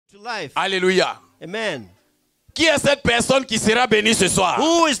to life. Alléluia. Amen. Qui est cette personne qui sera bénie ce soir?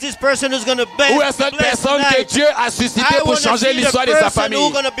 Who is this person who's going to be Où est cette personne que Dieu a suscité pour changer l'histoire de sa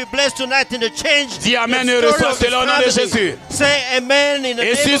famille? Dis Amen et reçois cela au nom de Jésus. Say amen in the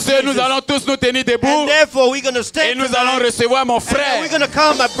Et sur ce, nous allons tous nous tenir debout. And therefore we're going to stay Et nous allons recevoir mon frère, we're going to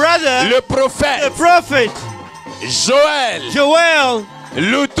call my brother, le prophète, the prophet, Joel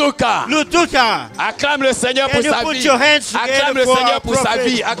Lutuka. Lutuka. Acclame le Seigneur pour sa vie. Acclame le Seigneur pour sa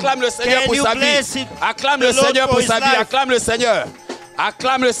vie. Acclame le Seigneur pour sa vie. Acclame le Seigneur pour sa vie. Acclame le Seigneur.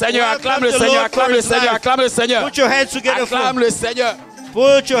 Acclame le Seigneur. Acclame le Seigneur. Acclame le Seigneur. Acclame le Seigneur. Put your hands together. Acclame le Seigneur.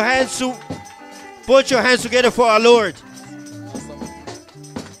 Put your hands together for our Lord.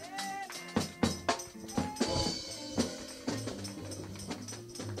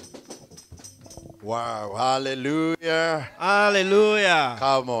 Wow, hallelujah. Hallelujah.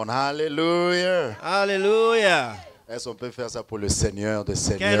 Come on, hallelujah. Hallelujah. Est-ce qu'on peut faire ça pour le Seigneur des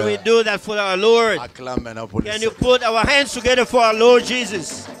Seigneurs? Can we do that for our Lord? Acclame maintenant pour le Can Seigneur. you put our hands together for our Lord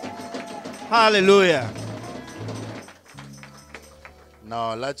Jesus? Hallelujah.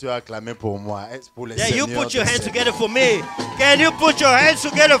 Non, là tu as acclamé pour moi. Est-ce pour le Yeah, Seigneur you put your des hands Seigneurs? together for me. Can you put your hands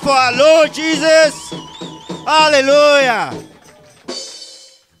together for our Lord Jesus? Hallelujah.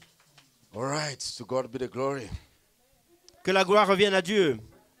 All right, to God be the glory. Que la gloire revienne à Dieu.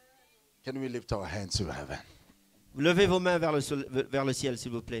 Can we lift our hands to heaven? Levez vos mains vers le ciel,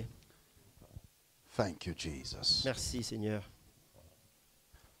 s'il vous plaît. Thank you, Jesus. Merci, Seigneur.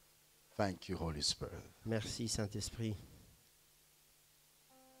 Thank you, Holy Spirit. Merci, Saint-Esprit.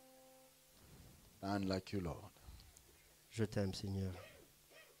 None like you, Lord. Je t'aime, Seigneur.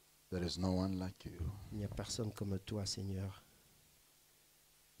 There is no one like you. Il n'y a personne comme toi, Seigneur.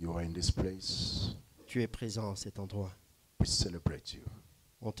 You are in this place. Tu es présent à cet endroit. We celebrate you.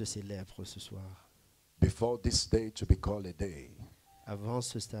 On te célèbre ce soir. Before this day to be called a day, Avant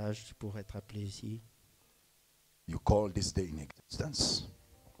ce stage, pour être appelé ici, you call this day in existence.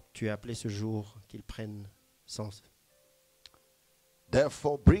 tu as appelé ce jour qu'il prenne sens.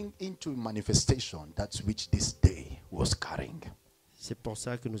 Therefore, bring into manifestation that which this day was carrying. C'est pour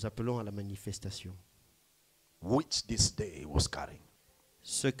ça que nous appelons à la manifestation. Which this day was carrying.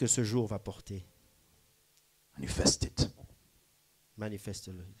 Ce que ce jour va porter, Manifest it.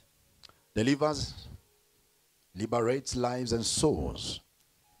 manifeste-le. Delivers, liberates lives and souls.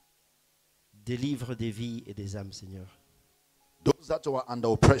 Délivre des vies et des âmes, Seigneur. Those that were under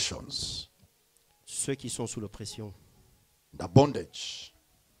oppressions, Ceux qui sont sous l'oppression, the bondage,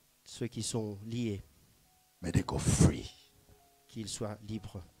 ceux qui sont liés, may they go free. qu'ils soient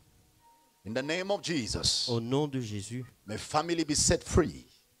libres. In the name of Jesus, Au nom de Jésus, may family be set free.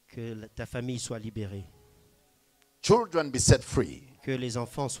 que ta famille soit libérée, Children be set free. que les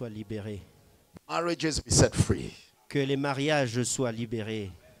enfants soient libérés, Marriages be set free. que les mariages soient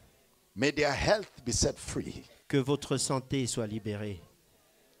libérés, May their health be set free. que votre santé soit libérée.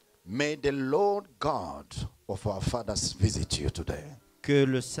 May the Lord God of our fathers visit you today. Que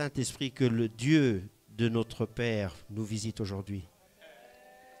le Saint-Esprit, que le Dieu de notre Père nous visite aujourd'hui.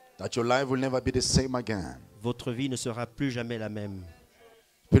 That your life will never be the same again. Votre vie ne sera plus jamais la même.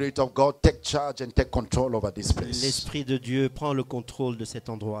 Spirit of God, take charge and take control over this place. L'Esprit de Dieu prend le contrôle de cet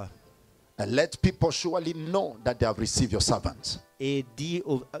endroit. And let people surely know that they have received your servants. Et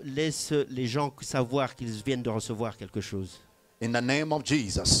laisse les gens savoir qu'ils viennent de recevoir quelque chose. In the name of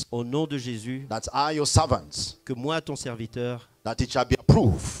Jesus, Au nom de Jésus, that I, your servants, que moi, ton serviteur, that it shall be a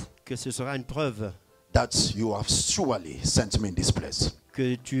proof que ce sera une preuve that you have surely sent me in this place.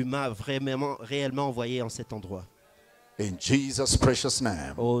 que tu m'as vraiment, réellement envoyé en cet endroit. In Jesus' precious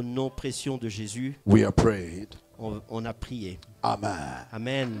name, Au nom précieux de Jésus, we are prayed. on a prié. Amen.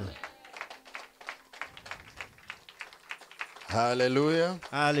 Amen. Hallelujah.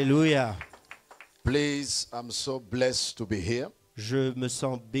 Alléluia. Please, I'm so blessed to be here. Je me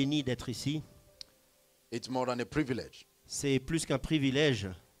sens béni d'être ici. It's more than a privilege C'est plus qu'un privilège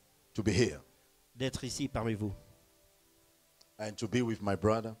to be here d'être ici parmi vous and to be with my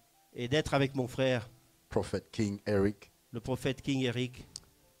brother, et d'être avec mon frère, Prophet King Eric. le prophète King Eric.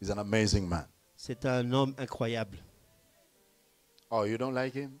 He's an amazing man. C'est un homme incroyable. Oh, you don't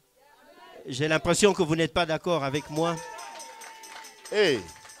like him? J'ai l'impression que vous n'êtes pas d'accord avec moi. Hey,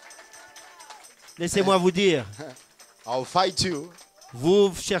 Laissez-moi vous dire, I'll fight you.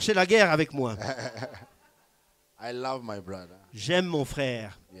 vous cherchez la guerre avec moi. I love my brother. J'aime mon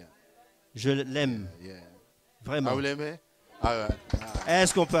frère. Yeah, Je l'aime, yeah. vraiment. Ah, vous l'aimez? All right.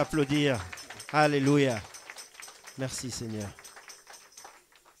 Est-ce qu'on peut applaudir? Alléluia. Merci Seigneur.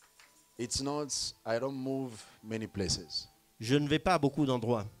 It's not, I don't move many places, Je ne vais pas à beaucoup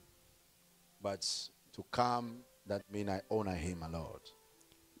d'endroits, but to come, that means I honor him a lot.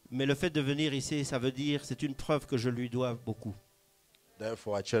 Mais le fait de venir ici, ça veut dire, c'est une preuve que je lui dois beaucoup.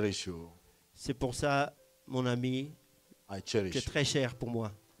 Therefore, I cherish you. C'est pour ça, mon ami, tu es très cher pour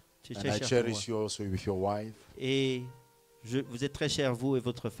moi. Tu es très cher pour moi. You also with your wife. Et vous êtes très cher, vous et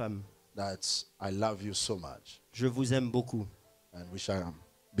votre femme. I love you so much. Je vous aime beaucoup. And we shall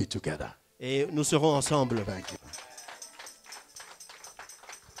be together. Et nous serons ensemble. Thank you.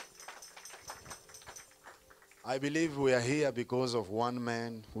 I believe we are here because of one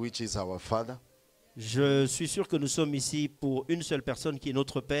man, which is our father. Je suis sûr que nous sommes ici pour une seule personne qui est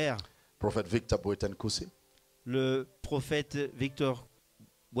notre Père. Prophet Victor Boateng Kusi. Le prophète Victor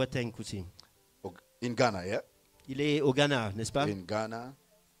Boateng Kusi. In Ghana, yeah? Il est au Ghana, n'est-ce pas? In Ghana.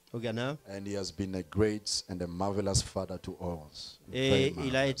 Au Ghana. And he has been a great and a marvelous father to us. Et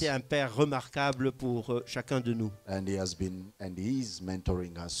il a été un père remarquable pour chacun de nous. And he is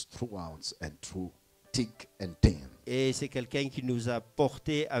mentoring us throughout and through thick and thin. Et c'est quelqu'un qui nous a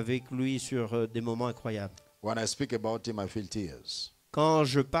portés avec lui sur des moments incroyables. When I speak about him, I feel tears. Quand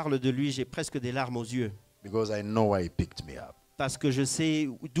je parle de lui, j'ai presque des larmes aux yeux. Because I know why he picked me up. Parce que je sais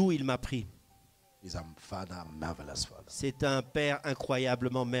d'où il m'a pris. He's a father, a marvelous father. C'est un père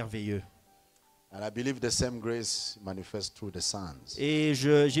incroyablement merveilleux. And I believe the same grace manifests through the sons. Et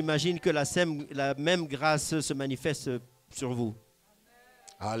j'imagine que la même grâce se manifeste sur vous.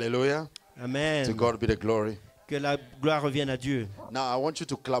 Hallelujah. Amen. To God be the glory. Que la gloire revienne à Dieu. Now I want you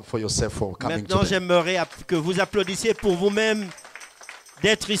to clap for yourself for coming Maintenant, today. j'aimerais que vous applaudissiez pour vous-même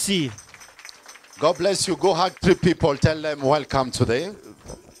d'être ici. God bless you. Go hug 3 people. Tell them welcome today.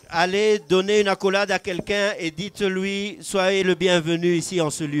 Allez donner une accolade à quelqu'un et dites-lui, soyez le bienvenu ici en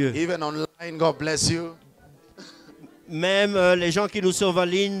ce lieu. Even online, God bless you. Même les gens qui nous suivent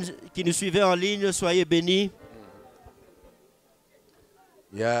en ligne, soyez bénis.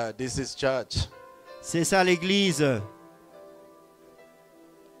 Yeah, this is church. C'est ça l'église.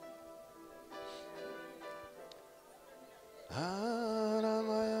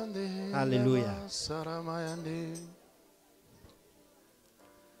 Alléluia.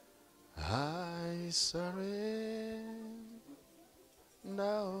 I surrender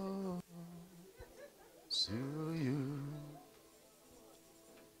to you.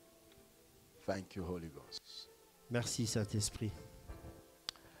 Thank you, Holy Ghost. Merci Saint-Esprit.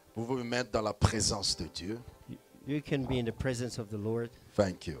 Vous pouvez vous mettre dans la présence de Dieu. You can be in the presence of the Lord.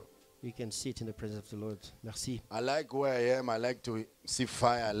 Thank you. You can sit in the presence of the Lord. Merci. I like where I am. I like to see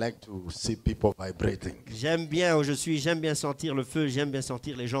fire. I like to see people vibrating. J'aime bien où je suis. J'aime bien sentir le feu. J'aime bien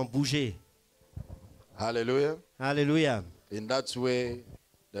sentir les gens bouger. Hallelujah. Alléluia. In that way,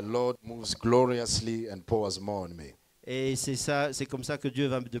 the Lord moves gloriously and pours more on me. Et c'est comme ça que Dieu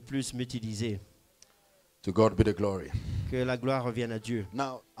va de plus m'utiliser. To God be the glory. Que la gloire revienne à Dieu.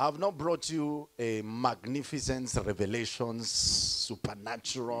 Now, I've not brought you a magnificent revelations,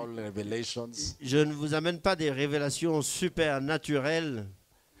 supernatural revelations. Je ne vous amène pas des révélations supernaturelles.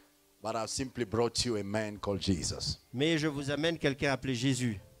 But I've simply brought you a man called Jesus. Mais je vous amène quelqu'un appelé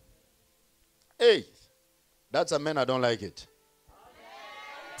Jésus. Hey, that's a man I don't like it.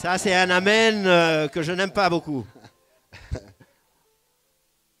 Ça, c'est un amen que je n'aime pas beaucoup.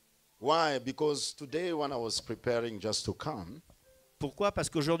 Why? Because today when I was preparing just to come, pourquoi?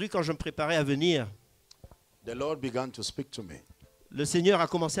 Parce qu'aujourd'hui, quand je me préparais à venir, the Lord began to speak to me. Le Seigneur a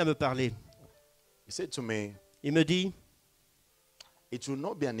commencé à me parler. He said to me, il me dit, it will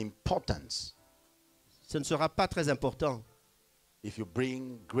not be an importance. Ce ne sera pas très important. If you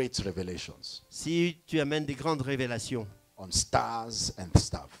bring great revelations. Si tu amènes des grandes révélations. On stars and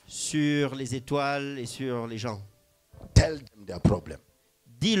stuff. Sur les étoiles et sur les gens. Tell them their problem.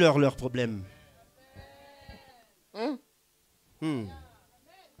 Dis-leur leurs problèmes.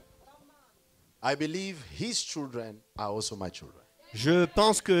 I believe his children are also my children. Je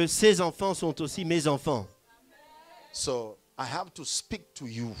pense que ses enfants sont aussi mes enfants. So I have to speak to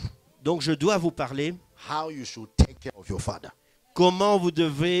you. Donc je dois vous parler. How you should take care of your father. Comment vous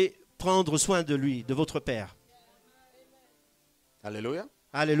devez prendre soin de lui, de votre père. Hallelujah.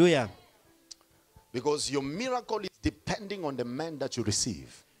 Alléluia. Because your miracle is depending on the man that you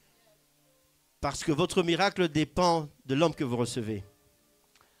receive. Parce que votre miracle dépend de l'homme que vous recevez.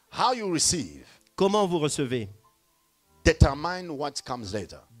 How you receive. Comment vous recevez. Determine what comes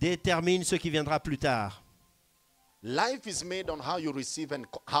later. Détermine ce qui viendra plus tard. Life is made on how you receive and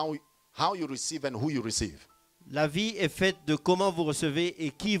how you receive and who you receive. La vie est faite de comment vous recevez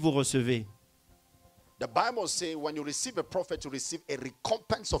et qui vous recevez. The Bible says when you receive a prophet, you receive a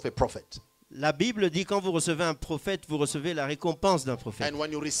recompense of a prophet. La Bible dit quand vous recevez un prophète, vous recevez la récompense d'un prophète. And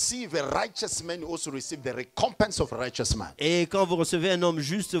when you receive a righteous man, you also receive the recompense of a righteous man. Et quand vous recevez un homme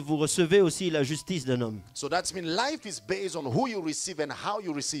juste, vous recevez aussi la justice d'un homme. So that means life is based on who you receive and how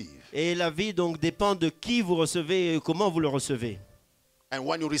you receive. Et la vie donc dépend de qui vous recevez et comment vous le recevez. And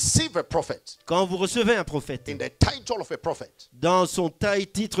when you receive a prophet, Quand vous recevez un prophète, in the title of a prophet, dans son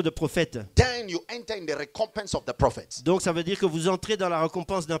titre de prophète, then you enter in the recompense of the prophet. donc ça veut dire que vous entrez dans la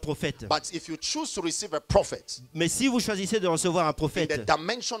récompense d'un prophète. But if you choose to receive a prophet Mais si vous choisissez de recevoir un in the prophète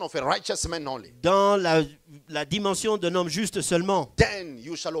dimension of a righteous man only, dans la dimension d'un homme juste seulement, then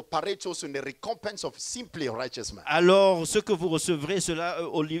you shall operate also in the recompense of simply a righteous man. alors ce que vous recevrez, cela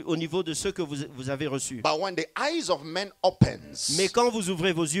au niveau de ce que vous avez reçu. But when the eyes of men opens Mais quand vous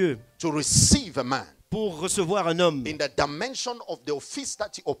ouvrez vos yeux to receive a man pour recevoir un homme in the dimension of the office that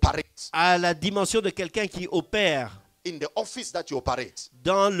he operates, à la dimension de quelqu'un qui opère in the office that you operate,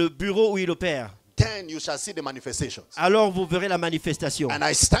 dans le bureau où il opère, then you shall see the manifestations. alors vous verrez la manifestation. And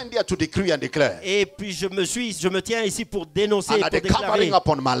I stand here to decree and declare, Et puis je me tiens ici pour dénoncer et and pour the covering déclarer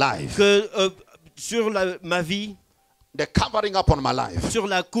upon my life, que sur ma vie, the covering upon my life, sur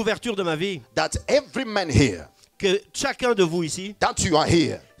la couverture de ma vie, that every man here, que chacun de vous ici, that you are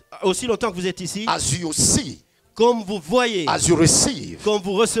here, aussi longtemps que vous êtes ici, as you see, comme vous voyez, as you receive comme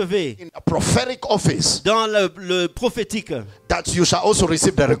vous recevez in a prophetic office, dans le prophétique, that you shall also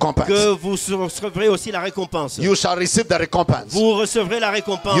receive the recompense. que vous recevrez aussi la récompense. You shall receive the recompense. Vous recevrez la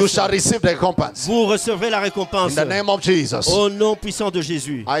récompense. You shall receive the recompense. Vous recevrez la récompense. In the name of Jesus. Au nom puissant de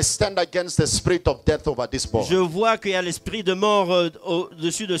Jésus. I stand against the spirit of death over this boy. Je vois qu'il y a l'esprit de mort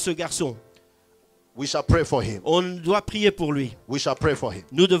au-dessus de ce garçon. We shall pray for him. On doit prier pour lui. We shall pray for him.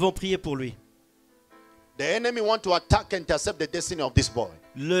 Nous devons prier pour lui. The enemy want to attack and intercept the destiny of this boy.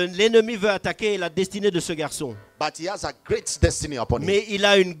 L'ennemi veut attaquer la destinée de ce garçon. But he has a great destiny upon him. Mais il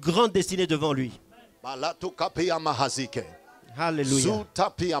a une grande destinée devant lui. Alléluia.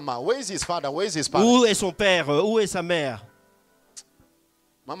 Where is his father? Where is his father? Où est son père? Où est sa mère?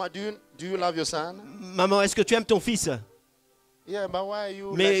 Mama, do you love your son? Maman, est-ce que tu aimes ton fils? Yeah, but why are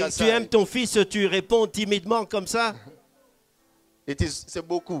you Mais like tu aimes ton fils, tu réponds timidement comme ça? C'est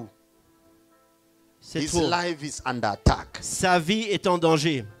beaucoup. C'est His trop. life is under attack. Sa vie est en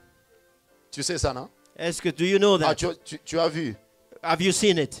danger. Tu sais ça, non? Est-ce que do you know that? Ah, tu as vu? Have you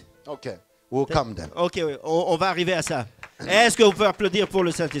seen it? Okay, we'll come then. Ok, oui, on va arriver à ça. Est-ce que vous pouvez applaudir pour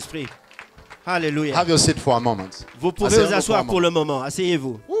le Saint-Esprit? Alléluia. Have your seat for a moment. Vous pouvez vous asseoir pour le moment.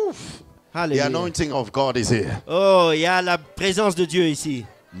 Asseyez-vous. The Alléluia. anointing of God is here. Oh, il y a la présence de Dieu ici.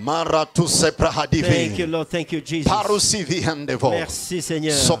 Thank you, Lord. Thank you, Jesus. Merci,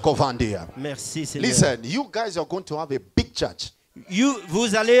 Seigneur. Merci, Seigneur. Listen, you guys are going to have a big church.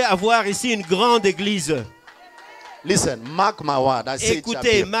 Vous allez avoir ici une grande église. Listen, mark my word. I say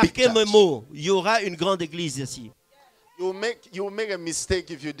Écoutez, marquez mes mots. Il y aura une grande église ici. You make a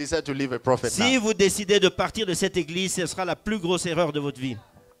mistake if you decide to leave a prophet Si now. vous décidez de partir de cette église, ce sera la plus grosse erreur de votre vie.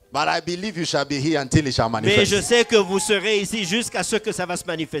 But I believe you shall be here until it shall manifest. Mais je sais que vous serez ici jusqu'à ce que ça va se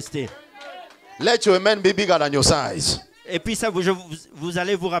manifester. Let your amen be bigger than your size. Et puis ça, vous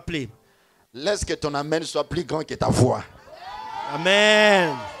allez vous rappeler. Laisse que ton amen soit plus grand que ta voix.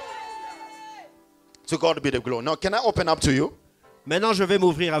 Amen. To God be the glory. Now, can I open up to you? Maintenant, je vais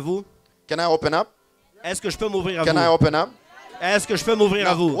m'ouvrir à vous. Can I open up? Est-ce que je peux m'ouvrir à Can I vous? open up? Est-ce que je peux m'ouvrir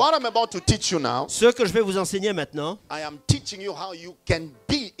à Now, vous? what I'm about to teach you now, Ce que je vais vous enseigner maintenant, I am teaching you how you can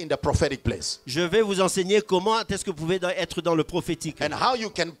be in the prophetic place. je vais vous enseigner comment est-ce que vous pouvez être dans le prophétique. And how you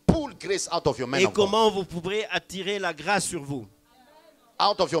can pull grace out of your man Et of God. comment vous pourrez attirer la grâce sur vous.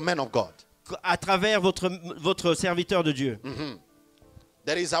 Out of your man of God. À travers votre serviteur de Dieu.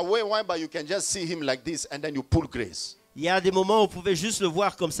 There is a way whereby you can just see him like this and then you pull grace. Il y a des moments où vous pouvez juste le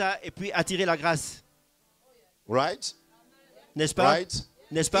voir comme ça et puis attirer la grâce. Right? N'est-ce pas? Right?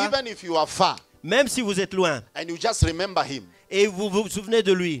 N'est-ce pas? Even if you are far Même si vous êtes loin and you just remember him, et vous vous souvenez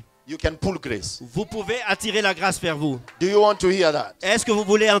de lui, you can pull grace. vous pouvez attirer la grâce vers vous. Do you want to hear that? Est-ce que vous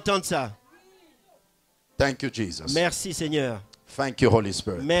voulez entendre ça? Thank you, Jesus. Merci Seigneur. Thank you, Holy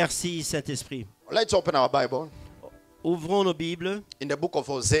Spirit. Merci Saint-Esprit. Let's open our Bible Ouvrons nos Bibles in the book of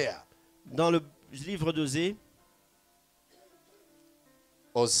Hosea. dans le livre d'Osée.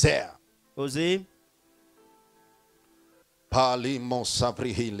 Hosea. Osée. Palimo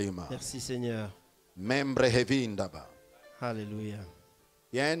savrihilima. Merci Seigneur. Membre hevindaba. Alléluia.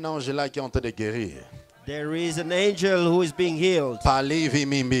 Il y a un ange là qui est en train de guérir. There is an angel who is being healed. Palivi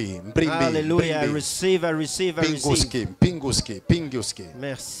mimi. Mbrimbi. Hallelujah. I receive, I receive, I receive. Pinguski. Pinguski. Pinguski.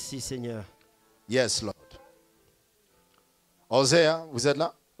 Merci Seigneur. Yes, Lord. Hosea, vous êtes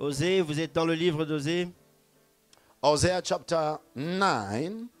là? Osée, vous êtes dans le livre d'Osée. Hosea chapter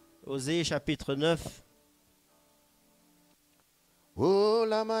 9. Osée chapitre 9. Oh,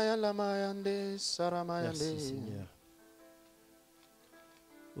 la maya, ande, saramayande. Merci Seigneur.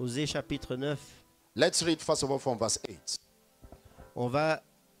 Osée chapitre 9. Let's read first of all from verse 8. On va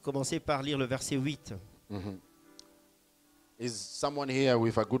commencer par lire le verset 8. Is someone here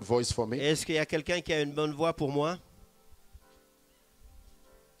with a good voice for me? Est-ce qu'il y a quelqu'un qui a une bonne voix pour moi?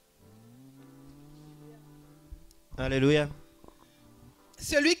 Alléluia.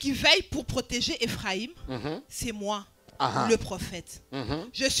 Celui qui veille pour protéger Éphraïm, c'est moi, le prophète.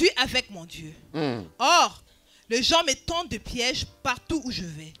 Je suis avec mon Dieu. Or, les gens me tendent de pièges partout où je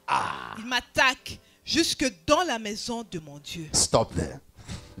vais. Ils m'attaquent jusque dans la maison de mon Dieu. Stop there.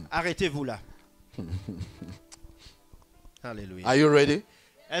 Arrêtez-vous là. Alléluia. Are you ready?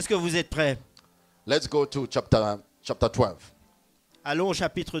 Est-ce que vous êtes prêts? Let's go to chapter 12, Allons au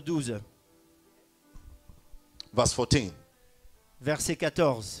chapitre 12, verse 14. verset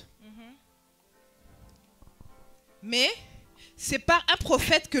 14. Mais c'est par un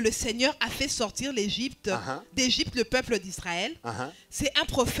prophète que le Seigneur a fait sortir d'Égypte le peuple d'Israël. C'est un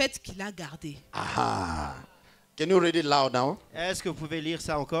prophète qui l'a gardé. Can you read it loud now? Est-ce que vous pouvez lire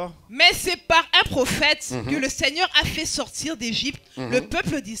ça encore? Mais c'est par un prophète que le Seigneur a fait sortir d'Égypte le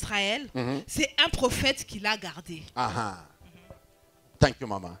peuple d'Israël. C'est un prophète qui l'a gardé. Thank you,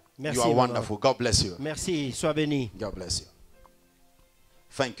 Mama. Merci, You are Mama. wonderful. God bless you. Merci, sois béni. God bless you.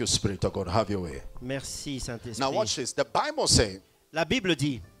 Thank you, Spirit of God. Have your way. Merci, Saint-Esprit. Now watch this. The Bible says, La Bible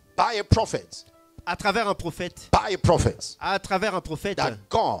dit, by a prophet, à travers un prophète, that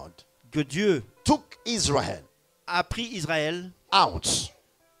God que Dieu took Israel a pris Israël out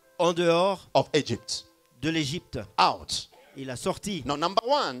en dehors of Egypt. de l'Égypte. Out. Il a sorti. Now, number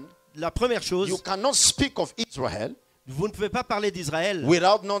one, La première chose, you cannot speak of Israel vous ne pouvez pas parler d'Israël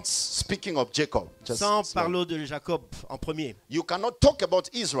without not speaking of Jacob. sans parler de Jacob en premier. You cannot talk about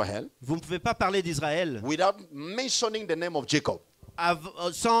Israel Vous ne pouvez pas parler d'Israël without mentioning the name of Jacob.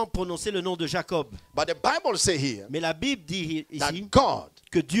 sans prononcer le nom de Jacob. But the Bible says here Mais la Bible dit that ici God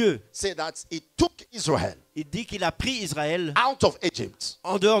que Dieu, said that he took Israel il dit qu'il a pris Israël out of Egypt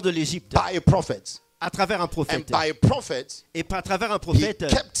en dehors de l'Égypte by a prophet. à travers un And prophète. by a prophet, Et à travers un he prophète,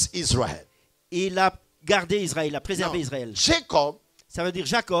 kept Israel. il a gardé Israël, il a préservé Now, Israël. Jacob Ça veut dire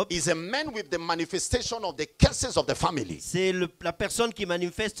Jacob, is a man with the manifestation of the curses of the family. c'est la personne qui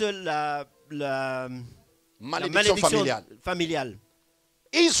manifeste la Malédiction familiale. familiale.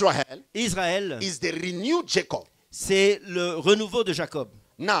 Israel Israël, is the renewed Jacob. c'est le renouveau de Jacob.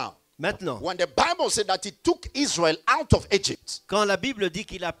 Now, Maintenant, when the Bible said that he took Israel out of Egypt, quand la Bible dit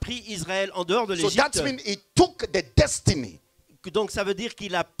qu'il a pris Israël en dehors de so that l'Égypte, means he took the destiny. donc ça veut dire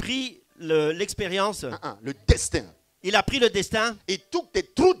qu'il a pris l'expérience, Le destin. il a pris le destin, He took the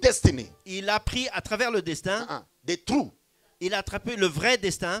true destiny. il a pris à travers le destin, The true. il a attrapé le vrai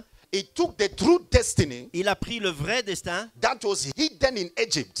destin, He took the true destiny il a pris le vrai destin that was hidden in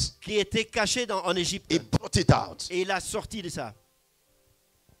Egypt. qui était caché en Égypte He brought it out. et il a sorti de ça.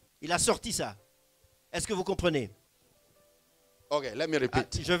 Il a sorti ça. Est-ce que vous comprenez? Okay, let me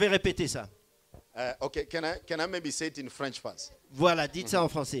repeat. Je vais répéter ça. Okay, can I maybe say it in French first? Voilà, dites ça en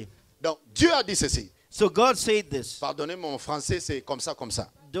français. Donc, Dieu a dit ceci. So God said this. Pardonnez mon français, c'est comme ça, comme ça.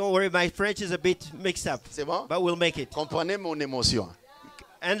 Don't worry, my French is a bit mixed up, C'est bon? but we'll make it. Comprenez mon émotion.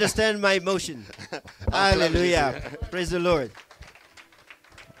 Understand my emotion. Hallelujah. Praise the Lord.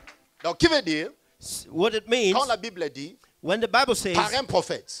 Donc, qui veut dire, What it means, quand la Bible dit, when the Bible says, par un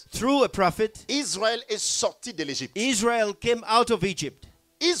prophète, through a prophet, Israël est sorti de l'Égypte. Israel came out of Egypt.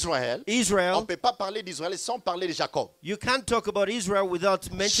 Israël, on ne Israel, peut pas parler d'Israël sans parler de Jacob. you can't talk about Israel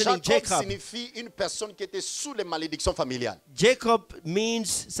without mentioning Jacob Jacob. signifie une personne qui était sous les malédictions familiales. Jacob means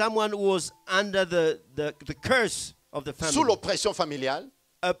someone who was under the curse of the Sous family. l'oppression familiale,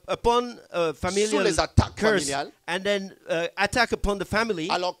 Upon familial sous les attaques curse familiales. and then attack upon the family.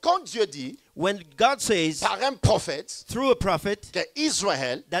 Alors quand Dieu dit, When God says par un prophète, through a prophet que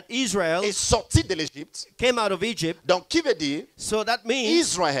Israël that Israel est sorti de l'Égypte, came out of Egypt, donc qui veut dire, so that means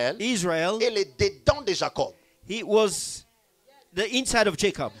Israël Israel, est le dedans de Jacob. he was the inside of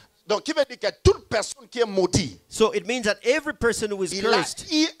Jacob. Donc qui veut dire que toute personne qui est maudite, So it means that every person who is il a cursed,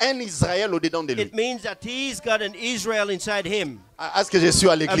 un Israël au dedans de lui. it means that he's got an Israel inside him. Est-ce que je suis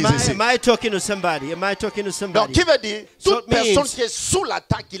à l'église ici? Am I talking to somebody? Am I talking to Donc somebody? qui veut dire, So toute it personne means qui est sous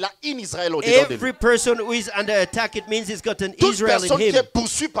l'attaque, il a un Israël au dedans de lui. Every person who is under attack, it means he's got an Toute Israel in personne qui him. est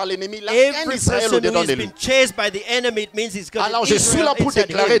poursuivie par l'ennemi, il a un Every Israël au person who dedans has de lui. been chased by the enemy, it means he's got Alors an je suis Israel là pour inside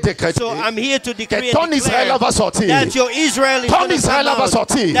déclarer, him. décréter So I'm here to decree que and ton Israël declare va sortir. that your Israel is Ton going to Israël come va out.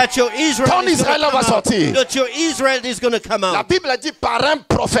 sortir. That your Israel Ton is going Israël to come va out. sortir. That your Israel is going to come La out. Bible a dit par un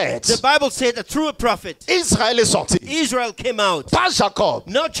prophète, The Bible said that through a prophet, Israël est sorti. Israel came out. Pas Jacob.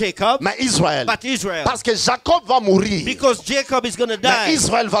 Not Jacob, Mais Israël. but Israel. Parce que Jacob va mourir. Because Jacob is going to Mais die.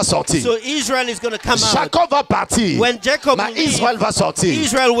 Israël va sortir. So Israel is going to come out. Jacob va partir. When Jacob Mais will leave, Israël va sortir.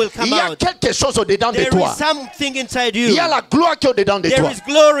 Israel will Il come y a out. quelque chose au-dedans de There toi. is something inside Il you. y a la gloire qui est au-dedans de There toi. is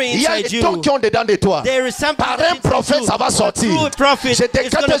glory Il y a inside les dons you. qui sont au-dedans de toi. There is something Par un inside prophète, you. ça va sortir. Through a prophet, Je it's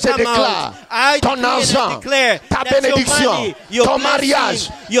déclare, going to je come déclare out. I ton decree and argent, declare ta that your bénédiction, money, your ton blessing, mariage,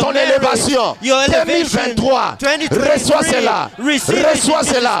 your ton marriage, élévation. your elevation, 2023, 2023, reçois cela. receive it Reçois in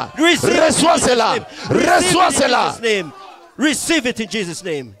cela. Jesus' name. Reçois Receive cela. it in Jesus' Reçois name. cela. Receive it in Jesus' name. Receive it in Jesus'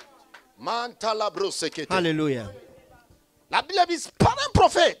 name. Hallelujah. Hallelujah. La Bible dit par un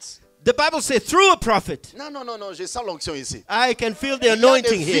prophète. The Bible says through a prophet. Non, je sens l'onction ici. I can feel the Il y a des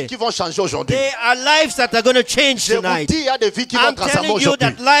anointing vies here. qui vont changer aujourd'hui. There are lives that are going to change Je vous tonight. dis, il y a des vies qui vont I'm transformer telling you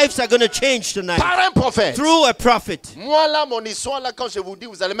aujourd'hui. that lives are going to change tonight. Par un prophète. Through a prophet. Moi là, mon histoire là, quand je vous dis,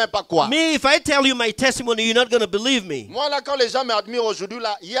 vous n'allez même pas croire. Me, if I tell you my testimony, you're not going to believe me. Moi là, quand les gens m'admirent aujourd'hui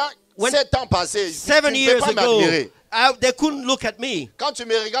là, il y a When 7 ans passés, 7 tu ne peux years pas ago, m'admirer. they couldn't look at me. Quand tu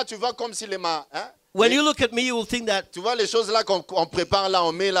me regardes, tu vois comme si les mains, hein? When you look at me, you will think that Tu vois les choses là qu'on prépare là,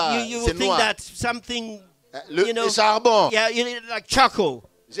 on met là, you will c'est think noir. that something, Le you know, charbon. yeah, like charcoal.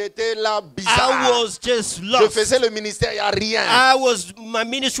 J'étais là I bizarre. was just Je lost. faisais le ministère, il n'y a rien. My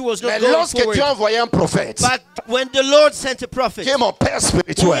ministry was not Mais going lorsque forward. Dieu a envoyé un prophète, But when the Lord sent a prophet, qui est mon père who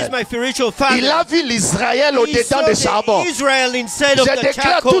is spirituel, my spiritual father, il a vu l'Israël he au-dedans saw des the charbons. Israel instead of Je the déclare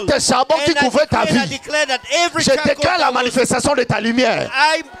charcoal. tous tes charbons qui And I couvraient ta declare- I vie. declare that every Je charcoal déclare la that was- manifestation de ta lumière.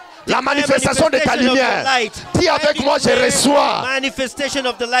 I La declare manifestation de ta manifestation of the lumière. light. Dis I avec moi, je declare reçois. Manifestation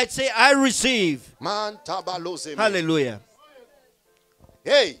of the light. Say, I receive. Hallelujah.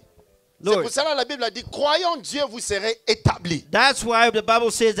 Hey, c'est Lord. pour cela la Bible a dit, croyons Dieu, vous serez établis. That's why the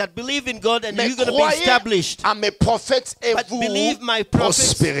Bible says that believe in God and Mais you're going to be croyez established. à mes prophètes et But vous believe my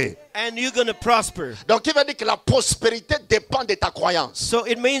prophets prospérez. and you're going to prosper. Donc il veut dire que la prospérité dépend de ta croyance. So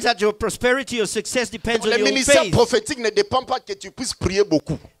it means that your prosperity or success depends on Le your ministère faith. prophétique ne dépend pas que tu puisses prier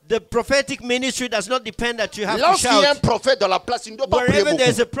beaucoup. The prophetic ministry does not depend that you have to Lorsqu'il y a un shout. prophète dans la place, tu ne dois pas prier Wherever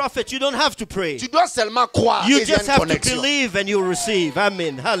there's beaucoup. a prophet, you don't have to pray. Tu dois seulement croire You et il y a just une have to connexion. believe and you receive.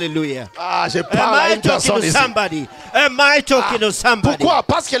 Amen. Hallelujah. Ah, je Am parle à I une talking personne to ici. somebody? Am I talking to somebody? Pourquoi?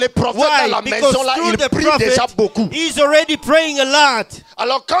 Parce que les prophètes Why? dans la Because maison là, through ils the prient déjà prophet, beaucoup. he's already praying a lot.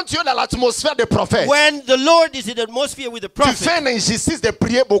 Alors quand tu es dans l'atmosphère des prophètes, When the Lord is in the atmosphere with the tu fais prophet, une injustice de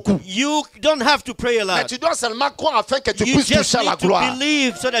prier beaucoup. you don't have to pray a Mais lot. tu dois seulement croire afin que tu You puisses just toucher à la need to gloire.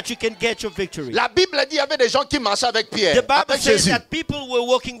 believe so that you can get your victory. La Bible dit qu'il y avait des gens qui marchaient avec Pierre, The Bible avec says Jésus, that people were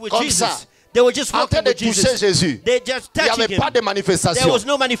walking with Comme Jesus. ça. They were just en train walking de with toucher Jesus. Jésus. They just Il n'y touching avait him. pas de There manifestation. was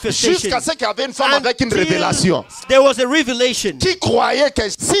no manifestation. Jusqu'à ce qu'il y avait une femme avec une révélation There was a revelation. qui croyait que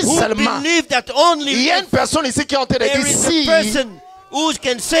si Who seulement believed that only il y a une if personne ici qui est en train de there dire is si, a person who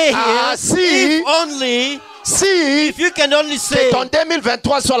can say here, Ah, si. if only, si if you can only que say ton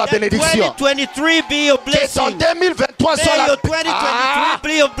 2023 soit la that bénédiction. 2023 be your Que ton blessing. 2023 soit May la your 2023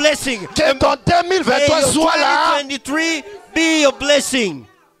 be your blessing. que ton May 2023 your soit là. 2023 be your blessing.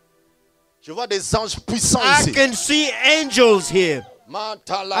 Je vois des anges puissants I ici. can see angels here.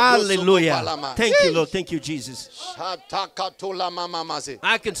 Hallelujah. Thank you, Lord. Thank you, Jesus.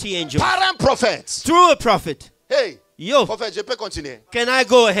 I can see angels. Par un prophète. Through a prophet. Hey, Yo, prophète, je peux continuer. can I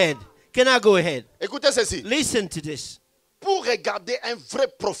go ahead? Can I go ahead? Écoutez ceci. Listen to this. Pour regarder un vrai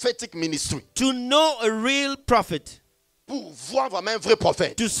prophétique ministry, To know a real prophet, pour voir vraiment un vrai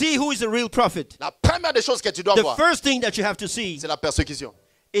prophète, to see who is a real prophet, la première des choses que tu dois the voir, first thing that you have to see c'est la persécution.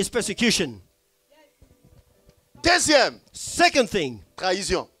 is persecution. Deuxième, Second thing,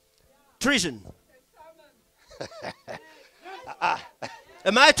 trahison. treason.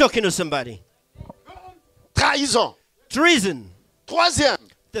 Am I talking to somebody? Trahison. Treason. Troisième,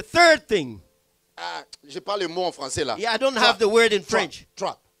 The third thing, je parle le mot en français là. yeah, I don't have the word in French.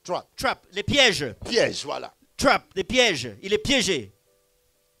 Trap. Trap, les pièges. Piège, voilà. Trap, les pièges. Il est piégé.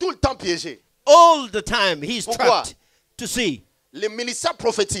 Tout le temps piégé. All the time he's Pourquoi? trapped to see. Le ministère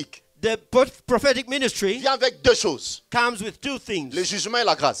prophétique The prophetic ministry vient avec deux choses. comes with two things. Le jugement et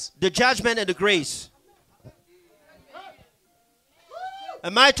la grâce. The judgment and the grace.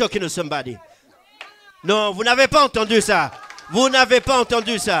 Am I talking to somebody? Non, vous n'avez pas entendu ça. Vous n'avez pas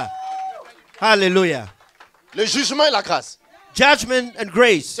entendu ça. Hallelujah. Le jugement et la grâce. Judgment and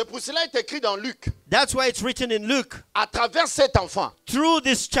grace. C'est pour cela qu'il est écrit dans Luc. That's why it's written in Luke. À travers cet enfant, Through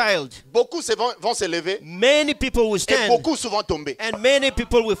this child, beaucoup vont se lever many people will et stand beaucoup vont tomber. and many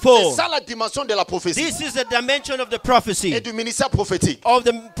people will C'est fall. ça la dimension de la prophétie This is the dimension of the prophecy et du ministère prophétique. of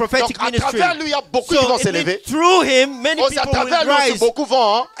the prophetic Donc à ministry. travers lui, il y a beaucoup qui vont So se it means lever. through him, many Aussi à people travers will lui aussi, rise. beaucoup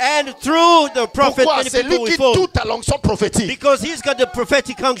vont. And through the prophet, Pourquoi? many C'est people lui will qui fall. doute à l'onction prophétique. Because he's got the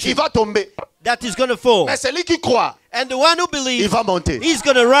prophetic Il unction va tomber. that is going to fall. Mais c'est lui qui croit. And the one who believes, il va monter. he's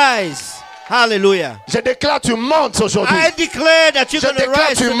going to rise. Hallelujah. Je déclare tu montes aujourd'hui. I declare that you're going to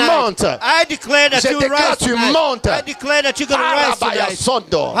rise tonight. I declare that you rise tonight. I declare that you're going to rise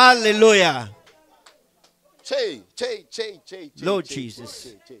tonight. Hallelujah. Lord Jesus.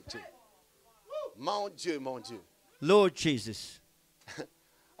 Mon Dieu, mon Dieu. Lord Jesus.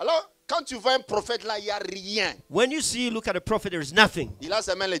 Alors, quand tu vois un prophète là, il n'y a rien. When you see, look at a prophet, there is nothing. Il a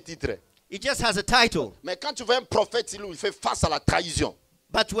seulement le titre. It just has a title. Mais quand tu vois un prophète, il fait face à la trahison.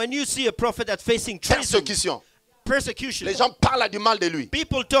 But when you see a prophet that's facing persecution, les gens parlent du mal de lui.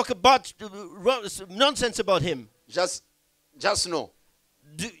 People talk about nonsense about him. Just know.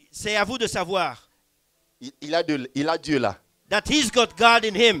 C'est à vous de savoir. Il a Dieu là. That he's got God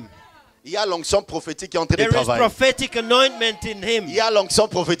in him. Il y a l'onction prophétique qui est en train de There is travailler. prophetic anointment in him. Il y a l'onction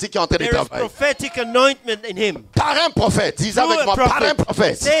prophétique qui est en train de There is travailler. prophetic anointment in him. Par un prophète. Dis avec moi, par un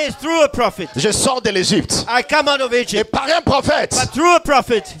prophète. Say through a prophet. Je sors de l'Égypte. I come out of Egypt. Et par un prophète. But through a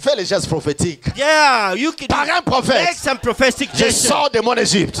prophet. Fais les gestes prophétiques. Yeah, you can par un prophète. Make some prophetic je sors de mon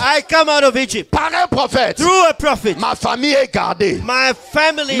Égypte. I come out of Egypt. Par un prophète. Through a prophet. Ma famille est gardée. My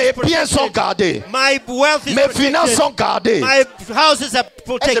family Mes biens sont gardés. My wealth is Mes finances sont gardées. My houses are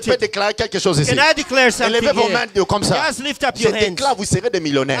protected. Est-ce que je peux déclarer quelque chose ici? Can I declare something Élevez vos mains comme ça. Just lift up your hands. Je déclare, vous serez des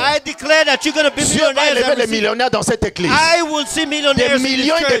millionnaires. I declare that you're going to be millionaires. Dieu va élever les millionnaires dans cette église. I will see millionaires. Des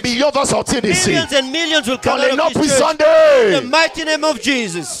millions et des millions vont sortir d'ici. Millions and millions will come dans le out nom of this puissant church. de In the mighty name of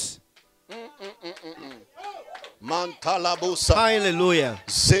Jesus. Hallelujah.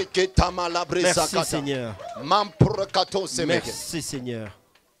 Merci Seigneur. Merci Seigneur.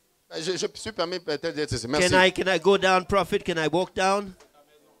 Je suis permis peut-être d'être ici. Merci. Can I go down, prophet? Can I walk down?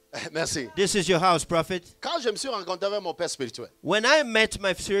 Merci. This is your house, prophet. Quand je me suis rencontré avec mon père spirituel, when I met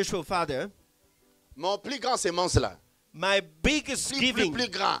my spiritual father, mon plus grand sémence là, my biggest giving, plus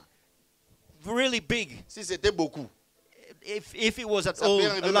grand, really big. Si c'était beaucoup, if it was at all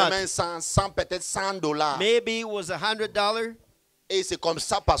a lot, peut-être $100. Maybe it was $100. Et c'est comme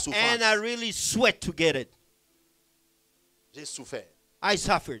ça par souffrance. And I really sweat to get it. J'ai souffert. I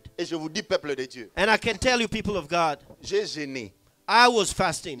suffered. Et je vous dis, peuple de Dieu. And I can tell you, people of God. J'ai jeûné. I was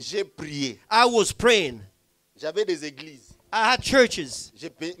fasting. J'ai prié. I was praying. J'avais des églises. I had churches. Je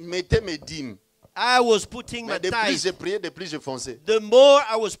mettais mes dîmes. I was putting my tithe. Plus je priais, de plus je fonçais. The more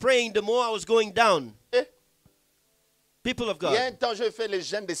I was praying, the more I was going down. Eh? People of God. Il y a un temps, j'ai fait le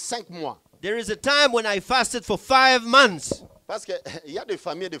jeûne de 5 mois. There is a time when I fasted for 5 months. Parce que il y a des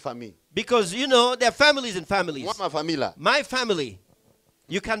familles et des familles. Because, you know, there are families and families. Moi, ma famille là. My family.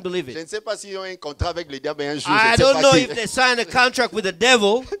 You can't believe it. Je ne sais pas s'ils ont un contrat avec le diable un jour. I don't know if they sign a contract with the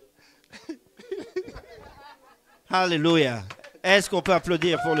devil. Hallelujah. Est-ce qu'on peut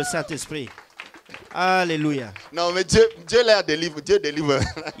applaudir pour le Saint-Esprit? Hallelujah. Non, mais Dieu les délivre. Dieu délivre.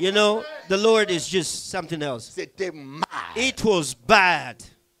 You know, the Lord is just something else. C'était mal. It was bad.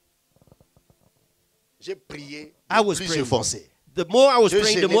 J'ai prié. I was plus praying. je fonçais. The more I was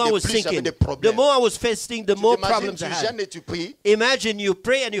praying, the more I was sinking. The more I was fasting, the more problems I had. Imagine you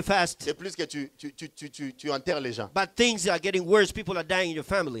pray and you fast. Plus que tu enterres les gens. But things are getting worse. People are dying in your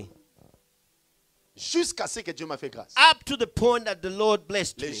family. Jusqu'à ce que Dieu m'a fait grâce. Up to the point that the Lord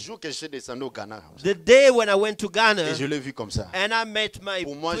blessed me. Les jours que je suis descendu au Ghana. The day when I went to Ghana. Et je l'ai vu comme ça. And I met my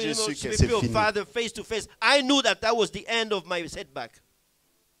Pour moi, je suis que c'est fini. father face to face. I knew that was the end of my setback.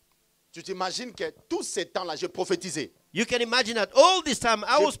 Tu t'imagines que tout ce temps-là, j'ai prophétisé. You can imagine that all this time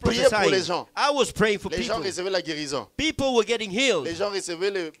I was prophesying. I was praying for people. Les gens recevaient la guérison. People were getting healed. Les gens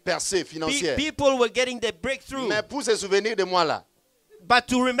recevaient le percée financière. People were getting their breakthrough. Mais pour se souvenir de moi là. But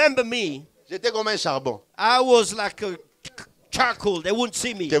to remember me. J'étais comme un charbon. I was like a charcoal. They wouldn't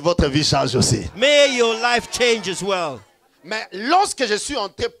see me. Que votre vie change aussi. May your life change as well. Mais lorsque je suis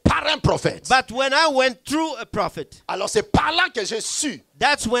entré par un prophète. But when I went through a prophet. Alors c'est par là que j'ai su.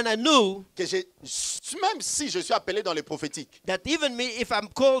 That's when I knew. Que même si je suis appelé dans les prophétiques. That even me, if I'm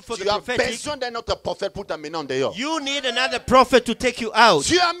called for the prophetic. Tu as besoin d'un autre prophète pour t'amener en dehors. You need another prophet to take you out.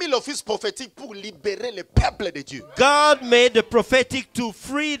 Dieu a mis l'office prophétique pour libérer le peuple de Dieu. God made the prophetic to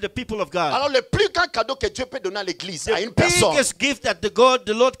free the people of God. Alors le plus grand cadeau que Dieu peut donner à l'église, à une personne. The biggest gift that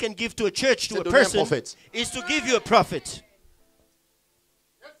the Lord can give to a church, to a person, is to give you a prophet.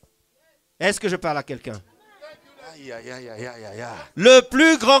 Est-ce que je parle à quelqu'un? Le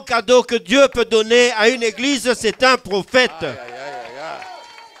plus grand cadeau que Dieu peut donner à une église, c'est un prophète.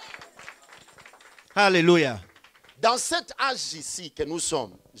 Alléluia. Dans cet âge ici que nous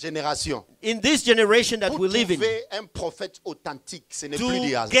sommes, génération, in this generation that we live in, un prophète authentique, ce n'est to plus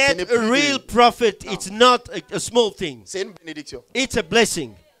des hasards. Get a real prophet, it's not a small thing. C'est une bénédiction. It's a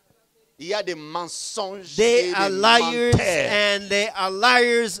blessing. Il y a des mensonges They et are des liars menteurs. and they are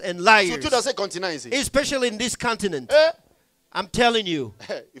liars and liars. Surtout dans ce continent ici. Especially in this continent. Eh? I'm telling you.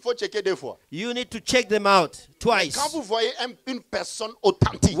 Il faut checker 2 fois. You need to check them out twice. Quand vous voyez une personne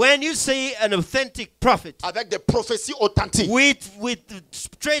authentique, When you see an authentic prophet avec des prophéties authentiques, with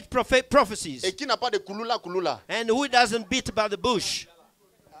straight prophecies et qui n'a pas de kulula, and who doesn't beat about the bush,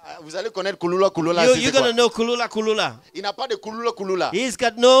 vous allez connaître kulula. you're going to know kulula. Il n'a pas de kulula. He's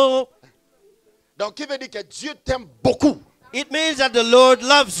got no... Donc, qui veut dire que Dieu t'aime beaucoup It means that the Lord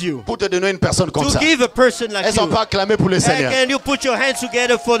loves you. pour te donner une personne comme To ça. give a person like Elles ne sont you. pas acclamées pour le Seigneur. Can you put your hands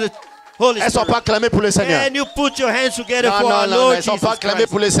together for the Holy Elles ne sont Spirit? pas acclamées pour le Seigneur. Can you put your hands together Non, for our non, Lord elles ne sont Jesus pas acclamées Christ?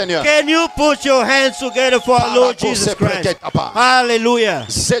 pour le Seigneur. Can you put your hands together for our Lord Jesus Christ? Hallelujah.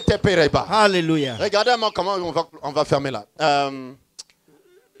 C'était Péreba. Hallelujah. Regardez-moi comment on va fermer là.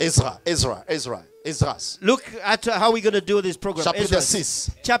 Esdras. Look at how we're going to do this program. Chapitre Ezra.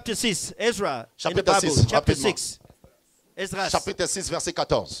 6. Chapter 6. Ezra. In the Chapitre Bible. 6, Chapter rapidement. 6. Ezra. Chapitre 6, verset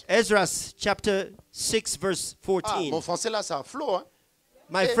 14. Ezra chapter 6 verse 14. Mon français là, ça flot. Hein?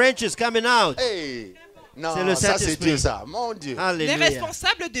 My French is coming out. Hey. Non, C'est le ça c'est Saint-Esprit. Dieu ça. Mon Dieu. Les Hallelujah.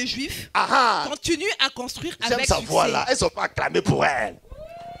 responsables des Juifs Ah, continuent à construire j'aime avec sa succès. voix là. Elles ne sont pas acclamées pour elle.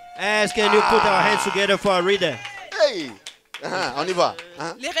 As can you put our hands together for a reader? Hey. On y va.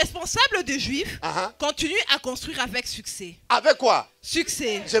 Les responsables des Juifs Ah. continuent à construire avec succès. Avec quoi?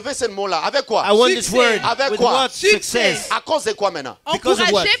 Succès. Je veux ce mot-là. Avec quoi? I want this Succès. word. Avec With quoi? what? Succès. Success. À cause de quoi maintenant? Because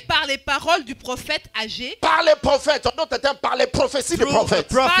of what? Encouragés par les paroles du prophète âgé, Par les prophètes. En d'autres termes, par les prophéties des Through the prophètes.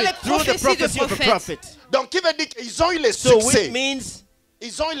 prophet. Par les Through the prophéties de prophecy of the prophètes. prophet. Donc, qui veut dire qu'ils ont eu les So succès? it means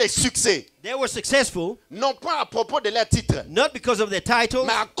Ils ont eu les succès. they were successful, Non pas à propos de leur titre, not because of their titles,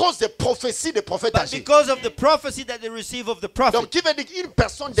 mais à cause des prophéties des prophètes but âgés. because of the prophecy that they receive of the prophet. Donc, qui veut dire qu'une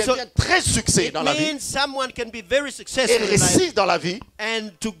personne So, devient très succès It dans la vie means someone can be very et successful in life réussit dans la vie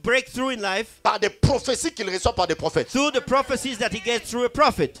and to break through in life par des prophéties qu'il reçoit par des prophètes. through the prophecies that he gets through a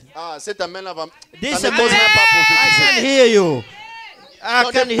prophet. Ah, cet amen-là va... This ça ne amen- cause même pas I prophétiser. can hear you. I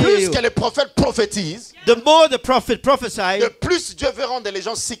Donc, can de hear plus you. que les prophètes prophétisent, The more the prophet prophesies, de plus Dieu veut rendre les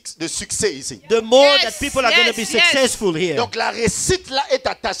gens de succès ici. the more Yes, that people are going to be yes, yes. successful here. Donc la réussite là est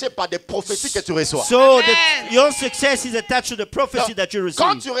attachée par des prophéties que tu reçois. So Amen. your success is attached to the prophecy Donc, that you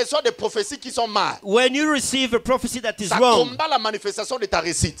quand receive. tu reçois des prophéties qui sont mal, When you receive a prophecy that is ça wrong, combat la manifestation de ta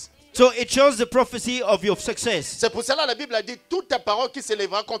réussite. so it shows the prophecy of your success. C'est pour cela que la Bible a dit toutes tes paroles qui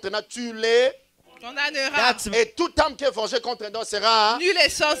s'élèveront contre toi, tu les... condamnera. That's Et toute âme qui est forgée contre toi sera... Nul est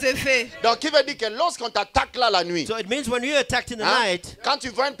sans effet. Donc, qui veut dire que lorsqu'on t'attaque là la nuit, so it means when you're attacked in the hein, night, quand tu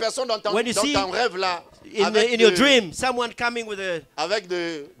vois une personne dans ton, When you see rêve là, in your dream, someone coming with avec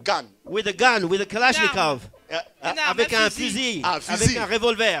de gun, a gun, with a Kalashnikov, avec un fusil. fusil, Un fusil. avec un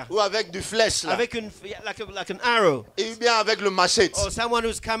revolver, ou avec du flèche là, avec like an arrow, et bien avec le machette, or someone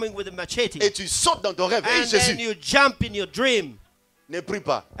who's coming with a machete, et tu sautes dans ton rêve, et and then Jésus, you jump in your dream, ne prie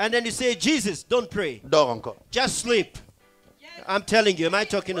pas, and then you say, Jesus, don't pray, dors encore. just sleep. I'm telling you, am I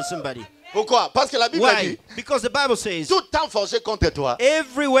talking to somebody? Pourquoi? Parce que la Bible a Why? dit, Because the Bible says, tout temps forgé contre toi,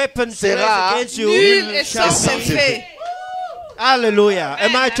 every weapon Sera raised against you Nul est shall sans be. effet. Hallelujah.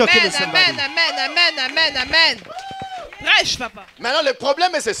 Am I talking to Amen, somebody? amen. Prêche, papa. maintenant le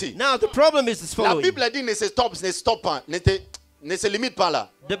problème est ceci. Now the problem is this La following. Bible a dit ne stoppe pas, ne se limite pas là.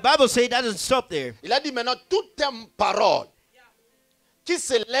 The Bible says it doesn't stop there. Il a dit maintenant toutes tes paroles qui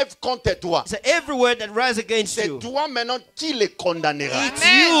s'élèvent contre toi, So every word that rises against c'est you, toi maintenant qui les condamneras. it's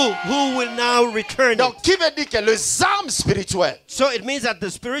you who will now return Donc it. qui veut dire que les âmes spirituelles So it means that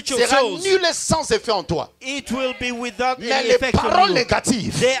the spiritual sera souls, nul et sans effet en toi. it will be without Mais any les effect paroles on you.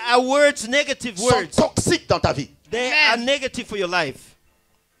 négatives They are words, negative sont words. toxiques dans ta vie. They Amen. are negative for your life.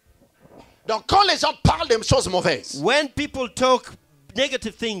 Donc quand les gens parlent des choses mauvaises, When people talk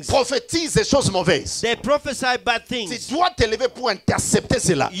negative things, prophétisent des choses mauvaises, they prophesy bad tu things. dois t'élever pour intercepter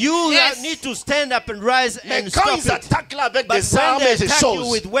cela. You Yes. need to stand up and rise Mais and quand stop ils it. attaquent là avec But des when armes they et des attack you choses,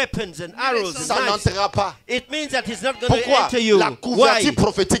 with weapons and arrows and ça knives, n'entrera pas. it means that it's not going to Pourquoi? enter you. La couverture Why?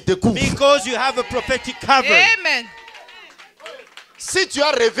 prophétique te couvre. Because you have a prophetic cover. Amen. Si tu as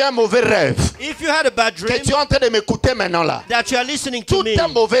rêvé un mauvais rêve, If you had a bad que dream tu es en train de m'écouter maintenant là, that you are listening to tous me, tes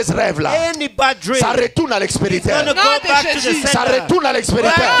mauvais rêves là, any bad dream, ça retourne à it's going to l'expéditeur. go Nom de back to the Jésus. Ça sender. retourne à Back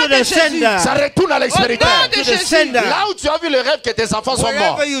l'expéditeur. to the sender. Ça retourne à l'expéditeur. Au nom de To the Jésus. sender. Là où tu as vu le rêve que tes enfants sont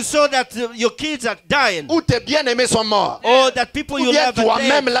morts, Wherever you saw that your kids are dying, où tes bien-aimés sont morts, or that people ou you bien love are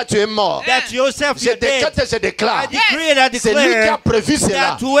toi-même dead, là tu es mort. that yourself Je you're décrète dead, et je déclare, I decree and I c'est lui qui a declare prévu cela.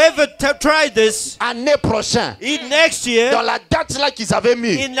 that whoever tried this, Année prochaine, in next dans year, la date là qu'ils avaient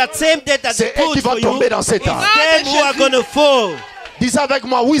mis, in that same date that they c'est eux put qui vont for you, tomber dans ces it's temps. them who are going to fall. Dis avec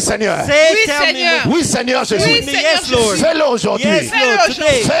moi, oui Seigneur. Say, Oui, tell Seigneur. Oui Seigneur Jésus. Oui, me, Seigneur yes, Lord. Jésus. Fais-le aujourd'hui. Yes, Lord,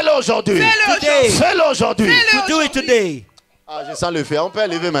 today. Fais-le aujourd'hui. Fais-le Today. aujourd'hui. Fais-le aujourd'hui. Fais-le To do it today. Ah, je sens le feu. On peut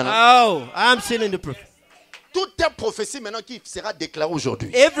lever maintenant. Oh, I'm sealing the prophet. Toute prophétie maintenant qui sera déclarée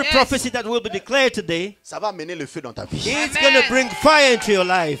aujourd'hui, Every Yes. prophecy that will be declared today, ça va amener le feu dans ta vie. it's Amen. going to bring fire into your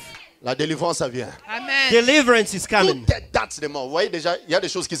life. La délivrance, ça vient. Amen. Deliverance is coming. Toutes tes dates de mort. Vous voyez déjà, il y a des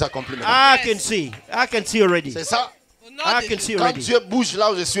choses qui s'accomplissent maintenant. I can see already. C'est ça. Au nom I de can Jésus. see Quand already. Dieu bouge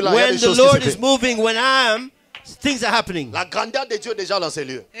là où je suis là, il y a When des the choses qui Lord se is font. moving, when I am, things are happening. La grandeur de Dieu est déjà dans ces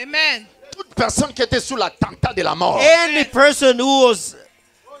lieux. Amen. Toute personne qui était sous l'attentat de la mort, Any person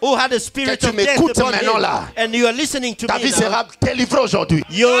who had a spirit Que tu of death m'écoutes upon maintenant him, là. and you are listening to ta me vie now, sera délivrée aujourd'hui.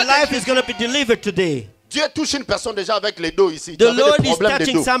 your life is going to be delivered today. Dieu touche une personne déjà avec les dos ici. Tu The avais Lord des is problèmes de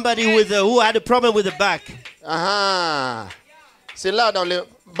touching dos. somebody who had a problem with the back. Ah, c'est là dans le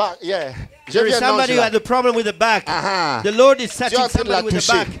bas. Yeah. Je There is viens somebody d'ange who là. had a problem with the back. Ah, The Lord is Dieu est touching en train de la somebody with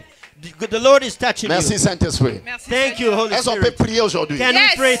the toucher. back. The Lord is touching Merci you. Saint-Esprit. Merci. Thank you, Seigneur. Holy Est-ce qu'on peut Spirit. prier aujourd'hui? Can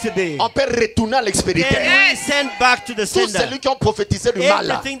Yes. we pray today? On peut retourner à l'expérience. Can we send back to the Tous sender celui qui ont prophétisé du mal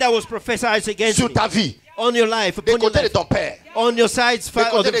là, everything that was prophesied against sur me, ta vie, on your life, des upon your côtés de life, ton père. on your side,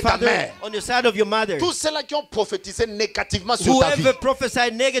 côté of de the ta father, mère. on your side of your mother. Tous ceux-là qui ont prophétisé négativement sur ta vie, Whoever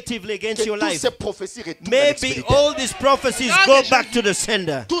prophesied negatively against que your toutes life, ces prophéties retournent à maybe l'expérience. all these prophecies go back to the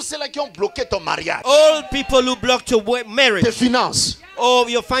sender. Tous ceux-là qui ont bloqué ton mariage, All people who blocked your tes marriage, finances, or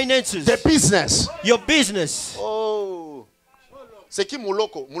your finances, tes business. your business. Oh, c'est qui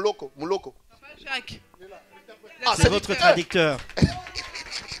Mouloko? Jacques. Ah, C'est votre traducteur.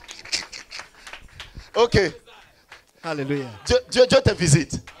 Ok. Alléluia. Dieu te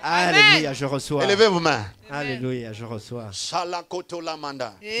visite. Alléluia, je reçois. Élevez vos mains. Alléluia, je reçois. Shalakoto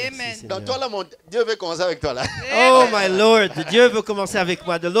lamanda. Amen. Seigneur. Donc toi là, Dieu veut commencer avec toi là. Oh my Lord, Dieu veut commencer avec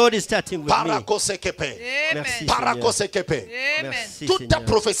moi. The Lord is starting with me. Parakosekepe. Amen. Merci. Parakosekepe. Amen. Merci, Toute ta Seigneur.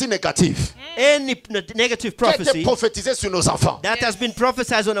 prophétie négative Any negative qui a été prophecy prophétisée sur nos enfants, that has been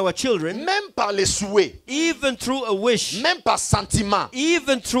prophesied on our children, même par les souhaits, even through a wish, même par sentiment,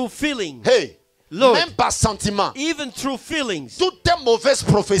 even through feeling, hey, Lord, même par sentiment, even through feelings, toutes tes mauvaises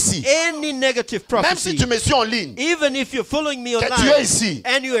prophéties, any negative même prophecy, si tu me suis en ligne, even if you're following me que tu es online ici,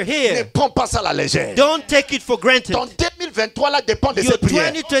 and you're ne here, prends pas ça à la légère. don't take it for granted. Ton 2023 là dépend de Your ces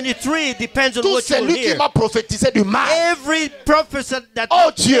prières. 2023 depends on Tout what you will celui qui hear. m'a prophétisé du mal, Every prophecy that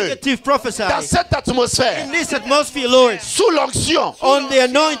Oh Dieu, negative prophesy dans cette atmosphère, in this atmosphere, Lord, sous l'onction on the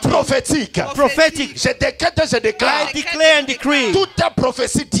anointing, prophétique, prophetic, je décrète, je déclare, I declare and decree toute ta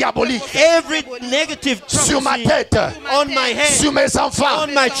prophétie diabolique every negative sur ma prophecy tête, on my head, sur mes enfants, on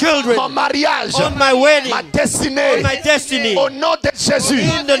my children, mon mariage, on my wedding, ma destinée, on my destiny. au nom de Jésus,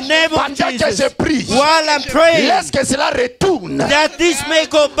 In the name of pendant que je Jesus, prie, while I'm praying, laisse que cela retourne that this may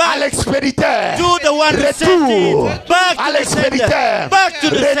go à back l'expéditeur, to the one who sent retour it, back à to the l'expéditeur, sender, back to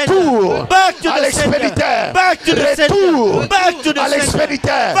the retour sender, back to à the sender, l'expéditeur, back to the sender, retour back to à the sender,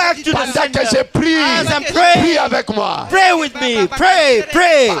 l'expéditeur, back to the pendant que je sender. prie, As I'm prie praying, avec moi. pray with me, pray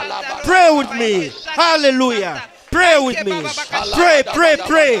with me. Hallelujah. Pray with me.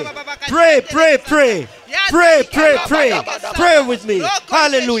 Pray with me.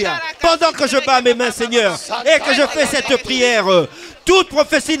 Hallelujah. Pendant que je bats mes mains, Seigneur, et que je fais cette prière, toute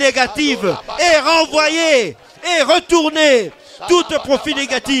prophétie négative est renvoyée et retournée. Toute prophétie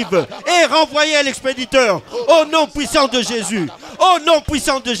négative est renvoyée à l'expéditeur. Au nom puissant de Jésus. Au nom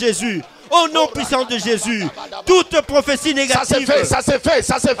puissant de Jésus. Au nom puissant de Jésus. Toute prophétie négative. Ça c'est fait.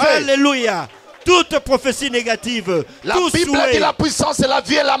 Alléluia. Toute prophétie négative. La tout Bible souhait. dit la puissance et la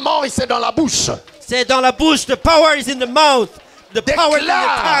vie et la mort, et c'est dans la bouche. C'est dans la bouche. The power is in the mouth. The power is in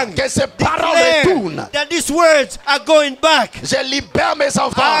Déclare the tongue. que ces paroles Declare retournent. that these words are going back. Je libère mes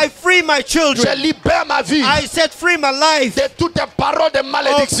enfants. I free my Je children. libère ma vie I set free my life de toutes les paroles de of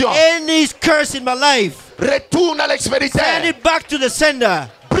malédiction. any curse in my life. Retourne à Send l'expéditeur. it back to the sender.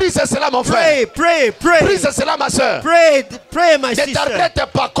 Brise cela, mon frère. Pray. Brise cela, ma soeur. Pray, my Ne sister. t'arrête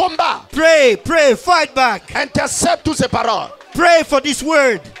pas. Combat. Pray, fight back. Intercepte toutes ces paroles. Pray for this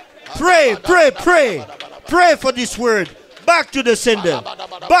word. Pray. Pray for this word. Back to the sender.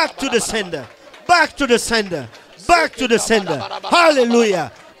 Back to the sender. Back to the sender. Back to the sender.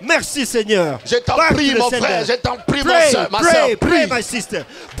 Hallelujah. Merci Seigneur. Je t'en Back prie, to the mon sender. frère. Je t'en prie, Pray, ma soeur. pray, Prie. my sister.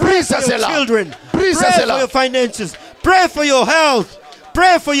 Pray Brise for your cela. children. Brise Pray cela. for your finances. Pray for your health.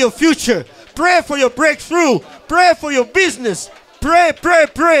 Pray for your future. Pray for your breakthrough. Pray for your business. Pray.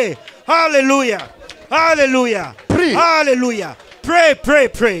 Hallelujah. Prie. Hallelujah. Pray.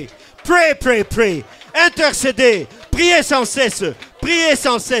 Intercédez. Priez sans cesse.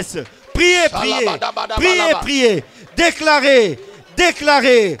 Priez. Déclarez.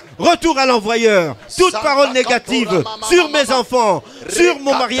 déclarer retour à l'envoyeur. Toute parole négative sur mes enfants, sur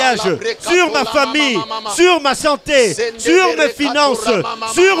mon mariage, sur ma famille, sur ma santé, sur mes finances,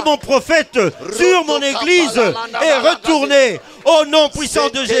 sur mon prophète, sur mon église est retournée au nom puissant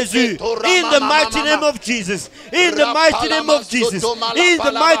de Jésus. In the mighty name of Jesus. In the mighty name of Jesus. In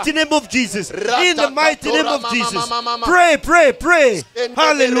the mighty name of Jesus. In the mighty name of Jesus. Pray, pray, pray.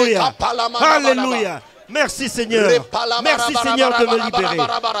 Hallelujah. Hallelujah. Merci Seigneur. Merci Seigneur de me libérer.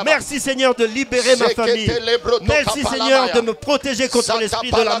 Merci Seigneur de libérer ma famille. Merci Seigneur de me protéger contre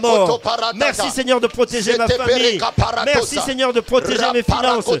l'esprit de la mort. Merci Seigneur de protéger ma famille. Merci Seigneur de protéger mes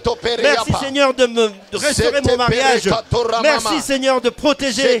finances. Merci Seigneur de restaurer mon mariage. Merci Seigneur de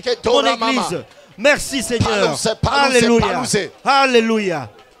protéger mon église. Merci Seigneur. Alléluia. Alléluia.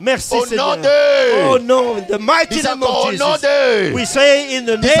 Merci Seigneur. Oh no, in the mighty name of Jesus. We say in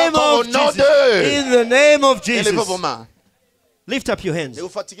the name of Jesus. In the name of Jesus. Lift up your hands. Ne vous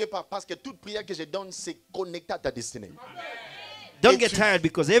fatiguez pas parce que toute prière que je donne c'est connecté à ta destinée. Don't get tired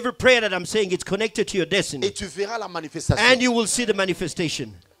because every prayer that I'm saying is connected to your destiny. Et tu verras la manifestation. And you will see the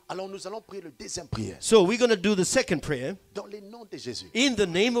manifestation. Alors nous allons prier le deuxième prière. So we're going to do the second prayer. Dans le nom de Jésus. In the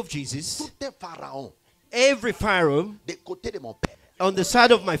name of Jesus. Tout un pharaon. Every pharaoh. Des côtés de mon père. On the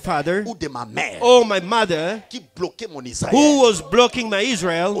side of my father, ou de ma mère, or my mother, qui bloquait mon Israël, who was blocking my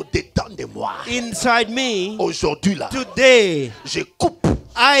Israel, au-dedans de moi, inside me, aujourd'hui là, today, je coupe,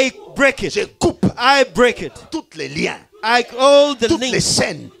 I break it, je coupe, I break it, tous les liens, all the toutes links, les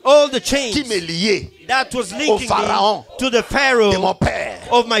chaînes, all the chains, qui me liaient, that was linking pharaon, me to the Pharaoh de mon père,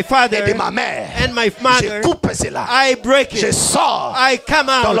 of my father, et de ma mère, and my mother. Je coupe cela, I break it, je sors, I come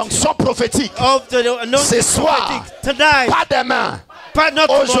out, dans l'onction prophétique, of the ce soir, tonight, pas demain. But not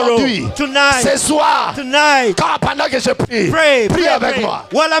aujourd'hui, tonight, ce soir, tonight, quand pendant que je prie, pray avec pray. moi.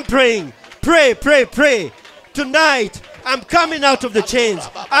 While I'm praying, pray. Tonight, I'm coming out of the chains.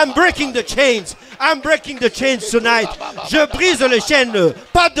 I'm breaking the chains. I'm breaking the chains tonight. Je brise les chaînes,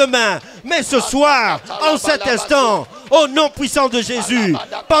 pas demain, mais ce soir, en cet instant, au nom puissant de Jésus.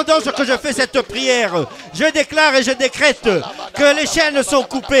 Pendant que je fais cette prière, je déclare et je décrète que les chaînes sont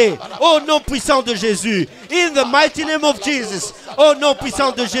coupées, au nom puissant de Jésus. In the mighty name of Jesus, au nom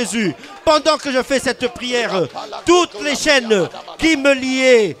puissant de Jésus. Pendant que je fais cette prière, toutes les chaînes qui me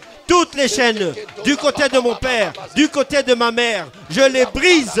liaient, toutes les chaînes du côté de mon père, du côté de ma mère, je les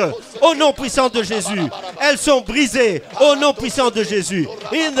brise au nom puissant de Jésus. Elles sont brisées au nom puissant de Jésus.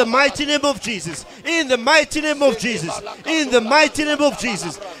 In the mighty name of Jesus. In the mighty name of Jesus. In the mighty name of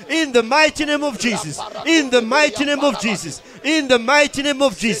Jesus. In the mighty name of Jesus. In the mighty name of Jesus. In the mighty name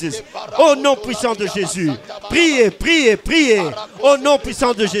of Jesus. Au nom puissant de Jésus. Priez. Au nom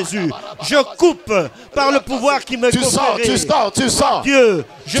puissant de Jésus. Je coupe par le pouvoir qui me confère. Tu sors. Dieu,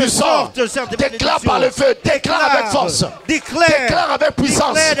 je sors. Déclare par le feu. Déclare avec force. Déclare avec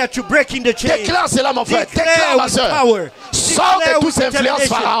puissance. Déclare cela mon frère. Déclare ma soeur. Sors de toutes ces influences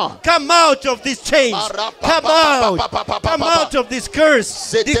pharaon. Come out of these chains. Come out of this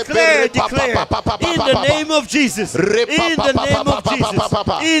curse. Declare. In the name of Jesus. In the name of Jesus.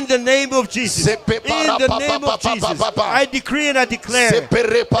 In the name of Jesus. In the name of Jesus. I decree and I declare that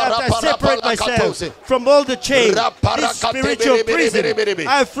I separate myself from all the chains. This spiritual prison.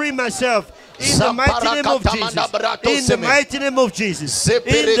 I free myself. In the mighty name of Jesus. In the mighty name of Jesus. In the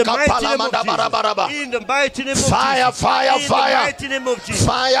mighty name of Jesus. In the mighty name of Jesus. Fire. In the mighty name of Jesus.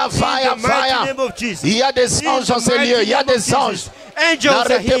 Fire. Il y a des anges dans ce lieu. Il y a des anges. Angels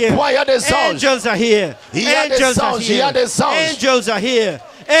are here. Angels are here. Angels are here.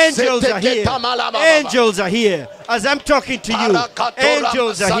 Angels are here. As I'm talking to you,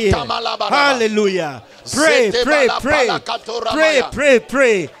 angels are here. Hallelujah. Pray.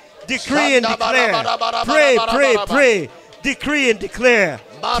 Decree and declare. Pray. Decree and declare.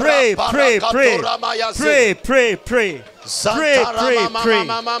 Pray.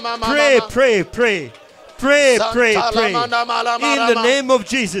 In the name of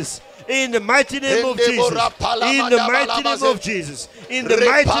Jesus. In the mighty name of Jesus. In the mighty name of Jesus. In the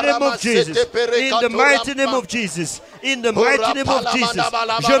mighty name of Jesus. In the mighty name of Jesus. In the mighty name of Jesus.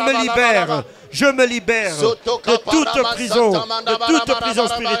 Je me libère de toute prison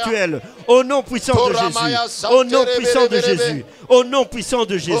spirituelle. Au nom puissant de Jésus. Au nom puissant de Jésus. Au nom puissant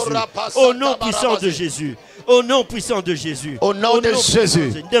de Jésus. Au nom puissant de Jésus. Au nom puissant de Jésus. Au nom de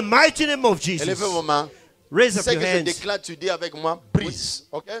Jésus. In the mighty name of Jesus. Raise up Ce your que je hands. déclare, tu dis avec moi, brise.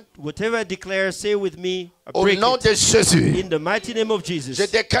 Okay? Whatever I declare, say with me. Au nom de Jésus. In the mighty name of Jesus. Je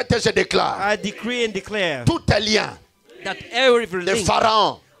décrète et je déclare. I decree and declare Tout est lien that every de link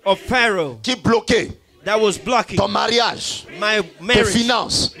Pharaon of Pharaoh qui bloquait that was blocking ton mariage, my tes marriage,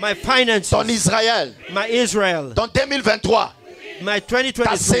 finances, my finances, ton Israël. my Israel. Dans 2023,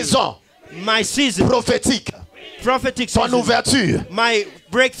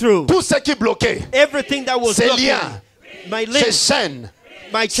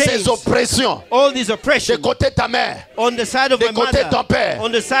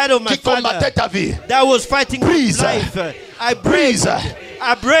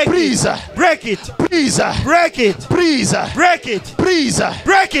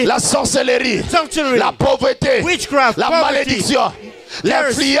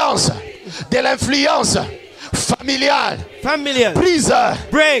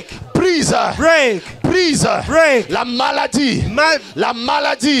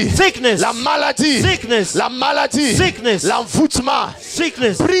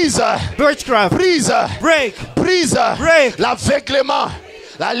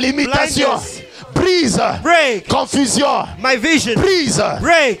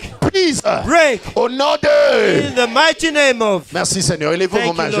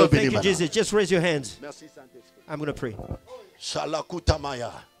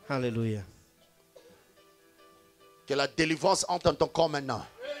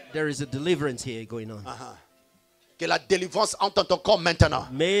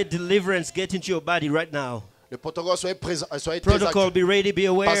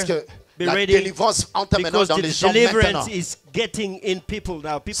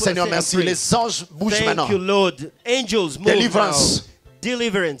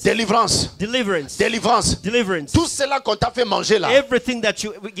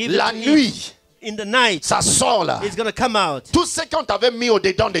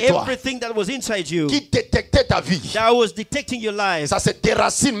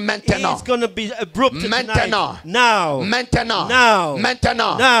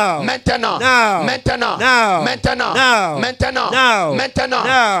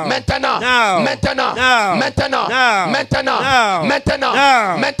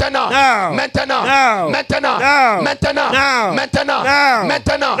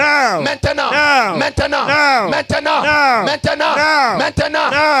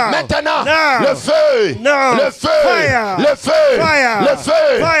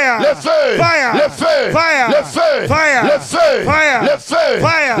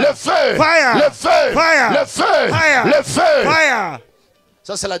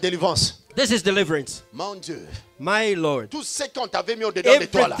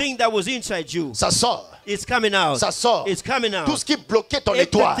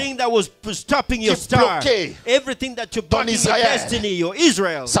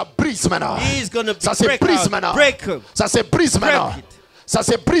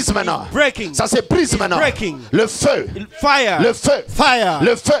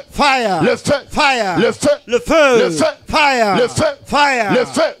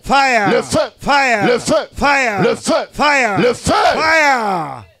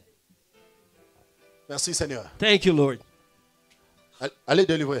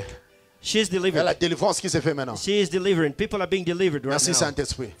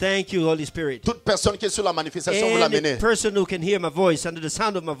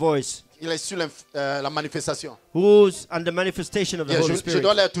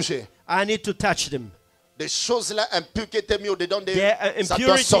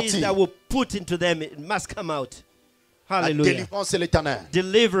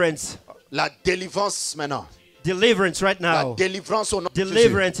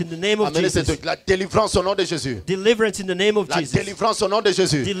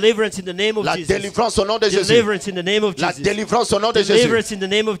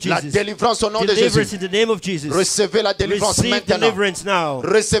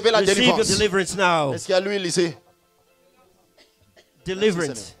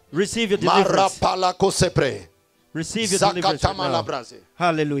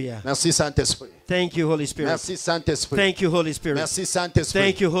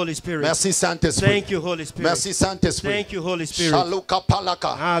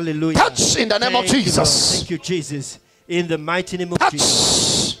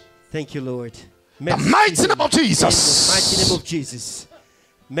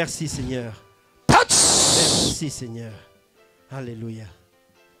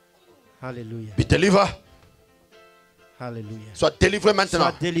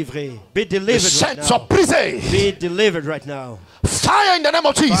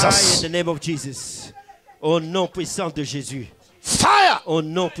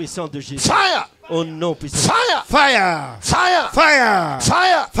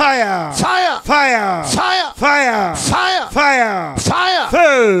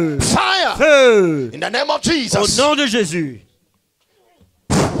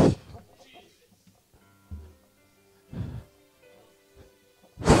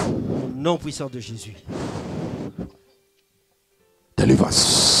 nom puissant de Jésus.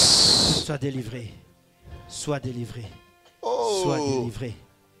 Délivrance. Sois délivré. Sois délivré. Oh. Sois délivré.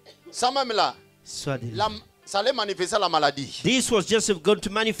 Ça même là. Sois délivré. Ça allait manifester la maladie. This was just going to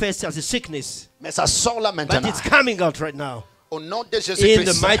manifest as a sickness. Mais ça sort là maintenant. But it's coming out right now. Au nom de Jésus-Christ. In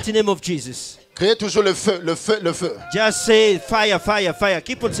the mighty name of Jesus. Créez toujours le feu, le feu, le feu. Just say fire, fire, fire.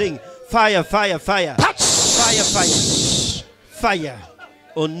 Keep on saying fire, fire, fire. Touch. Fire, fire. Fire.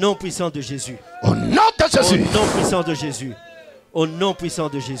 Au nom puissant de Jésus. Au nom de Jésus. Au nom puissant de Jésus. Au nom puissant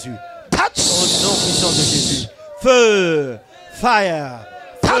de Jésus. Touch. Au nom puissant de Jésus. Feu. Fire.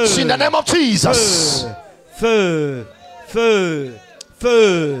 Touch in the name of Jesus. Feu. Feu.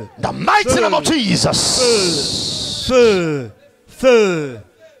 Feu. The mighty name of Jesus. Feu. Feu.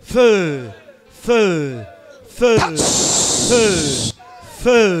 Feu. Feu. Feu. Feu.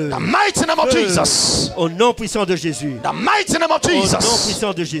 Feu. The mighty name of Jesus. Au nom puissant de Jésus. The mighty name of Jesus. Au nom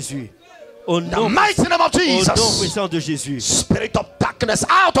puissant de Jésus. Au nom puissant de Jésus. Spirit of darkness,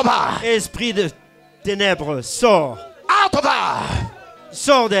 out of her. Esprit de ténèbres, sors. Out of her.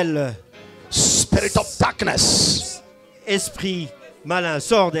 Sors d'elle. Spirit of darkness. Esprit malin,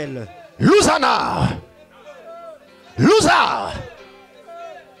 sors d'elle. Loser. Loser.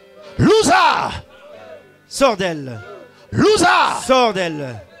 Loser. Sors d'elle. Loser. Sors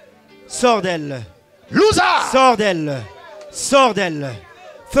d'elle. Sors d'elle. Loser. Sors d'elle. Sors d'elle.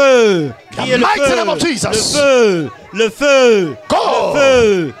 Feu. Criez le feu. Le feu. Le feu. Go. Le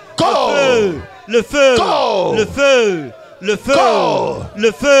feu. Go. Le feu. Go. Le feu. Le feu. Go.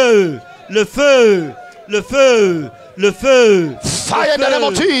 Le feu. Le feu. Le feu. Le feu. Fire in the name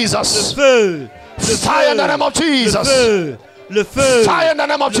of Jesus. Le feu. Fire in the name of Jesus. Le feu. Fire in the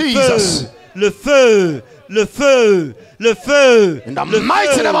name of Jesus. Le feu. Le feu. Le feu. In the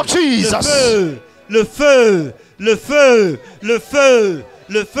mighty name of Jesus. Le feu. Le feu. Le feu.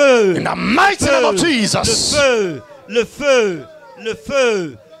 Le feu. In the mighty name of Jesus. Le feu. Le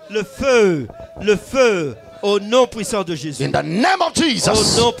feu. Le feu. Le feu. Au nom puissant de Jésus. In the name of Jesus.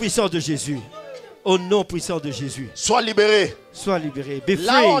 Au nom puissant de Jésus. Au nom puissant de Jésus. Sois libéré. Sois libéré. Be free.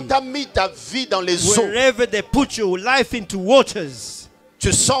 Là où on t'a mis ta vie dans les eaux. Wherever they put your life into waters.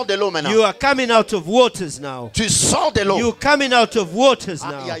 Tu sors de l'eau maintenant. You are coming out of waters now. Tu sors de l'eau. You are coming out of waters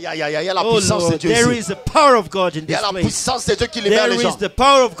now. Il y a la puissance de Dieu ici. There is the power of God in this place. Il y a la puissance de Dieu qui libère les gens. There is the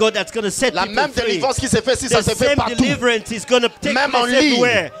power of God that's going to set people free. La même délivrance qui s'est faite ici, ça s'est fait partout. The same deliverance is going to take place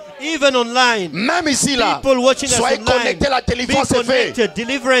everywhere. Even online. Même ici là. People watching us online. Soyez connectés, la délivrance est faite.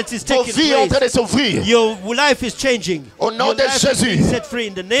 Deliverance is taking place. Vos vies sont en train de s'ouvrir. Your life is changing. Au nom de Jésus. Set free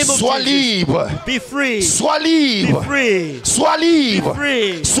in the name of Sois Jesus. libre. Be free. Sois libre. Be free. Sois libre. Be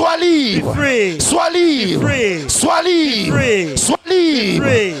free. Sois libre. Be free. Sois libre. Be free. Sois libre. Free. Sois libre.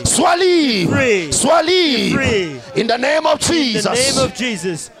 Free. Sois libre. Free. Sois libre. Free. In the name of Jesus. In the name of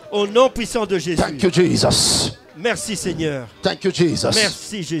Jesus. Au nom puissant de Jésus. Thank you, Jesus. Merci Seigneur. Thank you, Jesus.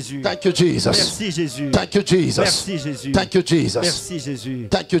 Merci Jésus. Thank you, Jesus. Merci Jésus. Thank you, Jesus. Merci Jésus. Thank you, Jesus. Merci Jésus.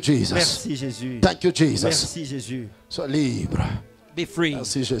 Thank you, Jesus. Merci Jésus. Thank you, Jesus. Merci Jésus. Sois libre. Be free.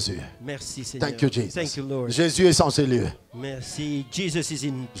 Merci Jésus. Merci Seigneur. Thank you, Jesus. Thank you, Lord. Jésus est en ces lieux. Merci. Jesus is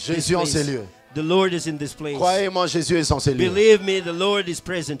in Jésus en this ces place. lieux. The Lord is in this place. Croyez-moi, Jésus est en ces lieux. Believe me, the Lord is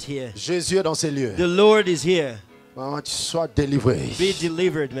present here. Jésus est dans ces lieux. The Lord is here. Maman, tu sois délivré. Be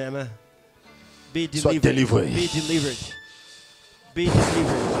delivered, mama. Be Sois delivered. délivré. Be delivered. Be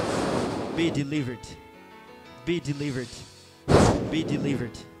delivered. Be delivered. Be delivered. Be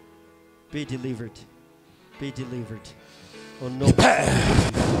delivered. Be delivered. Be delivered.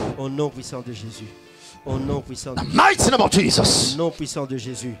 Au nom puissant de Jésus. Au nom puissant de Jésus. The mighty name of Jesus. Au nom puissant de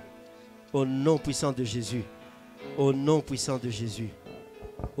Jésus. Au nom puissant de Jésus. Au nom puissant de Jésus.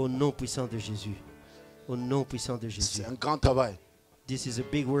 Au nom puissant de Jésus. Au nom puissant de Jésus. C'est un grand travail. This is a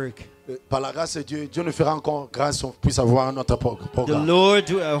big work. Par la grâce de Dieu, Dieu nous fera encore grâce qu'on puisse avoir notre programme. The Lord,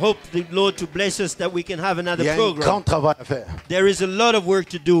 I hope the Lord to bless us that we can have another Il y a un program. grand travail à faire. There is a lot of work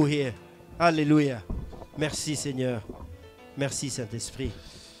to do here. Hallelujah. Merci Seigneur. Merci Saint-Esprit.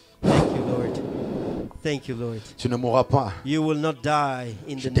 Thank you Lord. Thank you Lord. Tu ne mourras pas. You will not die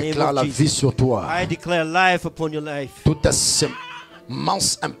in Je the name déclare of la Jesus. vie sur toi. I declare life upon your life. Toute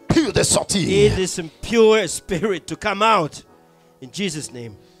semence impure de sortir. It is a pure spirit to come out. In Jesus'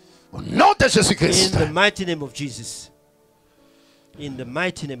 name. Au nom de Jésus-Christ. In the mighty name of Jesus. In the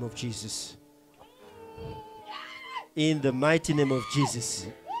mighty name of Jesus. In the mighty name of Jesus.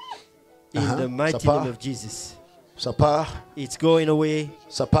 In the mighty name of Jesus. Ça part. It's going away.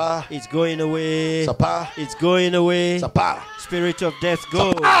 Ça part. It's going away. Ça part. It's going away. Ça part. Spirit of death,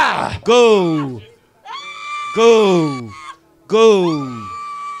 go. Go. Go. Go.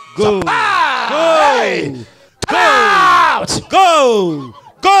 Go. Go. Hey. Go. Out. Go.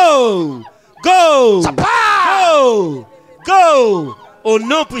 Go. Go. Ça part. Go. Go. Au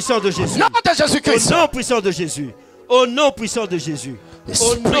nom puissant de Jésus. Nom de Jésus-Christ. Au nom puissant de Jésus. Au nom puissant de Jésus.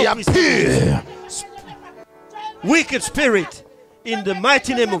 Esprit impur. Wicked spirit. In the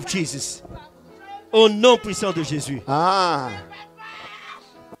mighty name of Jesus. Au nom puissant de Jésus. Ah.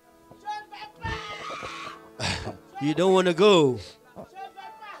 You don't want to go.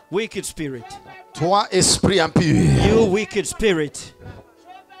 Wicked spirit. Toi, esprit impur. You wicked spirit.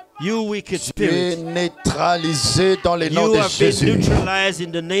 You wicked spirit. Tu es neutralisé dans le nom You de have been Jésus. neutralized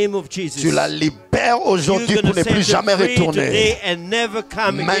in the name of Jesus. Tu la libères aujourd'hui You're pour gonna ne plus set her jamais free retourner. today and never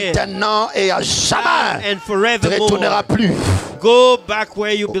come again. Maintenant et à jamais. And Ne forevermore. retournera plus. Go back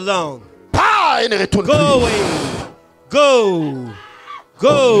where you belong. Pas et ne retourne Go plus. away. Go.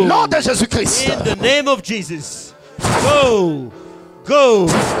 Go. Nom de Jésus-Christ. In the name of Jesus. Go. Go.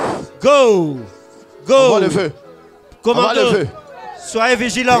 Go. Go. Envoie le feu. Envoie le Commando. feu. Soyez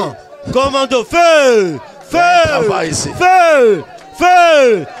vigilants. Commando. Feu. Feu. Travail ici. Feu.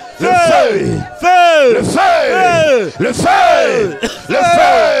 Feu. Le feu. Feu. Le feu. Le feu. Le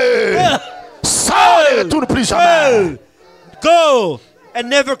feu. Ça ne retourne plus jamais. Go and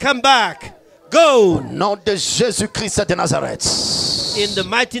never come back. Go. Au nom de Jésus-Christ de Nazareth. In the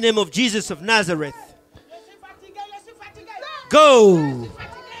mighty name of Jesus of Nazareth. Go.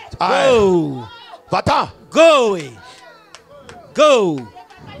 Go. Va-t'en. Go away. Go.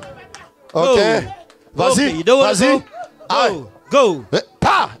 Ok. Vas-y. Okay, you don't want to Vas-y. go? Go. Go.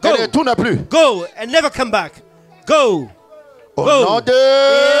 Pas. Go. Et ne retourne plus. Go and never come back. Go. Au Go. nom In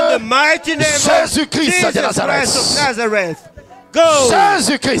the de mighty name of Jésus-Christ Jesus de Nazareth. Christ of Nazareth. Go.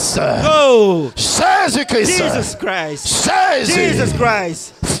 Jésus-Christ. Go. Jésus-Christ. Jesus Christ. Jésus. Jesus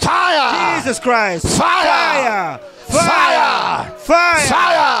Christ. Fire. Jesus Christ. Fire. Fire.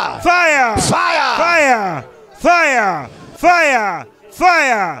 Fire. Fire. Fire. Fire. Fire. Fire.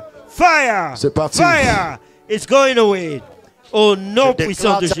 Fire. Fire. C'est parti. Fire. It's going away. Au nom Je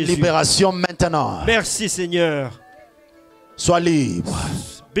puissant déclare de ta Jésus. libération maintenant. Merci Seigneur. Sois libre.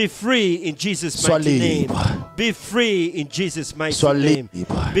 Be free in Jesus' Sois mighty name. libre. Be free in Jesus' mighty Sois name.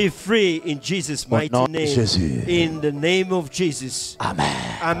 libre. Be free in Jesus' Au mighty nom de name. Jésus. In the name of Jesus. Amen.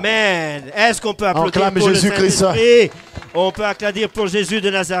 Amen. Est-ce qu'on peut applaudir Acclame pour le Jésus-Christ. Saint-Esprit? On peut applaudir pour Jésus de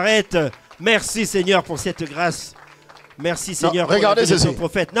Nazareth. Merci Seigneur pour cette grâce. Merci Seigneur pour regardez la vie de ton ceci.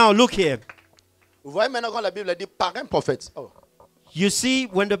 prophète. Now look here. Vous voyez maintenant quand la Bible dit par un prophète. Oh. You see,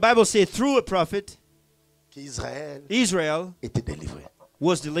 when the Bible says through a prophet, Qu'Israël Israel était délivré.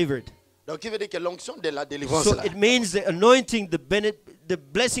 was delivered. Donc il veut dire que l'onction de la délivrance So là, it means the anointing, the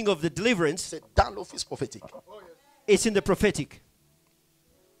blessing of the deliverance, c'est dans l'office prophétique. it's in the prophetic.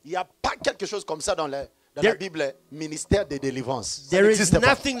 Il n'y a pas quelque chose comme ça dans la There- Bible, ministère de délivrance. Ça There is n'existe pas.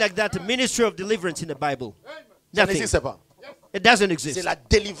 nothing like that, a ministry of deliverance in the Bible. Ça Nothing. n'existe pas. It doesn't C'est exist. la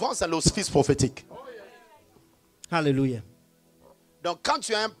délivrance à l'office prophétique. Hallelujah. Donc quand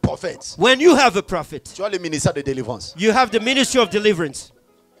tu as un prophète, When you have a prophet, tu as le ministère de délivrance. you have the ministry of deliverance.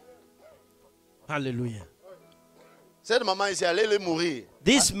 Hallelujah. Cette maman ici, elle allait mourir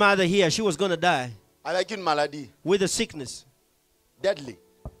This mother here, she was going to die avec une maladie with a sickness. deadly.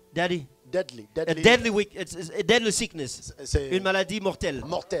 Daddy, Deadly. it's a deadly sickness. C'est Une maladie mortelle.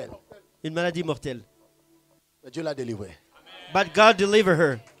 mortel. Une maladie mortelle. Mais Dieu l'a délivré. But God delivered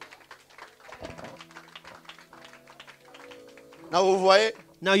her. Now vous voyez,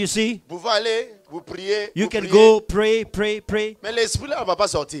 Now you see, vous pouvez aller, vous priez, you vous can priez, go pray, pray, pray. mais l'esprit là ne va pas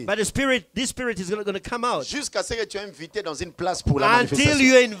sortir. But this spirit is going to come out Jusqu'à ce que tu es invité dans une place pour la until manifestation.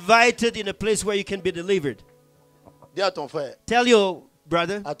 you're invited in a place where you can be delivered. Dis à ton frère, Tell your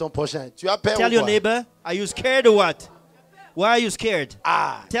brother, à ton prochain, tu as peur tell ou your quoi? neighbor, are you scared or what? Why are you scared?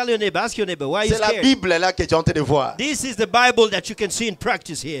 Ah, Tell your neighbor, ask your neighbor, why are you c'est la scared? Bible là que tu es en train de voir. This is the Bible that you can see in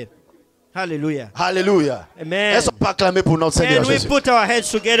practice here. Hallelujah. Alléluia. Amen. Est-ce qu'on peut acclamer pour notre Seigneur Can we Jésus? put our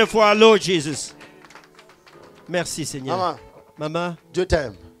heads together for our Lord Jesus? Merci Seigneur. Maman, Mama, Dieu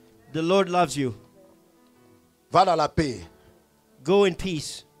t'aime. the Lord loves you. Va dans la paix. Go in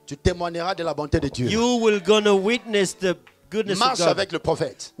peace. Tu témoigneras de la bonté de Dieu. You will gonna witness the goodness of Marche God. avec le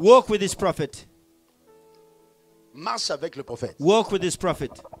prophète. Walk with this prophet. Marche avec le prophète. Walk with this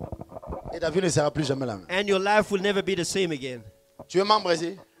prophet. Et ta vie ne sera plus jamais la même. And your life will never be the same again. Tu es membre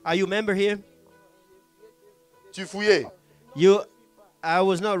ici? Are you a member here? Tu fouillais. I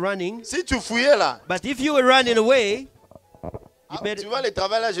was not running. Si tu fouillais là, But if you were running away, tu vois le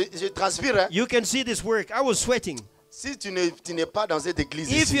travail là, je transpire. Hein? you can see this work. I was sweating. Si tu n'es pas dans cette église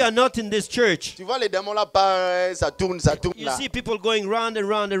If ici, you are not in this church, tu vois les démons là, ça tourne you là. see people going round and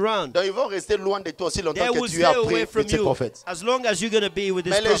round and round. Donc ils vont rester loin de toi aussi They longtemps will que tu stay es away après from ce you prophète. as long as you're going to be with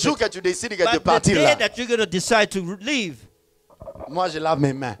this Mais le jour prophet. que tu décides de But the partir day là, that you're going to decide to leave, Moi, je lave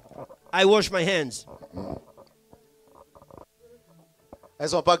mes mains. I wash my hands. Elles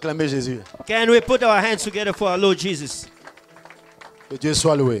sont pas acclamées Jésus. Can we put our hands together for our Lord Jesus? Que Dieu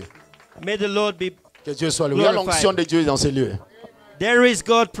soit loué. May the Lord be Que Dieu soit loué. Il y a l'onction de Dieu dans ces lieux. There is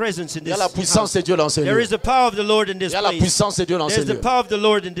God presence in Il y a this la puissance de Dieu dans ces lieux. There is the power of the Lord in this Il y a la place. puissance de Dieu dans ces There's the lieux. power of the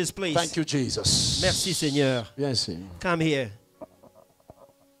Lord in this place. Thank you, Jesus. Merci Seigneur. Viens ici. Come here.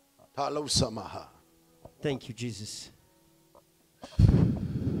 Hello, Samaha. Thank you, Jesus.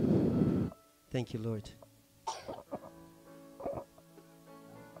 Thank you, Lord.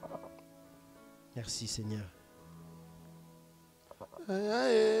 Merci, Seigneur.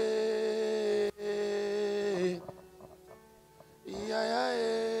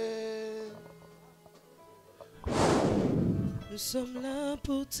 Nous sommes là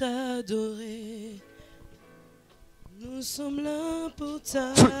pour t'adorer. Nous sommes là pour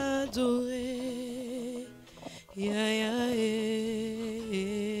t'adorer.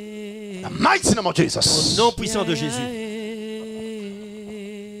 The mighty name of Jesus. Au nom puissant de Jésus.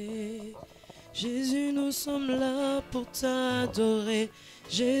 Jésus, nous sommes là pour t'adorer.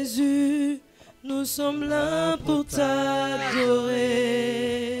 Jésus, nous sommes là pour t'adorer.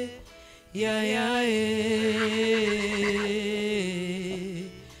 Ya ya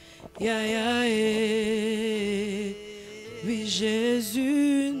ya ya. Oui,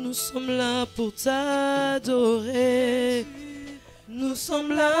 Jésus, nous sommes là pour t'adorer. Nous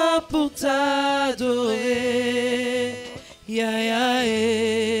sommes là pour t'adorer. Ya ya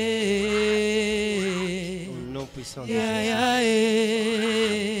Nom puissant de Jésus.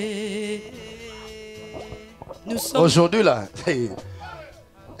 Aujourd'hui là.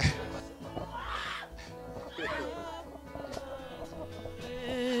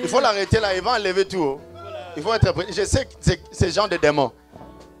 Il faut l'arrêter là, il va enlever tout. Il faut être prêt. Je sais que c'est ce genre de démons.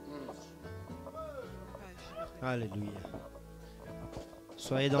 Alléluia.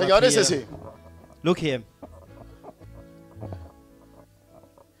 Soyez dans Regardez la prière. ceci. Look here.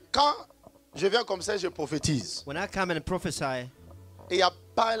 Quand je viens comme ça, je prophétise. When I come and prophesy Et il n'y a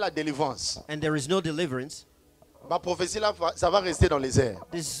pas la délivrance. and there is no deliverance, Ma prophétie là, ça va rester dans les airs.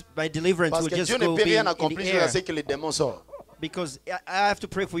 my deliverance Parce will que just Dieu ne go peut be rien in the accomplir jusqu'à air. ce que les démons sortent. Because I have to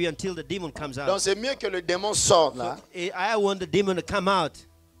pray for you until the demon comes Donc out. c'est mieux que le démon sorte là. I want the demon to come out.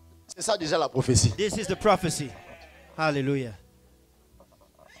 C'est ça déjà la prophétie. This is the prophecy. Hallelujah.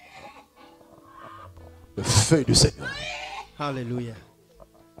 Le feu du Seigneur. Hallelujah.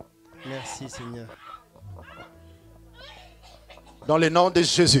 Merci Seigneur. Dans le nom de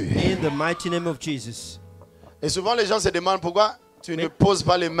Jésus. In the mighty name of Jesus. Et souvent les gens se demandent pourquoi tu ne poses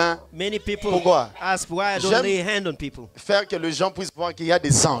pas les mains. Many people Pourquoi? ask why I don't J'aime lay a hand on people. Faire que les gens puissent voir qu'il y a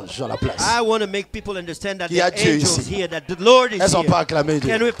des anges dans la place. I want to make people understand that Qu'il y a the Dieu angels ici. here, that the Lord is Elles n'ont here. pas acclamé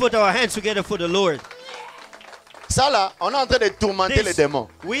Dieu. Can we put our hands together for the Lord? Ça là, on est en train de tourmenter les démons.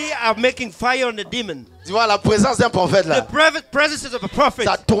 We are making fire on the demon. Tu vois, la présence d'un prophète The là, presence of a prophet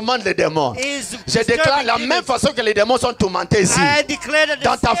ça tourmente les démons. is Je déclare la disturbing même demons. façon que les démons sont tourmentés ici. I declare that the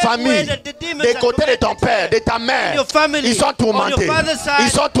Dans ta same way famille, that the demons des are côtés de ton tormented père, de ta in mère, your family, ils sont on tourmentés. your father's side, Ils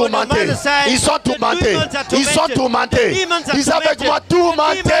sont on your tourmentés. mother's side, Ils sont the tourmentés. demons are Ils sont tormented. tourmentés. The demons are Dis avec tormented. moi, The demons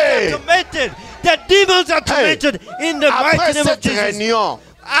are tourmentés. tormented. The demons are tormented in the Après mighty name of cette Jesus. réunion,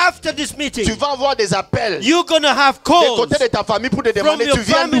 After this meeting, tu vas avoir des appels you're going to have des calls côtés de ta famille pour te from demander your tu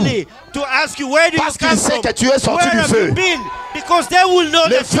viens d'où. family to ask you where do Parce you qu'ils come savent from? que tu es sorti Where du have feu. you been? Because they will know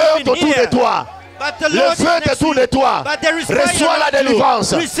Le that feu you've est been autour here. de toi. But the Le Lord is feu est next to autour you. de toi. But there is fire Reçois la around you.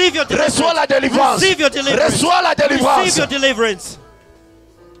 délivrance. Receive your deliverance. Reçois la délivrance. Receive your deliverance. Reçois la délivrance. Receive your deliverance.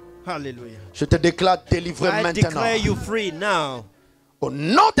 Hallelujah. Je te déclare délivré I maintenant. declare you free now. Au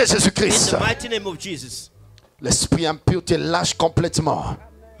nom de In Jésus-Christ. the mighty name of Jesus. L'esprit impur te lâche complètement.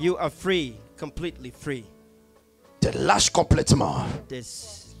 You are free. Completely free. Te lâche complètement.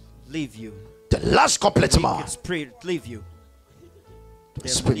 This leave you. Te lâche complètement. Wicked spirit leave you.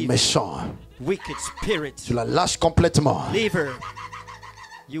 Esprit méchant. Wicked spirit. Tu la lâches complètement. Leave her.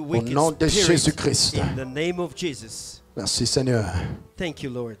 You wicked nom de spirit. Jésus-Christ. In the name of Jesus. Merci Seigneur. Thank you,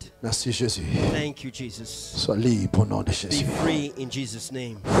 Lord. Merci Jésus. Thank you, Jesus. Sois libre au nom de Be Jésus. free in Jesus'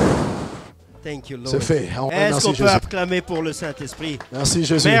 name. Thank you, Lord. C'est fait. Est-ce qu'on Merci peut Jésus. acclamer pour le Saint-Esprit? Merci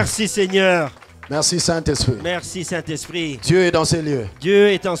Jésus. Merci Seigneur. Merci Saint-Esprit. Merci Saint-Esprit. Dieu est dans ces lieux. Dieu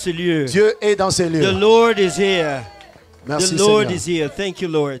est en ce lieu. Dieu est dans ces The lieux. Lord is here. Merci The Lord Seigneur. is here. Thank you,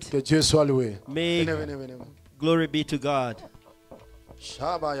 Lord. Que Dieu soit loué. May Venez, venez, venez. glory be to God.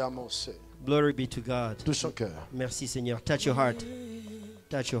 Shabayamose. Glory be to God. Touche ton cœur. Merci Seigneur. Touch your heart.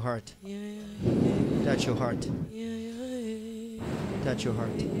 Touch your heart. Touch your heart. Touch your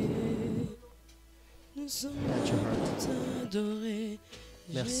heart. Nous sommes Touch your heart. là pour t'adorer.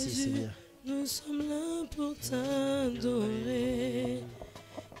 Merci Jésus, Seigneur. Nous sommes là pour t'adorer.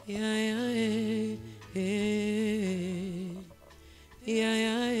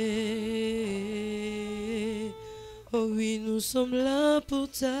 Oh oui, nous sommes là pour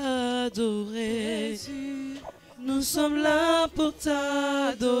t'adorer. Nous sommes là pour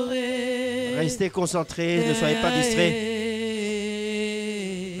t'adorer. Restez concentrés, ne soyez pas distraits.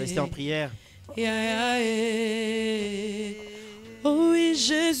 Restez en prière. Oh oui,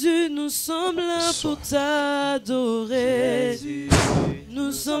 Jésus, nous sommes là pour t'adorer.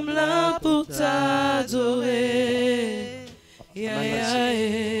 Nous sommes là pour t'adorer.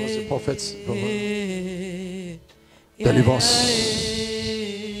 Prophète, délivrance.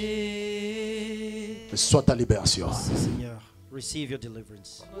 Soit ta libération. Seigneur, receive your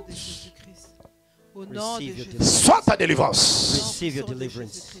deliverance. Au nom de Jésus-Christ. Soit ta délivrance. Receive your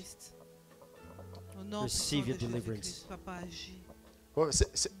deliverance. Au nom Receive your de deliverance. Jésus-Christ, Papa agit. Oh,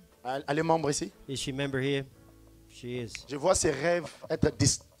 elle est membre ici. Is she member here? She is. Je vois ses rêves être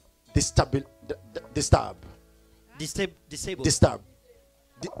distables.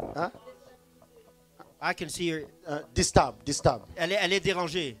 Hein? I can see her. Disturb. Elle est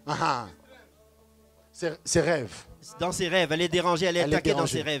dérangée. Ses rêves. Dans ses rêves, elle est dérangée, elle est attaquée dans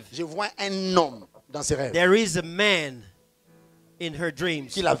ses rêves. Je vois un homme dans ses rêves. There is a man in her dreams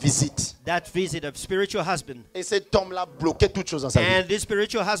qui la visite. That visit a spiritual husband. Et cet homme-là bloquait toutes choses dans sa vie. And this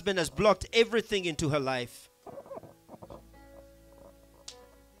spiritual husband has blocked everything into her life.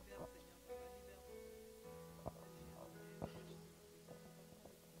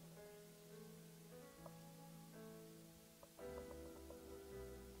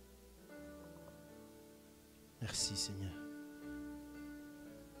 Merci Seigneur.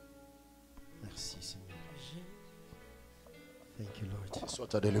 Merci Seigneur. Thank you Lord. Soit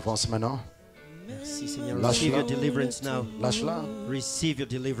ta délivrance maintenant. Merci Seigneur. Receive your deliverance now. Lâche-la. Receive your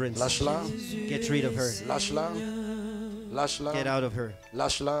deliverance. Lâche-la. Get rid of her. Lâche-la. Lâche-la. Get out of her.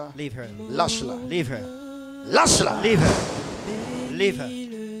 Lâche-la. Leave her. Lâche-la. Leave her. Lâche-la. Leave her. Leave her.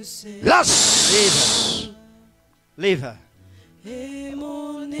 Lâche. Leave her.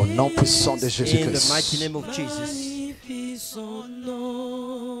 Au nom puissant de In the Jésus-Christ. mighty name of Jesus.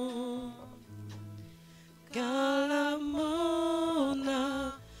 Car la mort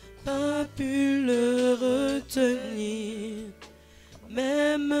n'a pas pu le retenir,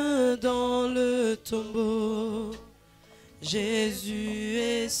 même dans le tombeau. Jésus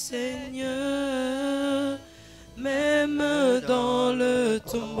est Seigneur, même dans le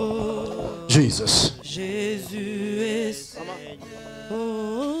tombeau. Jesus. Jésus est Seigneur.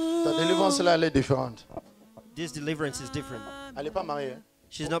 Ta délivrance là, elle est différente. This deliverance is different. Elle n'est pas mariée. Hein?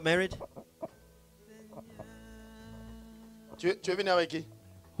 She's not married. Tu es venu avec qui?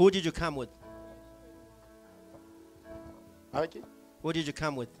 Who did you come with? Avec qui? Who did you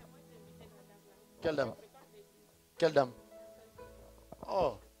come with? Quelle dame? Quelle dame?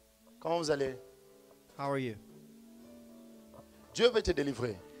 Oh, comment vous allez? How are you? Dieu veut te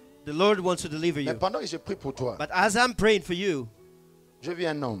délivrer. The Lord wants to deliver Mais you. pendant que je prie pour toi, But as I'm praying for you, je vis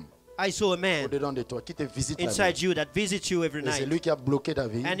un homme I saw a man au-dedans de toi qui te visite la inside vie. you that visits you every Et c'est night. lui qui a bloqué ta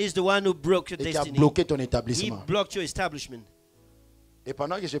vie And he's the one who broke your et qui a destiny. bloqué ton He établissement. blocked your establishment. Et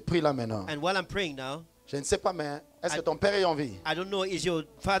pendant que je prie là maintenant, And while I'm praying now, je ne sais pas, mais est-ce que ton père est en vie? I don't know, is your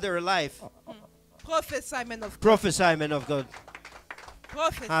father alive? Prophesy, man of God. Prophesy, man of God.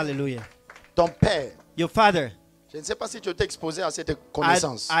 Prophesy. Hallelujah. Ton père, Your father. je ne sais pas si tu étais exposé à cette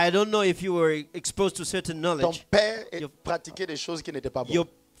connaissance. I don't know if you were exposed to certain Ton knowledge. père Your- pratiquait des choses qui n'étaient pas bonnes. Your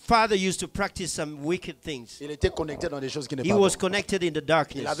father used to practice some wicked things. Il était connecté dans des choses qui n'étaient He pas was bonnes. connected in the Il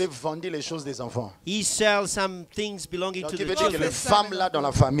darkness. avait vendu les choses des enfants. He sells some things belonging Donc to il the veut dire que children. les femmes là dans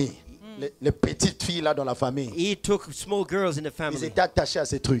la famille, les petites filles là dans la famille, He took small girls in the ils family. étaient attachés à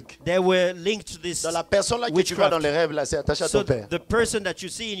ces trucs. They were linked to this. Dans la personne là que tu vois dans les rêves là, c'est attaché à So ton père. the person that you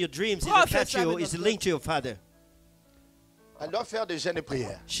see in your dreams is attached to you, is linked to your father. Elle doit faire des jeûnes et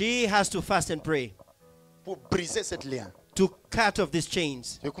prières She has to fast and pray pour briser cette lien. to cut off these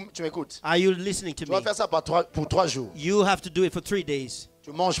chains. Tu m'écoutes? Are you listening to Tu dois me? faire ça pour 3 jours. You have to do it for 3 days.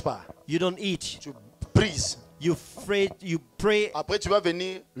 Tu manges pas. You don't eat. Tu brises. You pray, Après tu vas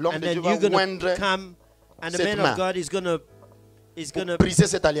venir, l'homme and de then Dieu va you're gonna moindre come, and the cette man main of God is gonna pour briser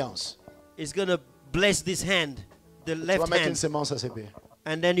cette alliance. bless this hand, the Tu vas left mettre une hand, sémence à ses pieds.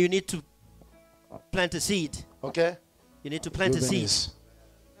 and then you need to plant a seed. Ok? You need to plant Dieu a seed. bénisse.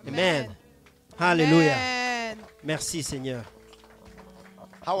 Amen. Hallelujah. Amen. Merci Seigneur.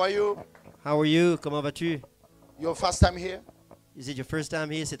 How are you? How are you? Comment vas-tu? Your first time here? Is it your first time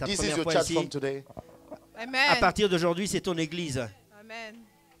here? C'est ta This is première your fois church ici? from today. Amen. À partir d'aujourd'hui, c'est ton église. Amen.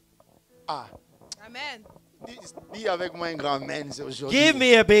 Ah, Amen. Dis avec moi un grand amen aujourd'hui. Give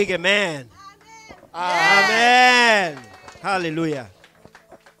me a big amen. Amen. Hallelujah.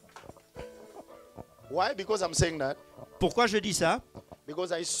 Why? Because I'm saying that. Pourquoi je dis ça?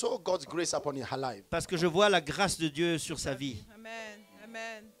 Because I saw God's grace upon her life. Parce que je vois la grâce de Dieu sur sa vie. Amen.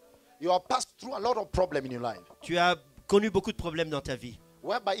 Amen. You have passed through a lot of problems in your life. Tu as connu beaucoup de problèmes dans ta vie.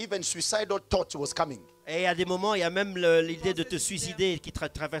 Whereby even suicidal thoughts was coming. Et à des moments, il y a même l'idée de te suicider qui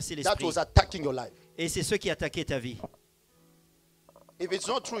traversait That l'esprit. was attacking your life. Et c'est ce qui attaquait ta vie. If it's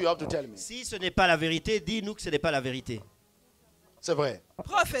not true, you have to tell me. Si ce n'est pas la vérité, dis-nous que ce n'est pas la vérité. C'est vrai.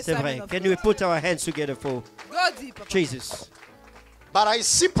 C'est vrai. Can we put our hands together for Jesus? But I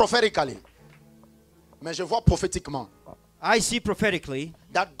see prophetically. Mais je vois prophétiquement. I see prophetically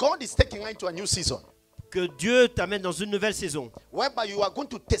That God is taking you into a new season. que Dieu t'amène dans une nouvelle saison Whereby you are going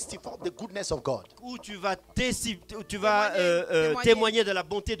to testify of the goodness of God. où tu vas témoigner de la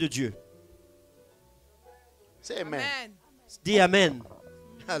bonté de Dieu. Say amen. Amen. Dis Amen.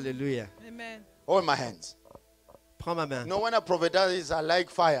 Alléluia. Amen. Hold my hands. Prends ma main. No, when I prophesize, I like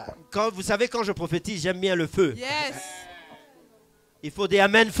fire. Vous savez, quand je prophétise, j'aime bien le feu. Yes. Il faut des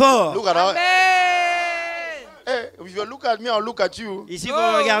Amen forts. Look at that. Amen. Hey, if you look at me, I'll look at you. Et si vous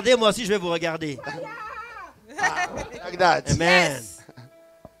me regardez, moi aussi je vais vous regarder. Like that. Amen. Yes.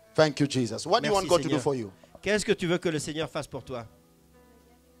 Thank you, Jesus. What do you want Merci, God to Seigneur. do for you? Qu'est-ce que tu veux que le Seigneur fasse pour toi?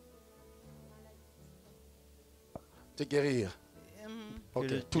 Te guérir. Que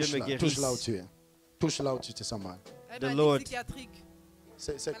le Ok, Dieu me guérisse. touche là où tu es. Touche là où tu te sens mal. The Lord. Psychiatrique.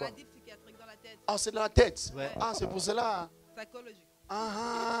 C'est quoi? Maladie psychiatrique dans la tête. Ah, c'est dans la tête. Ouais. Ah, c'est pour cela. Psychologique.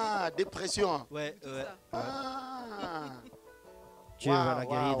 Ah, dépression. Ouais, ouais. Ça. Ah. Dieu va la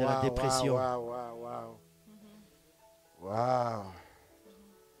guérir de la dépression. Wow.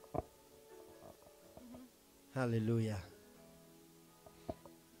 Alléluia.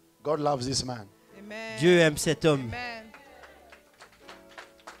 God loves this man. Amen. Dieu aime cet homme. Amen.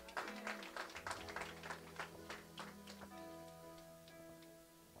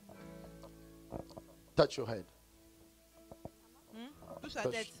 Touch your head. Touche la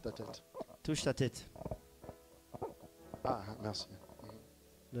Touch tête. ta tête. Touche ta tête. Ah, merci.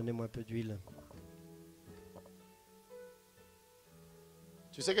 Donnez-moi un peu d'huile.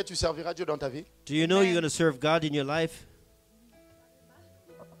 Tu sais que tu serviras Dieu dans ta vie? Do you know you're going to serve God in your life?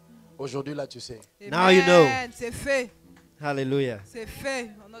 Aujourd'hui, là, tu sais. Now you know. Amen. C'est fait. Hallelujah. C'est fait.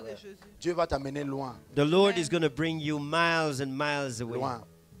 Au nom de Jésus. Dieu va t'amener loin. The Lord is going to bring you miles and miles away. Loin.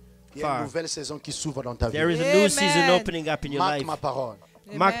 Il y a Far. une nouvelle saison qui s'ouvre dans ta vie. There is a new Amen. season opening up in your Marque life. ma parole.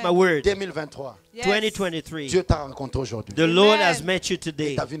 Mark my Amen. word. 2023. Yes. 2023. Dieu t'a rencontré aujourd'hui. The Lord Amen. has met you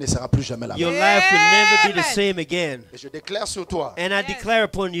today. Ta vie ne sera plus jamais la Your même. life will never be the Amen. same again. Et je déclare sur toi, And I declare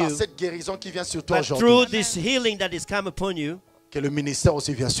upon you par cette guérison qui vient sur toi that aujourd'hui, through this healing that is come upon you, que le ministère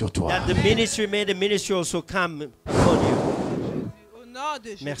aussi vient sur toi. that the ministry also come upon you. Au nom de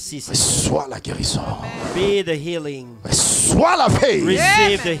Jésus. Merci, Seigneur. Reçois la guérison. Be the healing. Reçois la paix.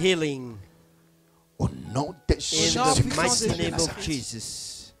 Receive the healing. Au nom de In Jésus. the mighty name of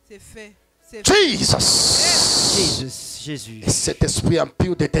Jesus. C'est fait. C'est fait. Jesus. Jesus, Jésus. Et cet esprit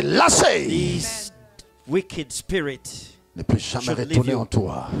impur de te lasser This wicked spirit ne peut jamais should leave retourner you en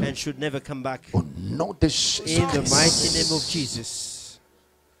toi. and should never come back. Au nom de Jésus. In the mighty name of Jesus.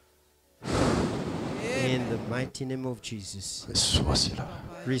 In the mighty name of Jesus. Reçois cela.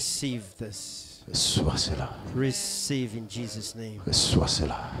 Receive this. Reçois cela. Receive in Jesus' name. Reçois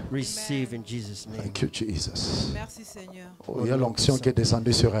cela. Receive in Jesus' name. Thank you, Jesus. Merci Seigneur. Oh, il y a l'onction qui est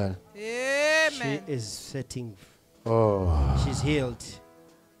descendue sur elle. She Amen. is setting. Oh, She's healed.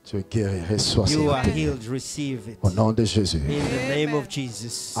 tu es guéri. Reçois You cela. are healed. Receive it. Au nom de Jésus. In the name of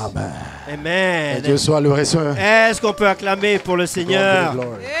Jesus. Amen. Et Amen. Dieu soit le reçu. Est-ce qu'on peut acclamer pour le Seigneur?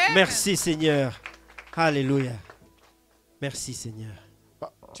 Glory. Merci Seigneur. Alléluia. Merci Seigneur.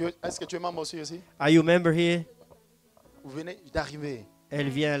 Est-ce que tu es membre aussi? Are you a member here? Vous venez d'arriver. Elle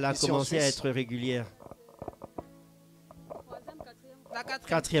vient là Ici en commencer à Suisse. être régulière. La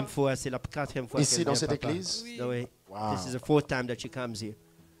Quatrième fois, c'est la quatrième fois Ici qu'elle dans vient, cette papa. église. Oui. No way. Wow. This is the fourth time that she comes here.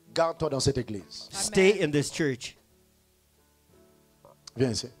 Garde-toi dans cette église. Amen. Stay in this church.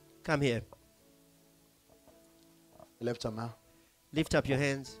 Viens ici. Come here. Lève ta main. Lift up your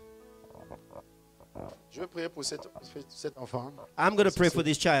hands. Je vais prier pour cet enfant. I'm going to pray for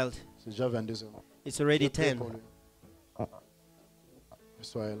this child. C'est déjà 22 ans. It's Je already vais prier 10. pour lui.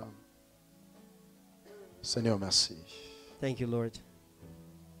 Soyez là. Seigneur, merci. Thank you, Lord.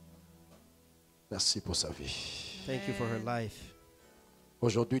 Merci pour sa vie. Thank you for her life.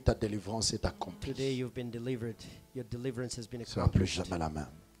 Aujourd'hui, ta délivrance est accomplie. Today you've been delivered. Your deliverance has been Ce ne sera plus accomplished. jamais la même.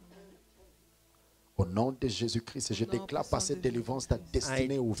 Au nom de Jésus-Christ, je déclare par cette délivrance ta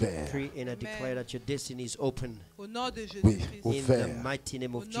destinée ouverte. Au nom de Jésus-Christ. Oui, ouvert.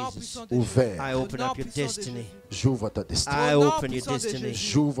 Ouvert. I open up your destiny. J'ouvre ta destinée. I open your destiny.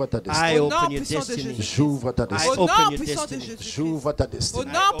 J'ouvre ta destinée. I open your destiny. J'ouvre ta destinée. I open your destiny. J'ouvre ta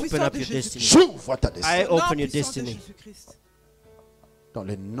destinée. Open up your destiny. J'ouvre ta destinée. I open your destiny. Dans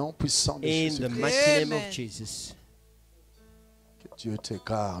le nom puissant de In Jésus. the mighty name of Jesus. Que Dieu te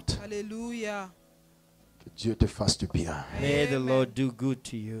garde. Alléluia. Que Dieu te fasse du bien. May the Lord do good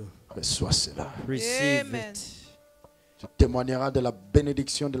to you. Reçois cela. Receive Amen. it. Tu témoigneras de la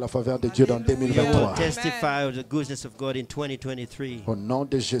bénédiction de la faveur de Dieu dans You 2023. will testify of the goodness of God in 2023. Au nom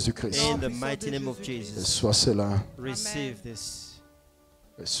de Jésus-Christ. In the mighty name of Jesus. Reçois cela. Receive this.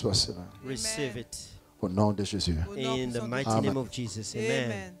 Reçois cela. Receive it. Au nom de Jésus. In the mighty name of Jesus.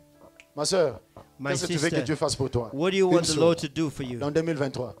 Amen. Ma soeur, My qu'est-ce que tu veux que sister, Dieu fasse pour toi? what do you want the Lord to do for you Dans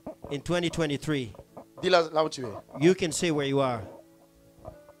 2023. in 2023? Dis là où tu es. You can say where you are.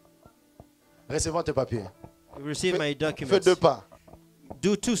 Recevons tes papiers. Receive my Fais documents. 2 pas.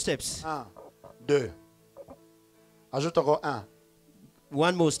 Do 2 steps. 1, 2. Ajoute encore 1.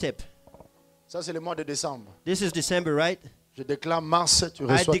 One more step. Ça, c'est le mois de décembre. This is December, right? Je déclare mars, tu I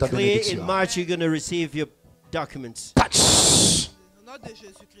reçois ta declare in bénédiction. March you're going to receive your documents. Touch! Au nom de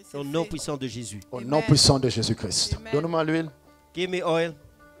Jésus-Christ. Au nom puissant de Jésus. Au nom puissant de Jésus-Christ. Amen. Donne-moi l'huile. Give me oil.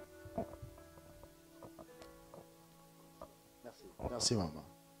 Merci, maman.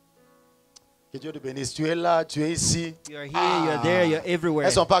 Que Dieu te bénisse. Tu es là, tu es ici. You are here, you are there, you are everywhere.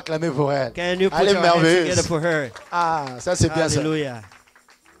 Elles ne sont pas acclamées pour elle. Can you put Elle est your hands together merveilleuse. for her? Ah, ça c'est bien ça. Hallelujah.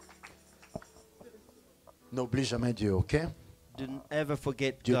 N'oublie jamais Dieu, ok? Don't ever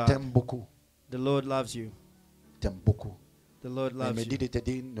forget Dieu God. t'aime beaucoup. The Lord loves you. T'aime beaucoup. The Lord Il loves me you. dit de te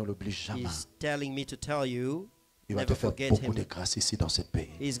dire, ne l'oublie jamais. He's telling me to tell you, Il va te never faire forget beaucoup him. de grâce ici dans ce pays.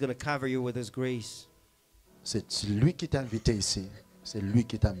 He's going to cover you with His grace. C'est lui qui t'a invité ici. C'est lui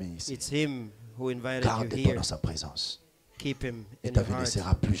qui t'a mis ici. It's Him who invited you Garde-toi here. dans sa présence. Keep Him Et in ta your vie ne heart.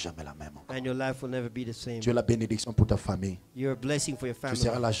 sera plus jamais la même. And your life will never be the same. Tu es la bénédiction pour ta famille. You're a blessing for your Tu family.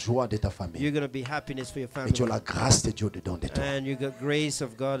 seras la joie de ta You're famille. going to be happiness for your Et family. tu as la grâce de Dieu dedans de toi. And you got grace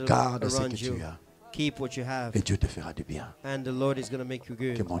of God Garde ce around que you. tu as. Keep what you have. Et Dieu te fera du bien. And the Lord is going to make you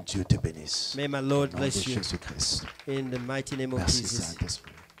Que good. mon Dieu te bénisse. May my Au Lord nom de bless you. Jésus-Christ. In the mighty name of Merci Jesus.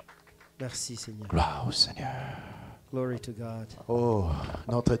 Saint-Esprit. Merci Seigneur. Gloire au Seigneur. Glory to God. Oh,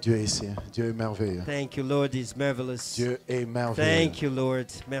 notre Dieu est ici. Dieu est merveilleux. Thank you, Lord. He's marvelous. Dieu est merveilleux. Thank you, Lord.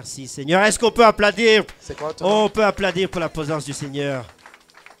 Merci, Seigneur. Est-ce qu'on peut applaudir? C'est quoi ton nom? On peut applaudir pour la présence du Seigneur.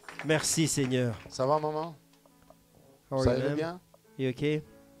 Merci, Seigneur. Ça va, maman? How are Ça you, allait ma'am? bien? You okay?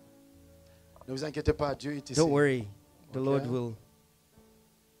 Ne vous inquiétez pas, Dieu est ici. Don't worry. The Okay. Lord will.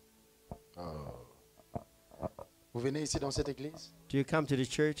 Vous venez ici dans cette église? Do you come to the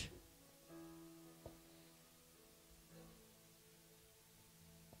church?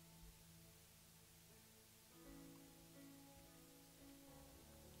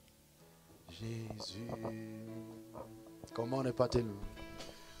 Jésus, comment ne pas te louer?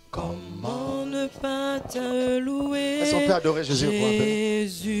 Comment ne pas te louer? Est-ce qu'on peut adorer Jésus pour un peu?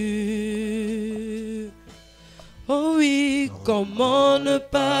 Jésus. Oh oui, comment ne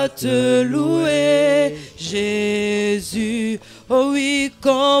pas te louer, Jésus. Oh oui,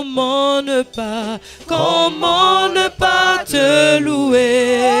 comment ne pas te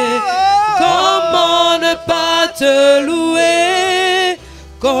louer, comment ne pas te louer,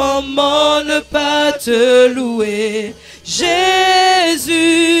 comment ne pas te louer, Jésus.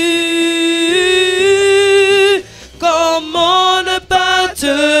 Comment ne pas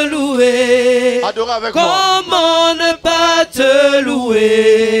te louer? Adorez avec moi. Comment ne pas te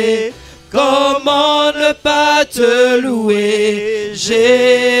louer? Comment ne pas te louer,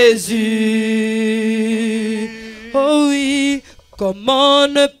 Jésus? Oh oui, comment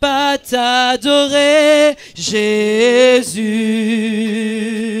ne pas t'adorer, Jésus?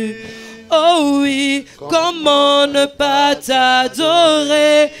 Oh oui, comment ne pas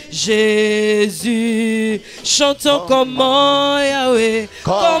t'adorer, Jésus? Chantons comment, Yahweh,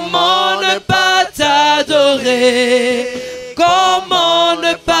 comment ne pas t'adorer? Comment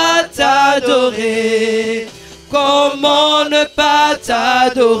ne pas t'adorer? Comment ne pas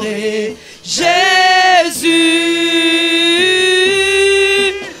t'adorer,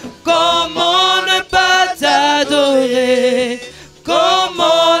 Jésus? Comment ne pas t'adorer?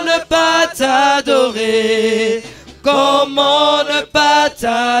 Comment ne pas t'adorer? Comment ne pas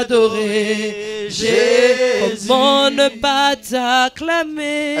t'adorer, Jésus? Comment ne pas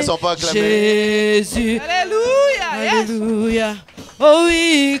t'acclamer, Elles sont pas acclamées. Jésus? Alléluia. Yes. Alléluia. Oh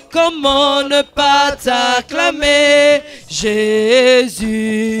oui, comment ne pas t'acclamer,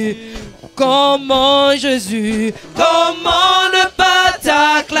 Jésus? Comment Jésus, comment ne pas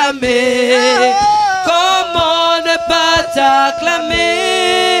t'acclamer? Comment ne pas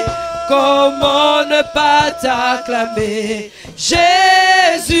t'acclamer? Comment ne pas t'acclamer?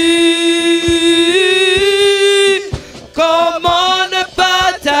 Jésus, comment ne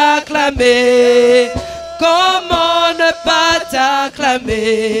pas t'acclamer? Comment ne pas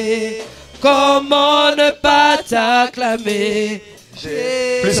t'acclamer? Comment ne pas t'acclamer?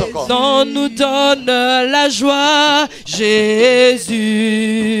 Ton nom nous donne la joie, Jésus.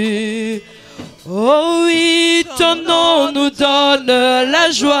 Oh oui, ton nom nous donne la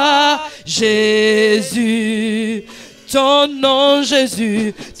joie, Jésus. Ton nom,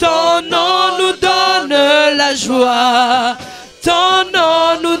 Jésus, ton nom nous donne la joie. Ton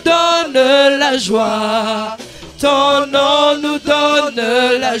nom nous donne la joie. Ton nom nous donne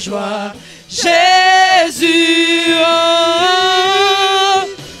la joie. Jésus, oh,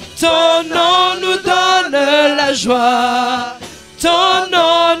 ton nom nous donne la joie. Ton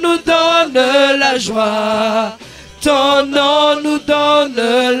nom nous donne la joie. Ton nom nous donne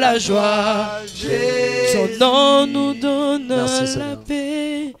la joie. Ton nom nous donne la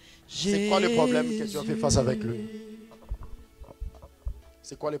paix. C'est quoi le problème que tu as fait face avec lui?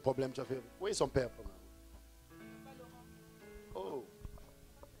 C'est quoi le problème que tu as fait? Où est son père? Oh.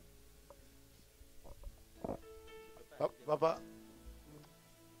 Papa,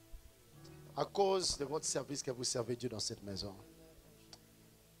 à cause de votre service que vous servez Dieu dans cette maison,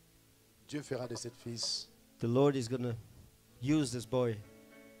 Dieu fera de cette fils the Lord is going to use this boy.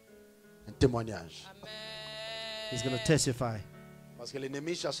 Un témoignage. He's going to testify. Parce que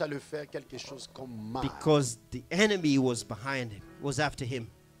l'ennemi cherchait à le faire quelque chose comme mal. Because the enemy was behind him, was after him.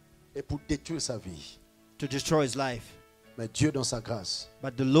 Et pour détruire sa vie. To destroy his life. Mais Dieu dans sa grâce.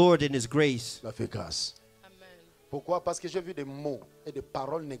 But the Lord in his grace. L'a fait grâce. Pourquoi? Parce que j'ai vu des mots et des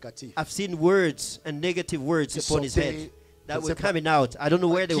paroles négatives. I've seen words and negative words upon his head that were coming out. I don't know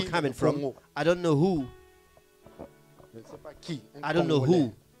where they were coming from. I don't know who. I don't know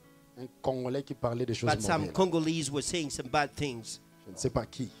who. Un Congolais qui parlait des choses but some mauvaises. Congolese were saying some bad things. Je ne sais pas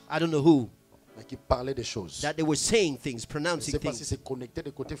qui. I don't know who. Mais qui parlait des choses. That they were saying things, pronouncing Je ne sais pas things. si c'est connecté de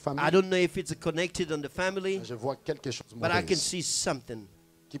côté famille. I don't know if it's connected on the family. Je vois quelque chose but I can mauvais. see something.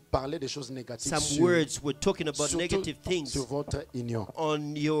 Qui parlait des choses négatives. Some words were talking about negative things sur votre union.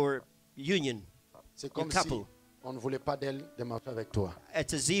 On your union. C'est comme your couple. si on ne voulait pas d'elle de marcher avec toi.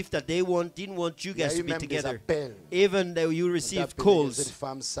 It's as if that they didn't want you guys to be together. Even though you received calls,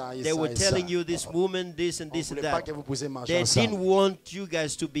 they were telling you this woman, this and this and that. They didn't want you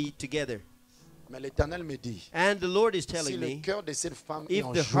guys to be together. Mais l'Éternel me dit, and the Lord is telling si me, le cœur de cette femme if est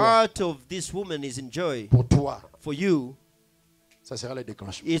en the joie, heart of this woman is in joy, pour toi, for you, ça sera le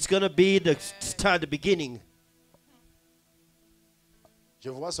déclenchement. It's going to be the start, the beginning. Je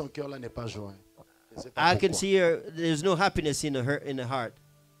vois son cœur là n'est pas joint. I can see her. There's no happiness in her heart.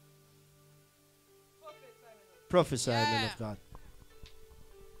 Prophesy, man of God.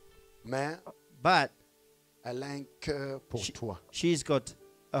 Mais, but elle a un cœur pour toi. She's got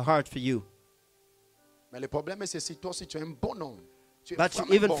a heart for you. Mais le problème c'est si toi si tu es un bon homme. But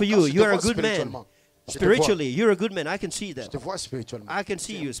even for you, you are a good man. Spiritually, you're a good man. I can see that. I can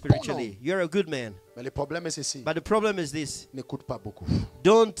see you spiritually. You're a good man. Mais le problème est ceci. But the problem is this. N'écoute pas beaucoup.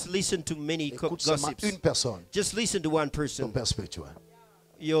 Don't listen to many Écoute gossips. Une personne. Just listen to one person. Ton père spirituel.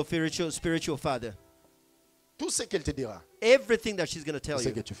 Your spiritual father. Tout ce qu'elle te dira. Everything that she's going to tell c'est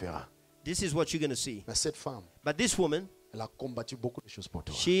you. Que tu feras. This is what you're going to see. Mais cette femme. But this woman. Elle a combattu beaucoup de choses pour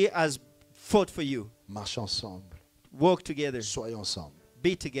toi. She has fought for you. Marche ensemble. Walk together. Soyez ensemble.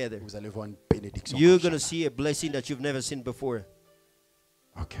 Be together. Vous allez voir une bénédiction. You're going to see a blessing that you've never seen before.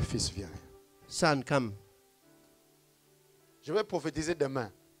 Ok, fils, viens. Son, come. Je vais prophétiser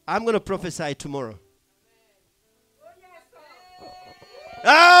demain. I'm going to prophesy tomorrow.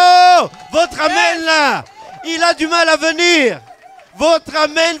 Oh, votre amen là, il a du mal à venir. Votre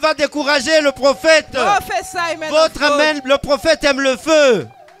amen va décourager le prophète. Votre amen, le prophète aime le feu.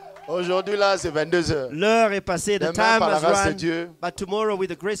 Aujourd'hui là, c'est 22h. L'heure est passée, the time has run. Dieu, but tomorrow, with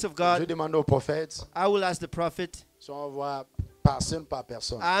the grace of God, je demande au prophète. I will ask the prophet. Si on voit personne par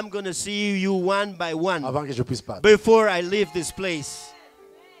personne. I'm going to see you one by one. Avant que je puisse partir. Before I leave this place.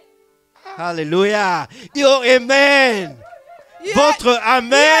 Hallelujah. Yo, amen. Yeah. Votre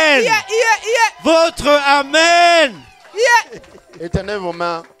amen. Votre amen. Étendez vos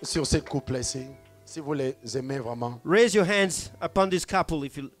mains sur cette couple-ci. Si vous les aimez vraiment. Raise your hands upon this couple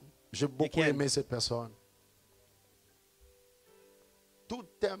if you. J'ai beaucoup aimé cette personne.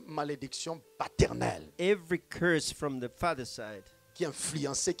 Toute malédiction paternelle. Every curse from the father's side. Qui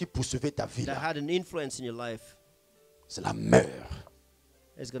influençait, qui poursuivait ta vie. That had an influence in your life. C'est la meurt.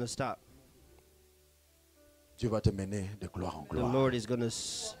 It's going to stop. Dieu va te mener de gloire en The gloire. Lord is going to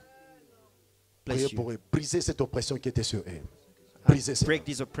bless Priez you. pour eux. Briser cette oppression qui était sur eux. Briser cette Break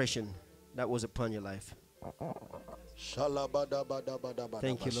this oppression that was upon your life.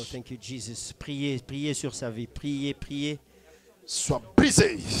 Thank you, Lord. Thank you, Jesus. Priez, priez sur sa vie. Priez, priez. Soit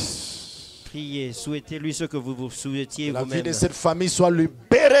brisé. Priez. Souhaitez-lui ce que vous vous souhaitiez La vie vous-même. de cette famille soit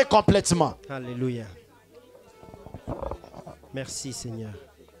libérée complètement. Alléluia. Merci, Seigneur.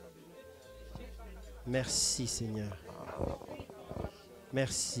 Merci, Seigneur.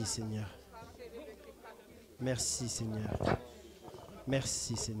 Merci, Seigneur. Merci, Seigneur.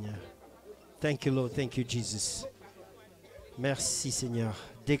 Merci, Seigneur. Thank you, Lord. Thank you, Jesus. Merci, Seigneur.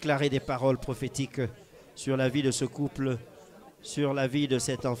 Déclarez des paroles prophétiques sur la vie de ce couple, sur la vie de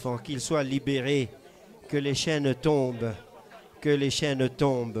cet enfant, qu'il soit libéré, que les chaînes tombent, que les chaînes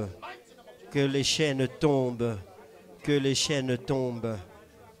tombent, que les chaînes tombent, que les chaînes tombent,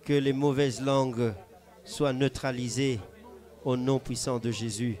 que les mauvaises langues soient neutralisées au nom puissant de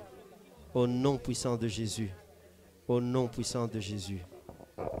Jésus, au nom puissant de Jésus, au nom puissant de Jésus.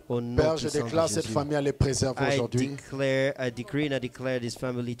 Père, je déclare cette famille à les préserver aujourd'hui. I decree and I declare this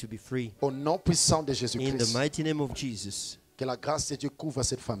family to be free. Au nom puissant de In Jésus-Christ. the mighty name of Jesus. Que la grâce de Dieu couvre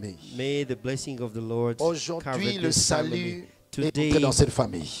cette famille. May the blessing of the Lord Aujourd'hui, le salut est entré Today, dans cette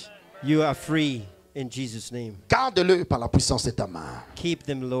famille. you are free in Jesus' name. Garde-le par la puissance de ta main. Keep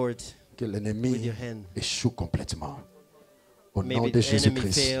them, Lord, Que with l'ennemi your hand. échoue complètement. Au nom Maybe de the enemy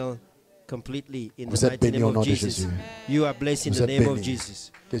Jésus-Christ. fail completely in Vous the êtes mighty bénis name au nom of de Jesus. Jésus. You are blessed in Vous the êtes name of bénis.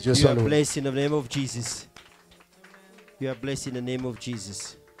 Jesus. Que Dieu You soit are loué. blessed in the name of Jesus. You are blessed in the name of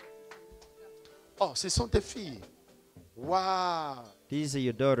Jesus. Oh, ce sont tes filles. Waouh. These are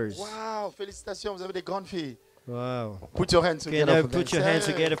your daughters. Waouh. Félicitations, vous avez des grandes filles. Wow. Put your hands Can together. I for put them. your hands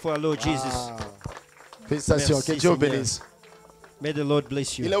together for our Lord Jesus? Ah. Félicitations. Merci, Que Dieu vous Seigneur. bénisse. May the Lord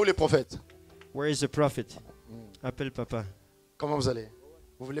bless Il you. est où les prophètes? Where is the prophet? Appelle papa. Comment vous allez?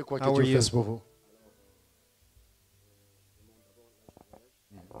 Vous voulez quoi que How are Dieu you? fasse pour vous?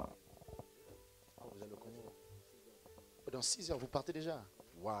 Vous allez au Congo. Dans 6 heures, vous partez déjà?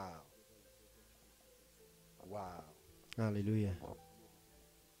 Waouh. Waouh. Alléluia.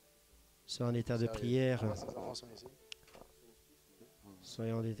 Soyons en état de prière. Ces enfants sont ici?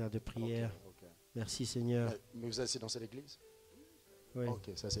 Soyons en état de prière. Ok. Merci Seigneur. Mais vous êtes dans cette église? Oui.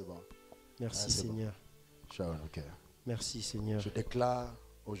 Ok, ça c'est bon. Merci Ah, c'est Seigneur. Ok. Merci Seigneur. Je déclare,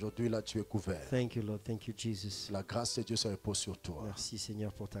 aujourd'hui là tu es couvert. Thank you Lord. Thank you Jesus. La grâce de Dieu se repose sur toi. Merci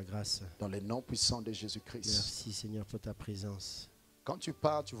Seigneur pour ta grâce. Dans les noms puissants de Jésus-Christ. Merci Seigneur pour ta présence. Quand tu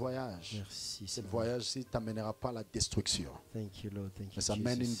pars, tu voyages. Merci Ce Seigneur. voyage-ci ne t'amènera pas à la destruction. Thank you Lord. Thank Mais you ça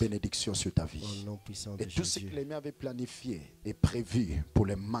mène une Jesus. bénédiction sur ta Au vie. nom puissant de Et tout ce que Jésus. l'ennemi avait planifié et prévu pour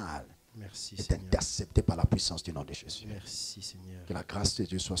le mal Merci est Seigneur. intercepté par la puissance du nom de Jésus. Merci Seigneur. Que la grâce de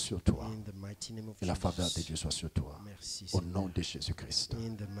Dieu soit sur toi. In the mighty name of Et la faveur de Jesus. Dieu soit sur toi. Merci Au Seigneur. nom de Jésus-Christ.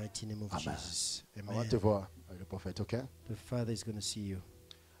 In the mighty name of Amen. Jesus. On va Amen. te voir avec le prophète, ok? The Father is going to see you.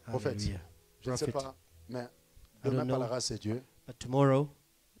 Prophète, Hallelujah. je ne sais Prophet. pas, mais I don't demain know. par la grâce de Dieu, But tomorrow,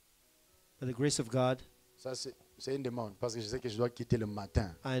 by the grace of God, ça c'est une demande parce que je sais que je dois quitter le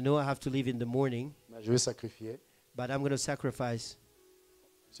matin. I know I have to leave in the morning, Mais je vais sacrifier. but I'm going to sacrifice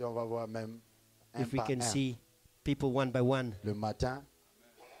Si on va voir même un if we par can un see people one by one. le matin,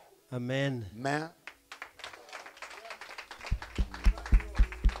 Amen. mais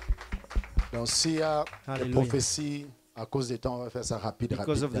donc s'il y a des Hallelujah. prophéties, à cause du temps, on va faire ça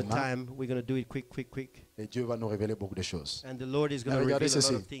Because of the rapidement. time, we're going to do it quick, quick, quick. Et Dieu va nous révéler beaucoup de choses. And the Lord is going Mais to regardez reveal a lot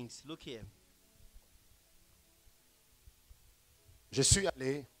ceci. of things. Look here. Je suis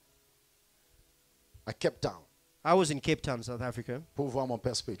allé à Cape Town I was in Cape Town, South Africa, pour voir mon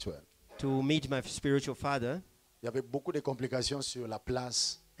père spirituel. to meet my spiritual father, Il y avait beaucoup de complications sur la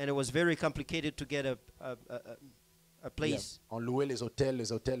place. and it was very complicated to get a place. On louait les hôtels.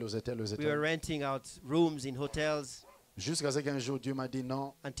 We were renting out rooms in hotels Jusqu'à ce qu'un jour, Dieu m'a dit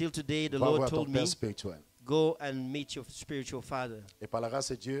non, until today the va Lord voir ton told me, père spirituel. go and meet your spiritual father. Et par la grâce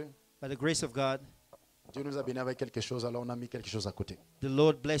de Dieu, By the grace of God, Dieu nous a bénis avec quelque chose, alors on a mis quelque chose à côté. the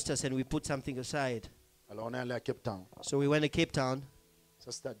Lord blessed us and we put something aside. Alors on est allé à Cape Town. So we went to Cape Town.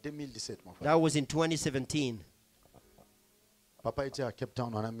 Ça c'était en 2017, mon frère. That was in 2017. Papa était à Cape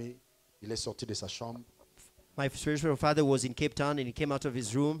Town, on a mis, il est sorti de sa chambre. My spiritual father was in Cape Town and he came out of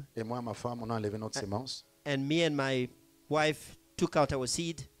his room. Et moi et ma femme, on a enlevé notre sémence. And me and my wife took out our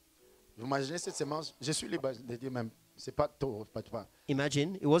seed. Vous imaginez cette sémence? Je suis libre de dire même, c'est pas tôt, pas.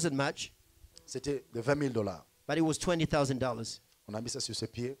 Imagine, it wasn't much, C'était de $20,000. but it was $20,000. On a mis ça sur ses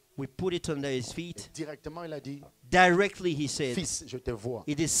pieds. We put it under his feet. Directement, il a dit, Directly, he said, fils, je te vois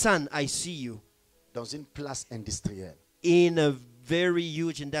it is son, I see you. dans une place industrielle. In a very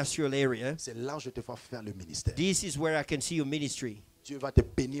huge industrial area. C'est là où je te vois faire le ministère. This is where I can see your ministry. Dieu va te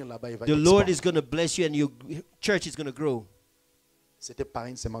bénir là-bas. The Lord is going to bless you and your church is going to grow. C'était par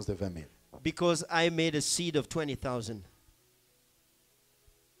une semence de 20 000. Because I made a seed of 20,000.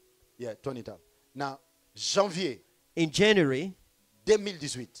 Yeah, 20,000. Now, janvier. In January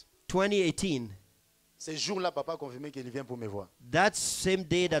 2018. 2018. Ce jour-là, papa a confirmé qu'il vient pour me voir. That same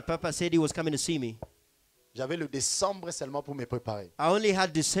day that Papa said he was coming to see me. J'avais le décembre seulement pour me préparer. I only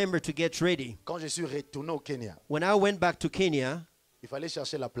had December to get ready. Quand je suis retourné au Kenya, when I went back to Kenya, il fallait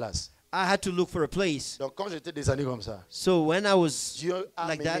chercher la place. I had to look for a place. Donc quand j'étais descendu comme ça, so when I was Dieu a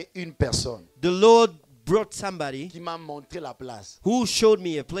like amené that, une personne the Lord brought somebody qui m'a montré la place. Who showed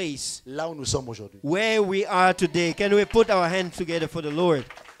me a place là où nous sommes aujourd'hui. Where we are today. Can we put our hands together for the Lord?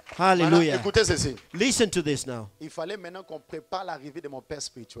 Hallelujah. Écoutez ceci. Listen to this now. Il fallait maintenant qu'on prépare l'arrivée de mon père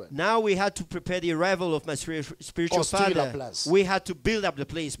spirituel. Now we had to prepare the arrival of my spiritual Construire father. la place. We had to build up the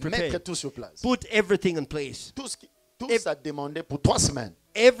place, prepare. Mettre tout sur place. Put everything in place. Tout ça demandait pour 3 semaines.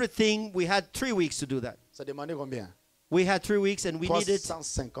 Everything, we had 3 weeks to do that. Ça demandait combien? We had 3 weeks and we needed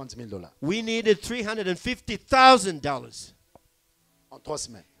 $350,000. We needed $350,000. En 3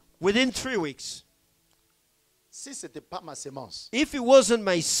 semaines. Within 3 weeks. Si c'était pas ma sémence, if it wasn't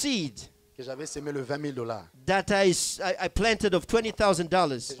my seed que j'avais semé le $20,000, that I planted of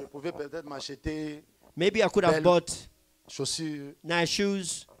 $20,000, je pouvais peut-être m'acheter maybe I could have bought chaussures, nice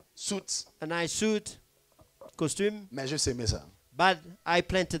shoes, suits, a nice suit, costume. Mais je semais ça. But I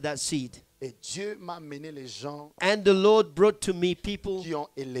planted that seed. Et Dieu m'a amené les gens and the Lord brought to me people qui ont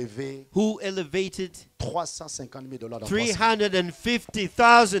élevé who elevated $350,000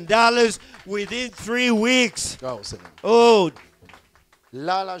 $350,000 within 3 weeks. Oh,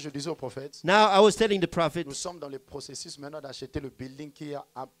 là, je disais au prophète. Now I was telling the prophet. Nous sommes dans le processus maintenant d'acheter le building qui est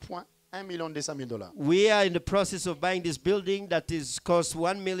à point $1,200,000. We are in the process of buying this building that is cost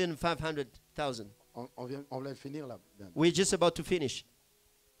 $1,500,000. On vient finir là. We're just about to finish.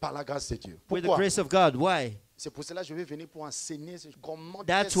 Par la grâce de Dieu. With the grace of God. Why? C'est pour cela que je vais venir pour enseigner comment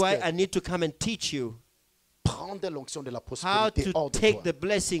That's why I need to come and teach you prendre l'onction de la how prospérité to hors de take toi. the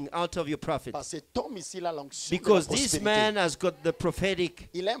blessing out of your prophet. Parce que cet homme ici là l'onction Because de la this prospérité. man has got the prophetic.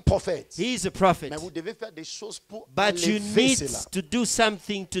 Il est un prophète. He is a prophet. Mais vous devez faire des choses pour But you élever need cela. to do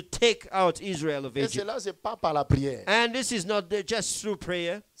something to take out Israel of Et Egypt. cela c'est pas par la prière. And this is not just through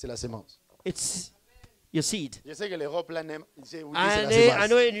prayer. C'est la sémence. It's your seed. Je sais que l'Europe là n'aime. I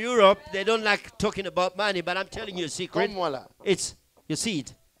know in Europe they don't like talking about money, but I'm telling you a secret. Comme moi là. It's your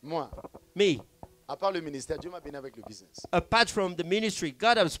seed. Moi. Me. À part le ministère, Dieu m'a béni avec le business. Apart from the ministry,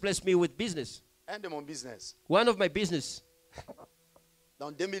 God has blessed me with business. Un de mon business. One of my business. Dans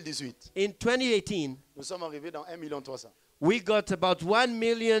 2018. In 2018. Nous sommes arrivés dans 1,300,000. We got about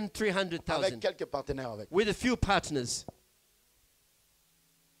 1,300,000. Avec quelques partenaires avec. With a few partners.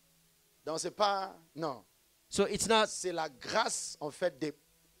 Donc c'est pas non. So it's not. C'est la grâce en fait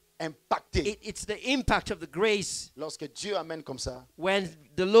d'impacter. It's the impact of the grace. Lorsque Dieu amène comme ça. When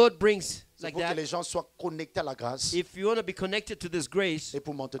the Lord brings like pour that. que les gens soient connectés à la grâce. If you want to be connected to this grace. Et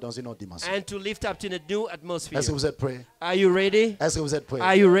pour monter dans une autre dimension. And to lift up in a new atmosphere. Est-ce que vous êtes prêts? Are you ready? Est-ce que vous êtes prêts?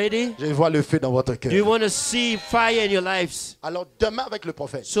 Are you ready? Je vois le feu dans votre cœur. Do you want to see fire in your lives? Alors demain avec le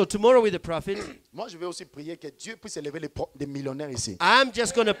prophète. So tomorrow with the prophet. Moi je vais aussi prier que Dieu puisse élever les millionnaires ici. I'm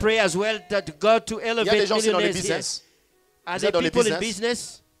just going to pray as well that God to elevate millionaires. Il y a des gens dans le business. Are there people in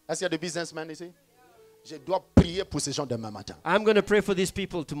business? Est-ce qu'il y a des businessmen ici? Je dois prier pour ces gens demain matin. I'm going to pray for these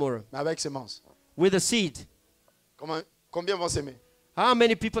people tomorrow. Mais avec semence. With a seed. Combien vont s'aimer? How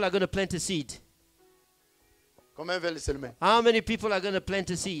many people are going to plant a seed? Combien veulent s'aimer? How many people are going to plant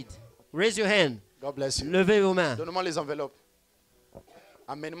a seed? Raise your hand. God bless you. Levez vos mains. Donne-moi les enveloppes.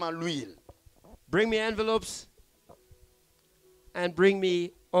 Amène-moi l'huile. Bring me envelopes and bring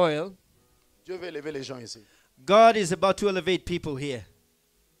me oil. Dieu veut élever les gens ici. God is about to elevate people here.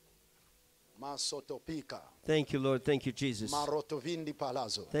 Thank you, Lord. Thank you, Jesus.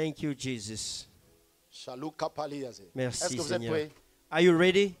 Thank you, Jesus. Merci, Seigneur. Are you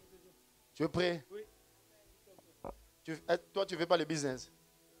ready? Tu es prêt? Toi, tu ne fais pas le business.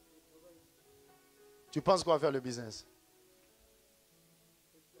 Tu penses quoi faire le business?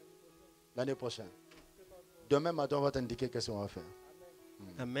 L'année prochaine. Demain matin, on va t'indiquer qu'est-ce qu'on va faire.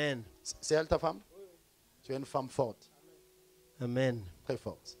 Amen. C'est elle ta femme? Tu es une femme forte. Amen. Très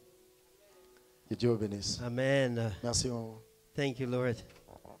forte. Que Dieu vous bénisse. Amen. Merci. Thank you, Lord.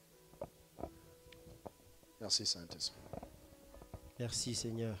 Merci, Saint-Esprit. Merci,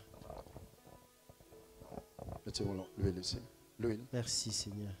 Seigneur. Mettez l'huile ici. L'huile. Merci,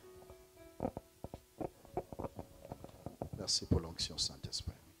 Seigneur. Merci pour l'onction,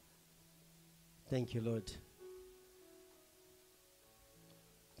 Saint-Esprit. Thank you, Lord.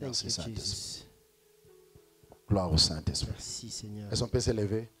 Merci, Saint-Esprit. Gloire au Saint-Esprit. Merci, Seigneur. Est-ce qu'on peut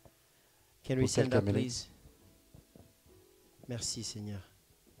s'élever? Can we stand up, please? Merci, Seigneur.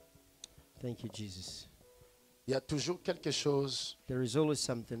 Thank you, Jesus. Il y a toujours quelque chose There is always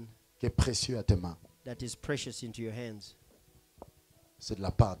something qui est précieux à tes mains. that is precious into your hands. C'est de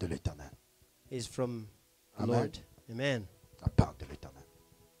la part de l'Éternel. Is from the Amen. Lord. Amen. La part de l'Éternel.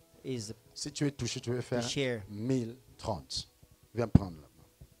 Is Si tu es touché, tu veux faire share. 1030. Viens prendre la main.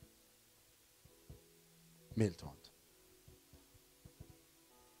 1030.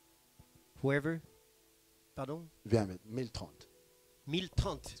 whoever? Pardon? Viens mettre 1030.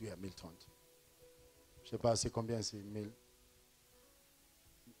 1030. Oui, à 1030. Je ne sais pas, c'est combien c'est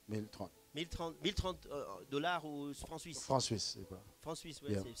 1030. 1030 dollars ou francs suisses? Francs suisses, c'est quoi? Francs suisses,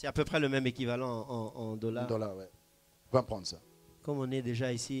 oui. Yeah. C'est à peu près le même équivalent en dollars. $, ouais. Va prendre ça. Comme on est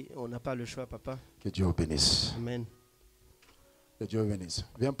déjà ici, on n'a pas le choix, papa. Que Dieu vous bénisse. Amen. Que Dieu vous bénisse.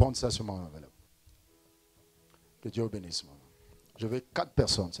 Viens prendre ça sur mon enveloppe. Que Dieu vous bénisse, maman. Je veux 4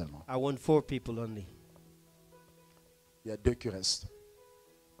 personnes seulement. I want 4 people only. Il y a 2 qui restent.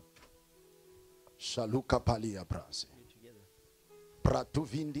 Shaluka pali abrase.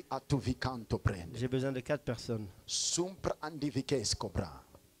 Pratuvindi atuvikanto prende. J'ai besoin de 4 personnes. Sumpra andivikes cobra.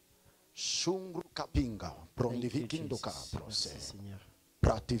 Shungru kapinga. Prondivikindo ka prose. Merci, Seigneur.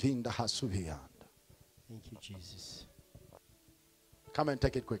 Prativinda hasuvianda. Thank you, Jesus. Come and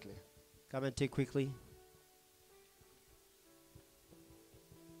take it quickly. Come and take quickly.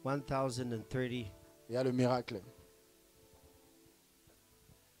 1030. Il y a le miracle.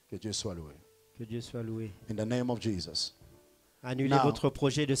 Que Dieu soit loué. Que Dieu soit loué. In the name of Jesus. Annulez Now. votre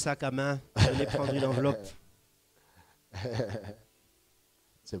projet de sac à main. Venez prendre une enveloppe.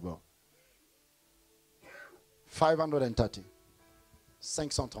 C'est bon. 530.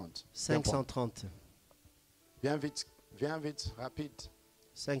 530. 530. Viens vite, rapide.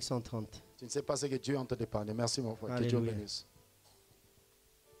 530. Tu ne sais pas ce que Dieu est en train de parler. Merci mon frère. Que Dieu Alléluia. bénisse.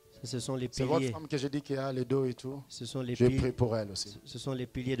 Ça, ce sont les C'est votre piliers. femme que j'ai dit qu'il y a les dos et tout. Ce sont les Je piliers. prie pour elle aussi. Ce sont les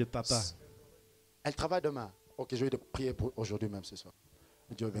piliers de papa. Elle travaille demain. Ok, je vais te prier pour aujourd'hui même ce soir.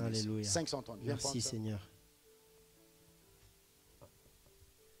 Que Dieu bénisse. Alléluia. 530. Viens prendre Merci, ça. Seigneur.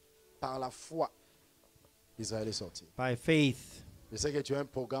 Par la foi, Israël est sorti. By faith, Je sais que tu as un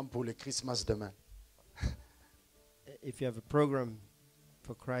programme pour le Christmas demain. if you have a program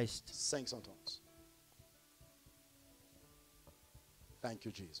for Christ, 530. Thank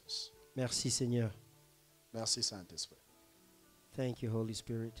you, Jesus. merci, Seigneur. Merci, Saint-Esprit. Thank you, Holy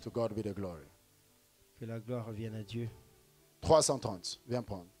Spirit. To God be the glory. Que la gloire revienne à Dieu. 330. Viens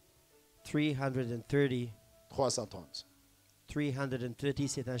prendre. 330. 330. 330,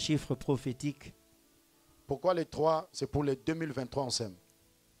 c'est un chiffre prophétique. Pourquoi les 3? C'est pour les 2023, on sème.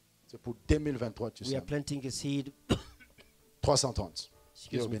 C'est pour 2023, tu We are sèmes. planting a seed 330.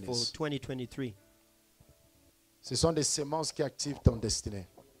 excuse me, Dieu for bénisse. 2023. Ce sont des semences qui activent ton destinée.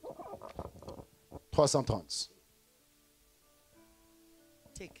 330.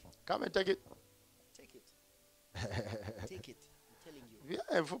 Take, Come and take it. take it. Take it. I'm telling you.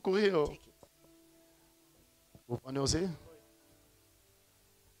 Viens, il faut courir. Oh. Take it. Vous prenez aussi?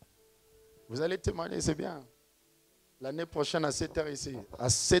 Vous allez témoigner, c'est bien. L'année prochaine, à cette heure ici, à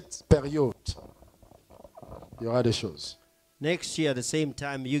cette période, il y aura des choses. Next year, at the same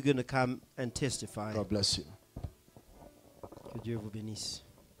time, you're going to come and testify. God bless you. Que Dieu vous bénisse.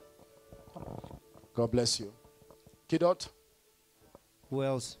 God bless you. Qui d'autre? Who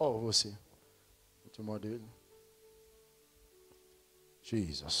else? Oh, vous aussi. Tout le monde dit.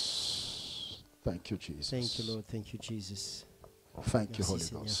 Jesus. Thank you, Jesus. Thank you, Lord. Thank you, Jesus. Thank you, Merci, Holy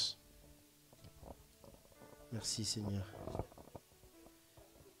Seigneur. Ghost. Merci, Seigneur.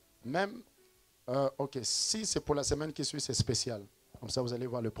 Même, ok, si c'est pour la semaine qui suit, c'est spécial. Comme ça, vous allez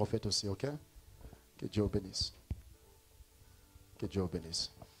voir le prophète aussi, ok? Que Dieu vous bénisse. Que Dieu vous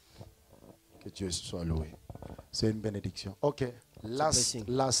bénisse. Que Dieu soit loué. C'est une bénédiction. Ok,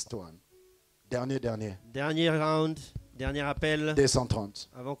 last one. Dernier. Dernier round, dernier appel 230.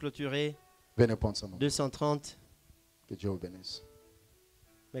 avant clôturer. Venez prendre ça. 230. Que Dieu vous bénisse.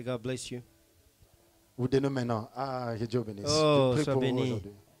 May God bless you. Vous donnez maintenant. Ah, que Dieu vous bénisse. Oh, Je prie sois pour vous béni.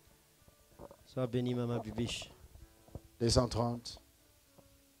 aujourd'hui. Sois béni, Maman Bibiche. 230.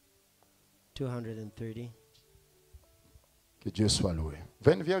 230. Que Dieu soit loué.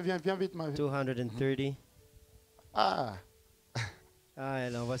 Viens vite, ma vie. 230. Ah,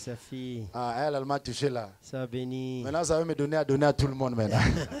 Elle envoie sa fille. elle m'a touché là. Sois béni. Maintenant, ça va me donner à donner à tout le monde maintenant.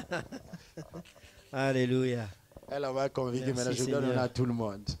 Alléluia. Elle va convaincre maintenant, je Seigneur. donne à tout le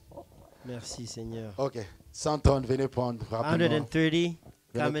monde. Merci, Seigneur. Ok, 130, venez prendre rapidement. 130.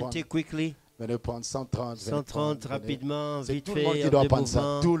 Come and prendre. take quickly. Venez prendre 130. 130 rapidement, vite tout fait. le monde qui doit prendre ça.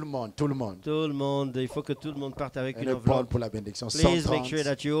 mouvements. Tout le monde, tout le monde. Tout le monde. Il faut que tout le monde parte avec une Venez prendre enveloppe. pour la bénédiction. Please 130. make sure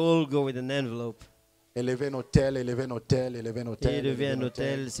that you all go with an envelope. Élevez un hôtel, élevez un hôtel, élevez un hôtel. Élever un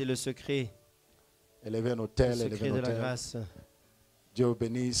hôtel, c'est le secret. Élevez un hôtel, Le élevez secret un de la hôtel. grâce. Dieu vous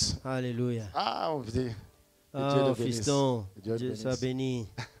bénisse. Alléluia. Ah, on vous dit. Oh, fiston, Dieu Dieu bénisse. soit béni.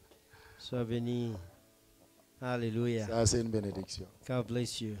 Sois béni. Alléluia. Ça, c'est une bénédiction. God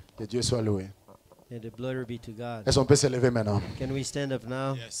bless you. Que Dieu soit loué. And the glory be to God. Est-ce qu'on peut se lever maintenant? Can we stand up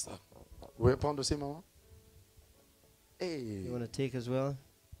now? Yes, sir. Vous voulez prendre aussi, maman? Hey. You want to take as well?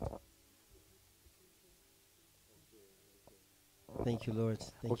 Thank you, Lord.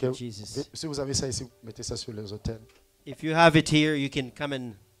 Thank Ok. you, Jesus. Si vous avez ça ici, mettez ça sur les hôtels. If you have it here, you can come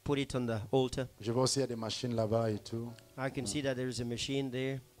and put it on the altar. Je vois aussi il y a des machines là-bas et tout. I can see that there is a machine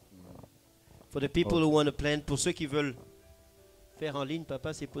there. For the people who want to plant, pour ceux qui veulent faire en ligne,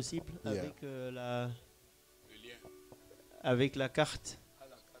 papa, c'est possible Yeah. avec la carte.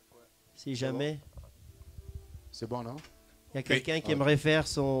 Si jamais C'est bon, non? il y a quelqu'un qui aimerait faire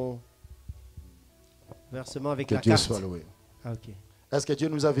son versement avec Que la Dieu carte. soit loué. Ah, ok. Est-ce que Dieu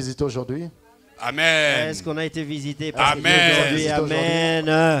nous a visités aujourd'hui? Amen. Est-ce qu'on a été visité par Amen. Dieu aujourd'hui? Visité aujourd'hui.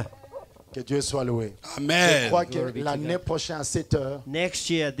 Amen. Que Dieu soit loué. Amen. Je crois que Glory be to l'année God. prochaine, à cette heure, Next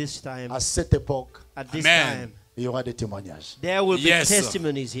year at this time, à cette époque, at this Amen. time, il y aura des témoignages. there will be Yes.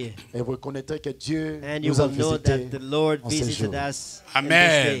 testimonies here. Et vous connaîtrez que Dieu And you nous a will know visités. that the Lord en ces visited jours. us on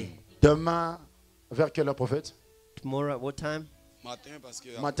Amen. this day. Demain, vers quelle heure, prophète? Tomorrow at what time? Matin, parce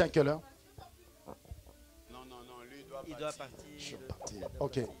que. Matin, quelle heure? Non, lui, il doit Il partir. doit partir.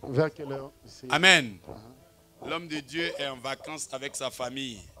 Ok. Vers quelle heure? Ici. Amen. L'homme de Dieu est en vacances avec sa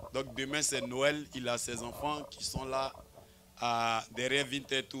famille. Donc demain c'est Noël. Il a ses enfants qui sont là derrière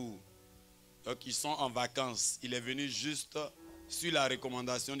Winterthur. Donc ils sont en vacances. Il est venu juste sur la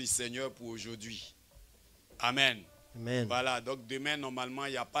recommandation du Seigneur pour aujourd'hui. Amen. Amen. Voilà. Donc demain normalement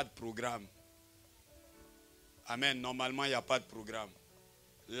il n'y a pas de programme. Amen. Normalement il n'y a pas de programme.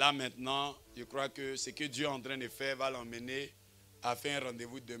 Là maintenant, je crois que ce que Dieu est en train de faire va l'emmener à faire un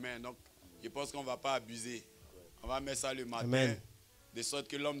rendez-vous demain. Donc je pense qu'on ne va pas abuser. On va mettre ça le matin, Amen. de sorte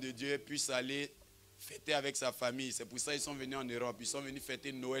que l'homme de Dieu puisse aller fêter avec sa famille. C'est pour ça qu'ils sont venus en Europe. Ils sont venus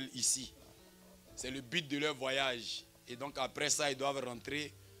fêter Noël ici. C'est le but de leur voyage. Et donc après ça, ils doivent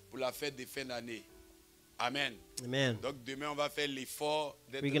rentrer pour la fête de fin d'année. Amen. Amen. Donc demain, on va faire l'effort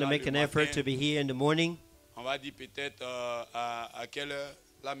d'être We're là going to make le an effort matin. to be here in the morning. On va dire peut-être à quelle heure.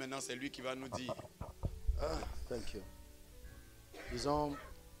 Là maintenant, c'est lui qui va nous dire. Ah, thank you. Disons,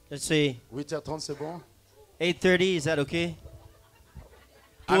 Let's say 8h30, c'est bon? 8:30, is that okay?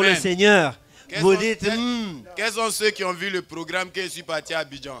 Pour Amen. le Seigneur. Quels Vous sont- dites, Quels sont ceux qui ont vu le programme que je suis parti à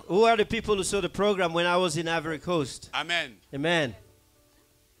Abidjan? who are the people who saw the program when I was in Ivory Coast? Amen. Amen.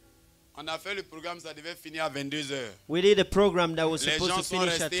 On a fait le programme, ça devait finir à 22h. We did a program that was Les supposed gens to sont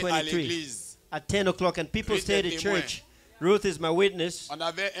finish at restés à 23, l'église. at 10 o'clock, and people Ruth stayed est at témoin. church. Ruth is my witness. On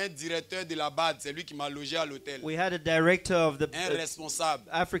avait un directeur de la BAD, c'est lui qui m'a logé à l'hôtel. We had a director of the Un responsable.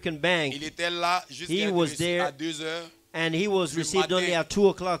 African Bank, Il était là jusqu'à He was there. à 2h. and he was Le received matin. only at 2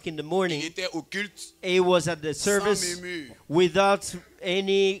 o'clock in the Il morning. était au culte He was at the sans service murmure. without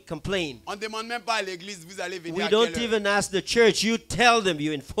any complaint. On ne demande même pas à l'église, vous allez venir We à don't quelle heure? even ask the church. You tell them,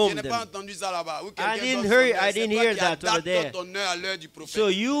 you Je inform n'ai pas them. entendu ça là-bas. Ou I quelqu'un didn't donne hear- son heure. I C'est didn't toi hear qui that adaptes over there. ton heure à l'heure du prophète. So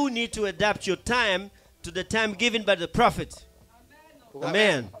you need to adapt your time to the time given by the prophet.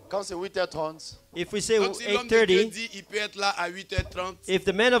 Amen. Quand c'est 8h30, If we say Donc si l'homme de Dieu 8:30, dit il peut être là à 8h30, if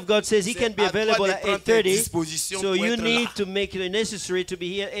the man of God says he c'est can be à toi available de at prendre tes 8:30, dispositions so pour you être need là. to make it necessary to be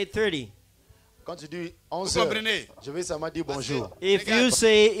here at 8:30. quand tu dis Vous 11h, comprenez? je vais seulement dire bonjour. If Regarde. you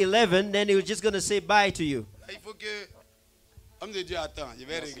say 11, then he's just going to say bye to you. Il faut que homme de Dieu attend, je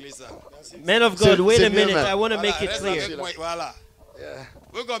vais régler ça. Man of God, wait c'est a mieux, minute. man. I want to Voilà, make it reste clear. avec moi, voilà.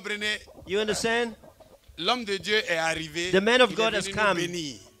 Vous comprenez? You understand? L'homme de Dieu est arrivé. The man of il God est has venu come. nous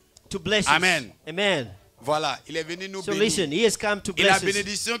bénir. To bless us. Amen. Amen. Voilà, il est venu nous So bénir. listen, he has come to Et la bless us.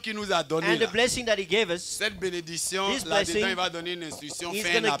 bénédiction qu'il nous a donnée, And the là, blessing that he gave us, cette bénédiction, This là-dedans, blessing, il va donner une instruction, he's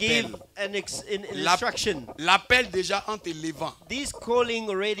fait going un to appel. give an L'app- instruction. L'appel déjà en te levant. This calling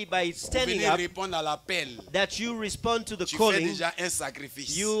already by Vous standing venez up, répondre à l'appel. that you respond to the Tu fais calling, déjà un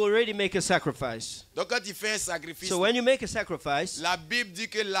sacrifice. you already make a sacrifice. Donc quand tu fais un sacrifice, So when you make a sacrifice, la Bible dit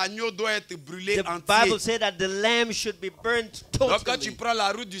que l'agneau doit être brûlé the entier. Bible said that the lamb should be burnt Donc quand tu totally. prends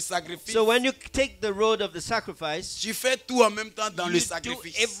la route du sacrifice, So when you take the road of the sacrifice, tu fais tout en même temps dans you le do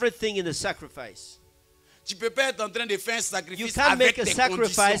sacrifice. everything in the sacrifice. Tu ne peux pas être en train de faire un You sacrifice can't avec make a tes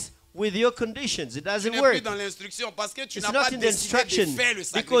sacrifice conditions. with your conditions. It Tu doesn't n'es plus work. dans l'instruction parce que tu It's n'as not pas in the décidé instruction de faire le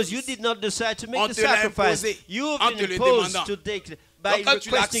because you sacrifice. did not decide to On make the te l'a sacrifice. imposé You've en been te le imposed demandant. to take by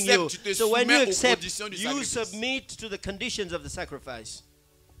requesting you. So when you accept, you submit to the conditions of the sacrifice.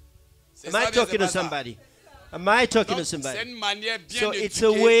 Am I talking to somebody? Am I talking to somebody? So it's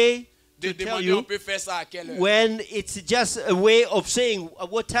a way to tell you when it's just a way of saying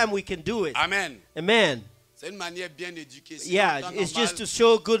what time we can do it. Amen. Amen. Yeah, it's just to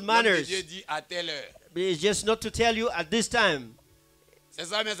show good manners. It's just not to tell you at this time.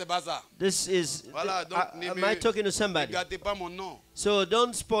 This is, am I talking to somebody? So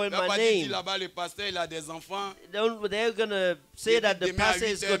don't spoil my name. They're going to say that the pastor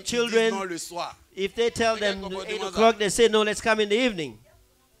has got children. If they tell them 8 o'clock, they say, no, let's come in the evening.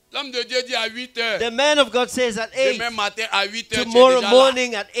 The man of God says at 8. Tomorrow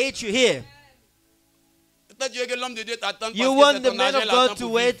morning at 8 you're here. You want the man of God to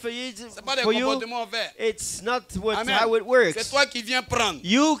wait for you? It's not how it works.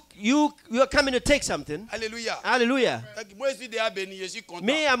 You're coming to take something. Hallelujah. Hallelujah.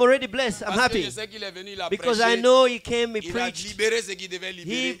 Me, I'm already blessed. I'm happy. Because I know he came, he preached.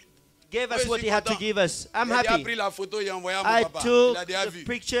 He gave us what he had to give us. I'm happy. I took the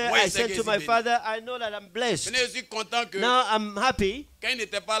picture, I sent to my father. I know that I'm blessed. Now I'm happy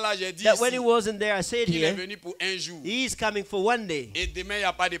that when he wasn't there, I said here, he is coming for one day.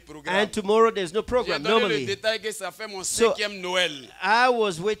 And tomorrow there's no program normally. So I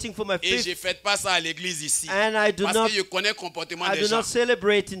was waiting for my 5th. And I do not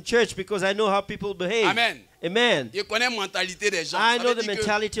celebrate in church because I know how people behave. Amen. Amen. I know the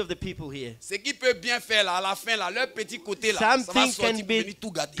mentality of the people here. Something can be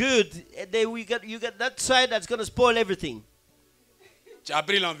good. You got that side that's going to spoil everything.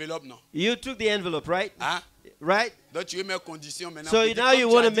 You took the envelope, right? Right? So now you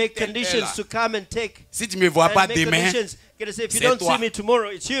want to make conditions to come and take. You're going to say, if you don't see me tomorrow,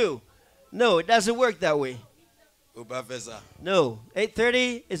 it's you. No, it doesn't work that way. No,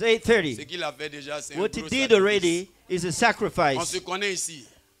 8:30 is 8:30. What he did already is a sacrifice.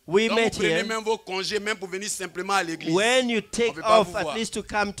 We met here. When you take off at least to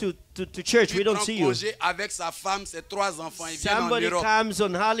come to church, we don't see you. Somebody comes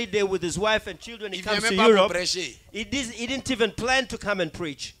on holiday with his wife and children. He comes to Europe. He didn't even plan to come and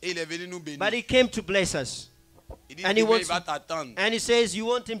preach. But he came to bless us. And he says you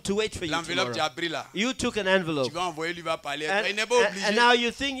want him to wait for you tomorrow. You took an envelope. And now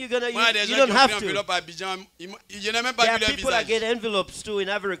you think you don't have to. There are people that get envelopes too in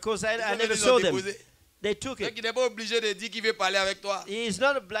Ivory Coast. I never saw them. They took it. He is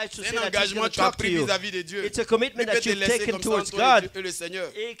not obliged to say that he's going to talk to you. It's a commitment that you've taken towards God.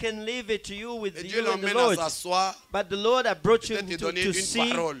 He can leave it to you with you and the Lord. But the Lord has brought you to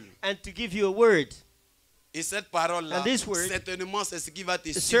see and to give you a word. And this word,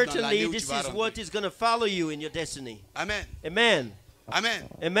 certainly this is what is going to follow you in your destiny. Amen. Amen. Amen.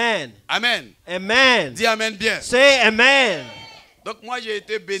 Amen. Amen. Amen. Dis amen bien. Say amen. Donc moi j'ai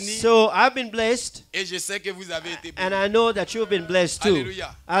été béni. So I've been blessed. Et je sais que vous avez été béni. And I know that you've been blessed too.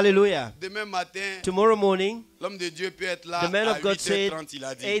 Hallelujah. Hallelujah. Demain matin, tomorrow morning, l'homme de Dieu peut être là. The man of God said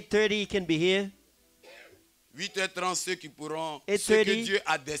 8h30 he can be here. 8h30 ceux qui pourront, ceux que Dieu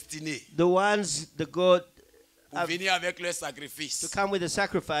a destinés. The ones the God pour venir avec leur sacrifice. To come with a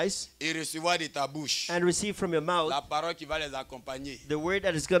sacrifice. Et recevoir de ta bouche. And receive from your mouth. La parole qui va les accompagner. The word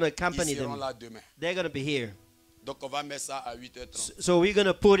that is going to accompany them. Là demain. They're going to be here. Donc on va mettre ça à 8h30. So we're going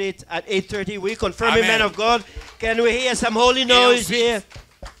to put it at 8:30. We confirm it, man of God. Can we hear some holy noise here?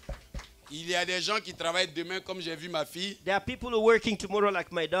 Il y a des gens qui travaillent demain comme j'ai vu ma fille. There are people who are working tomorrow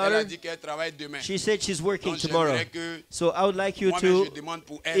like my daughter. Elle a dit qu'elle travaille demain. She said she's working Donc, tomorrow. So I would like you to,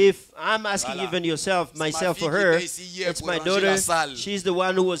 if I'm asking even myself for her, it's my daughter. She's the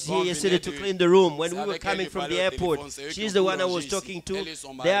one who was here yesterday to clean the room. When we were coming from the airport, she's the one I was talking to.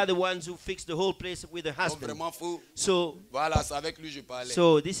 They are the ones who fixed the whole place with her husband. So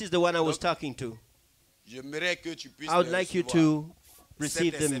this is the one I was talking to. I would like you to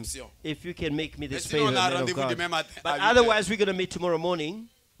receive them if you can make me this favor, man of God. But otherwise, we're going to meet tomorrow morning.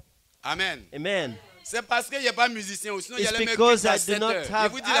 Amen. Amen. C'est parce qu'il n'y a pas de musicien. Sinon, it's because I do not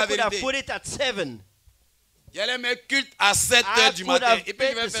have. I would have put it at 7. Il allait mettre culte à 7h du matin. Et puis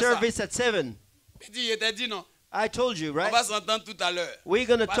il va faire service at 7. Il t'a dit non. I told you, right? On va s'entendre tout à l'heure. We're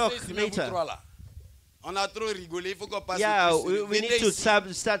going to talk later. On a trop rigolé. Il faut qu'on passe. Yeah, we need to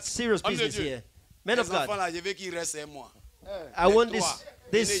start serious business here. Men of God. Je veux qu'ils restent et moi. I want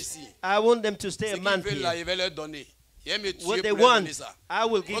this. I want them to stay a month here. What they want, I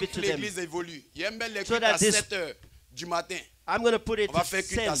will give it to them. So that this, I'm going to put it at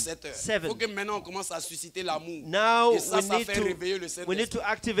 7. Now we need to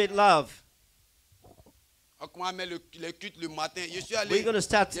activate love. We're going to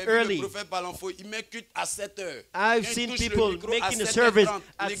start early. I've seen people making a service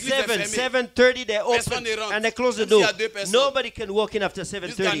at 7, 7:30 they open and they close the door. Nobody can walk in after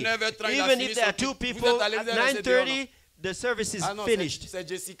 7:30. Even if there are 2 people, at 9:30 the service is finished. They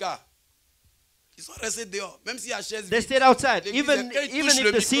stayed outside. Even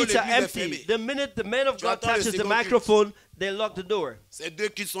if the seats are empty, the minute the man of God touches the microphone, they lock the door.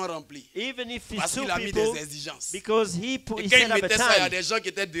 Even if it's 2 people, because he set up a time.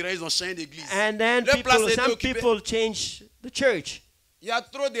 And then some people change the church.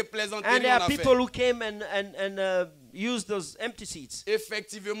 And there are people who came and used those empty seats. In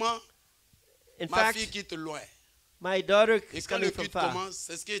fact, my daughter is coming from far.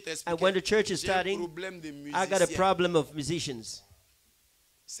 And when the church is starting, I got a problem of musicians.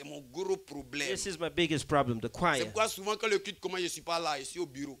 This is my biggest problem, the choir.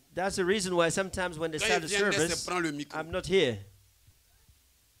 That's the reason why sometimes when they start the service, I'm not here.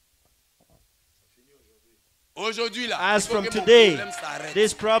 As from today,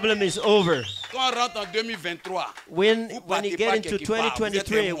 this problem is over. When you get into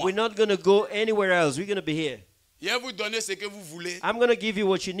 2023, we're not going to go anywhere else. We're going to be here. I'm going to give you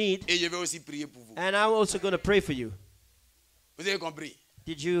what you need, and I'm also going to pray for you.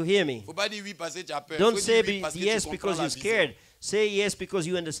 Did you hear me? Don't say yes because you're scared. Say yes because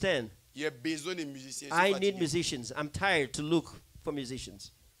you understand. I need musicians. I'm tired to look for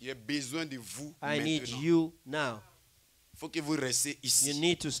musicians. I need you now. You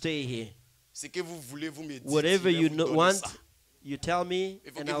need to stay here. Whatever you want, you tell me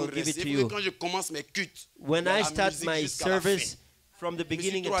and I will give it to you. When I start my service from the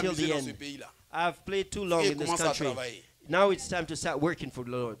beginning until the end, I've played too long in this country. Now it's time to start working for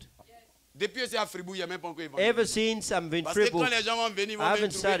the Lord. Ever since I'm in Fribourg, I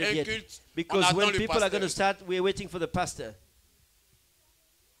haven't started yet. Because when people are going to start, we're waiting for the pastor.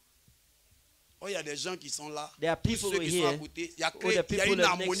 There are people who are here, or the people that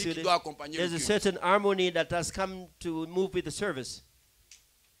are next to them. There's a certain harmony that has come to move with the service.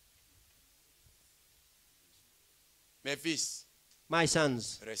 My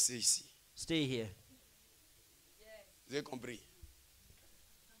sons, stay here.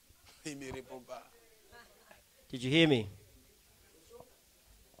 Did you hear me?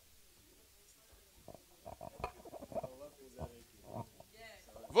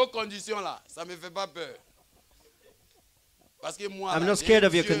 Vos conditions là, ça me fait pas peur. Parce que moi, I'm not scared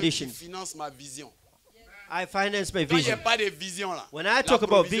of your condition. Je finance ma vision. I finance my Quand il n'y a vision. pas de vision là, When I talk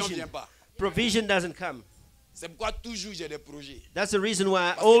about provision vision, vient pas. provision doesn't come. C'est pourquoi toujours j'ai des projets. That's the reason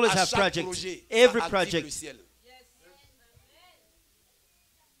why I always have projects. Projet, Every ça active le project. ciel.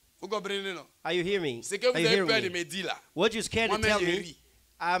 Vous comprenez non? Are you hearing me? C'est que vous Are you avez hearing peur de me? me dire là. What you're scared to Moi-même, tell je me, ris.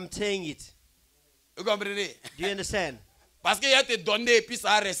 I'm saying it. Vous comprenez? Do you understand? Parce qu'il va te donner et puis ça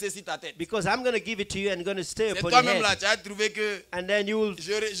va rester sur ta tête. Because I'm going to give it to you and going to stay C'est upon your toi-même là, head. tu as trouvé que And then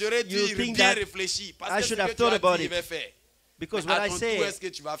j'aurais dû think bien that réfléchir. Parce I que ce should que have tu thought as about dit, je it. vais faire. Because Mais what à I ton say, tour, est-ce que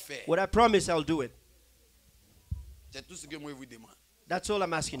tu vas faire? what I promise, I'll do it. C'est tout ce que moi je vous demande. That's all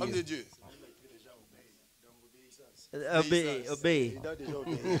I'm asking Homme de you. Dieu. Obey, obey.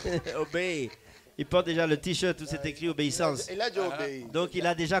 Obey. Il porte déjà le t-shirt où c'est écrit obéissance. Il a déjà obéi. Donc il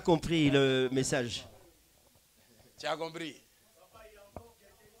a déjà compris le message. Tu as compris?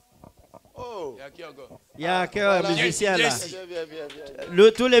 Oh. Il y a qui encore? Il y a qu'un musicien là. Jesse. Viens, viens,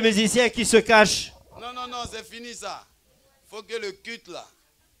 viens. Tous les musiciens qui se cachent. Non, non, non, c'est fini ça. Il faut que le culte là,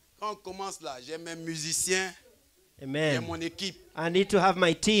 quand on commence là, j'ai mes musiciens, j'ai Amen. mon équipe. I need to have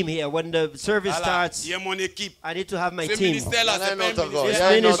my team here. When the service Voilà, starts, j'ai mon équipe. I need to have my Ce team. ministère là, Il y en a c'est un pas un autre encore. Il y This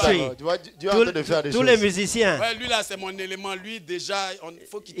a ministère. un autre ministry. encore. Dieu est en train de faire des Tous les choses. musiciens, Ouais, lui là, c'est mon élément. Lui déjà, il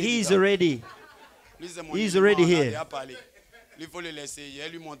faut qu'il he's already. Lui, c'est mon He's élément, already on a here. déjà parlé. Lui, il faut le laisser. Il va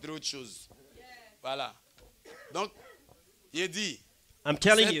lui montrer autre chose. Voilà. Donc, il dit, I'm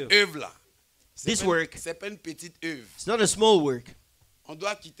telling cette you, œuvre là, this work, c'est pas une petite œuvre. it's not a small work. On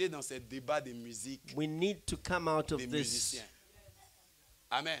doit quitter dans ces débats de musique We need to come out des of this musiciens.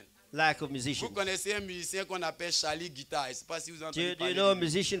 Amen. lack of Vous musicians. connaissez un musicien qu'on appelle Charlie Guitar. Je ne sais pas si vous entendez Do you parler know a de lui.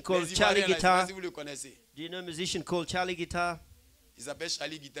 musician called Les Charlie Ivoiriens, là, je sais pas Guitar? si vous le connaissez. Do you know a musician called Charlie Guitar? Il s'appelle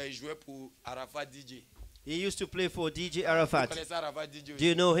Charlie Guitar. Il jouait pour Arafat DJ. He used to play for DJ Vous Arafat. connaissez Arafat DJ aussi? Do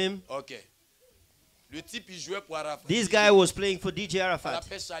you know him? Ok. Le type, il jouait pour Arafat. This DJ. guy was playing for DJ On Arafat.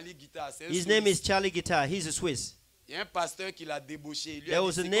 l'appelle Charlie Guitar. C'est un His name is soliste. Charlie Guitar. He's a Swiss. Il y a un pasteur qui l'a débauché. Il lui There a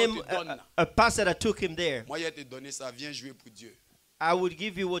was dit, a c'est name, qu'on te donne, là. a pastor that took him there. Moi, il a te donné ça. Viens jouer pour Dieu. I would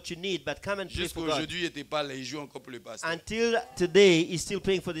give you what you need, but come and play Jusqu'à for God. aujourd'hui, il n'était pas là. Il joue encore pour le pasteur. Until today, he's still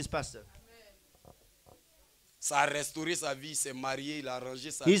playing for this pastor. Ça a restauré sa vie, il s'est marié, il a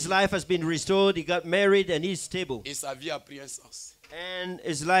arrangé sa His vie. life has been restored. He got married and he's stable. Et sa vie a pris un sens. And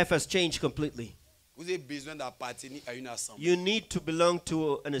his life has changed completely. Vous avez besoin d'appartenir à une assemblée. You need to belong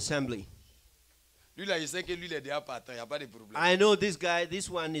to an assembly. Lui là, je sais que lui il est déjà partant, il n'y a pas de problème. I know this guy, this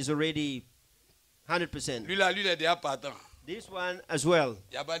one is already 100%. Lui là, lui il est déjà partant. This one as well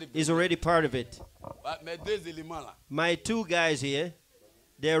Il n'y a pas de is problème. already part of it. Mais deux éléments là. My two guys here,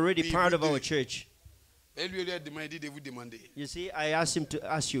 they're already Oui, part vous of our deux. church. Et lui, il a demandé de vous demander. You see, I asked him to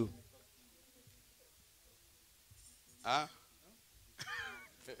ask you. Hein?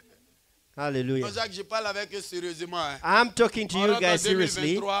 Hallelujah. Non, Jacques, je parle avec eux sérieusement. Hein. I'm talking to On you rentre en guys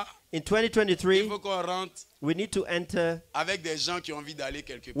seriously. 2023, In il 2023, faut qu'on rentre we need to enter avec des gens qui ont envie d'aller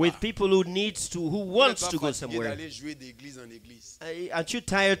quelque part. with people who Vous wants n'êtes to pas go fatigué somewhere. d'aller jouer d'église en église. Aren't you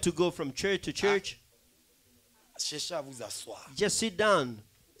tired to go from church to church? Cherchez à vous asseoir. Just sit down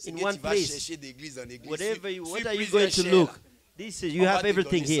C'est in que one tu vas place. chercher d'église en église. What are you Sur going to plusieurs look? chaires. This is, On you va have te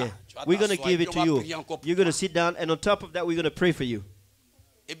everything donner ça. here. Tu vas We're going to t'asseoir give et it puis to on va you. prier encore pour You're going to toi. sit down, and on top of that, we're going to pray for you.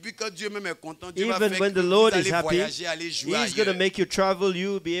 Et puis quand Dieu même est content, Dieu va Even faire when que the vous Lord allez is happy, voyager, aller jouer He's going to ailleurs. make you travel.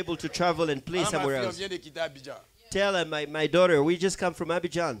 You'll be able to travel and play Alors, ma somewhere fille, on else. vient de quitter Abidjan. Tell her, my daughter, we just come from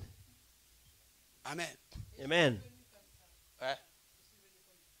Abidjan. Amen. Amen. Ouais.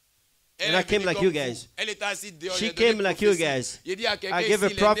 And I came like you guys. Elle était assise dehors. She j'ai donné came like you prophétie. guys. J'ai dit à quelqu'un I gave a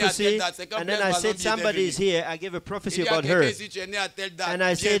ici, il est né à telle prophecy, date. C'est comme and then Blaise I Bazan said, qui était somebody is venu. here. I gave a J'ai prophecy dit à about quelqu'un her. ici, tu es né à telle date. And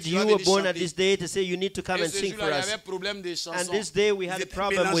I Viens, said, tu you vas were venir born at chanter. this day to say you need to come Et and ce sing for jour-là, il y us. avait un problème de chansons. And this day we Ils had a étaient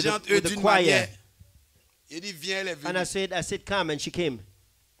problem with mélangés entre eux with the d'une choir. manière. Il dit, viens, elle est And I venue. said, come, and she came.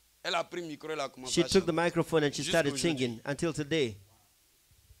 Elle a pris le micro, elle a commencé She à took the chanter. microphone and she Jusqu'à started aujourd'hui. singing until today.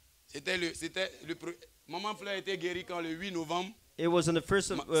 Maman Fleur a été guérie quand le 8 novembre. It was on the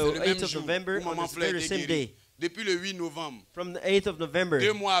 1st of, C'est le même 8th of jour November, où on Maman the Fleur a very été same guérie. day. Depuis le 8 novembre. From the 8th of November,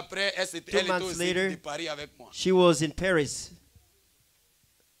 2 mois après, elle était months au later, de Paris avec moi. she was in Paris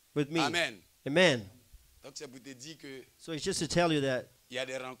with me. Amen. Amen. Donc c'est pour te dire que So it's just to tell you that il y a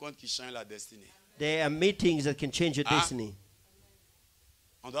des rencontres qui changent la destinée. there are meetings that can change your destiny.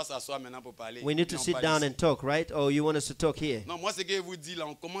 On doit s'asseoir maintenant pour parler. We need to sit down and talk, right? Or you want us to talk here? Non, moi ce que je vous dis là,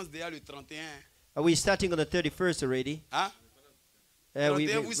 on commence déjà le 31. Are we starting on the 31st already? Hein?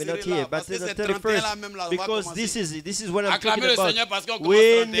 We're not here, but Parce que the c'est 31 là même là, 31st, on va because commencer. this is what I'm Acclamez talking le about. Seigneur parce qu'on commence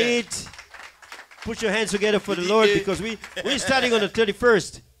We 31. need put your hands together for the Lord because we're starting on the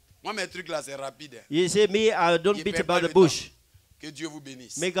 31st. Moi mes trucs là c'est rapide. hein. You say me, I don't Je beat perds pas about the le bush. temps. Que Dieu vous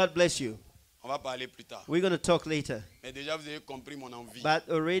bénisse. May God bless you. On va parler plus tard. We're going to talk later. Mais déjà vous avez compris mon envie. But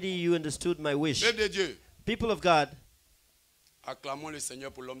already you understood my wish. Peuple de Dieu, People of God, acclamons le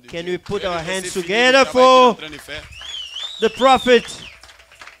Seigneur pour l'homme de can Dieu. we put Je vais our le laisser hands finir together le travail qu'il est en for train de faire. the prophet?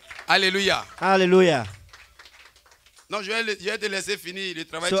 Alléluia. Hallelujah. Non, je vais te laisser finir le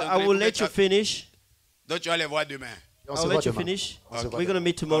travail So que tu es en I train will de let you faire. finish. Donc tu vas les voir demain. On se I'll voit let you demain. finish. On se voit We're going to demain.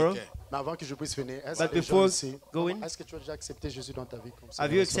 meet tomorrow. Ok. Mais avant que je puisse finir, est-ce But que les before gens ici, going, est-ce que tu as déjà accepté Jésus dans ta vie comme ça?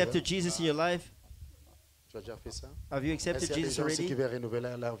 have you accepted Jesus in your life? Tu as déjà fait ça? Have you Est-ce accepted qu'il y a des Jesus gens ici qui already? veulent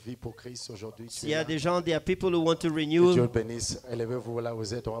renouveler leur vie pour Christ aujourd'hui? Tu S'il y es a là. des gens, there are people who want to Que Dieu renew, le bénisse. Élevez-vous là où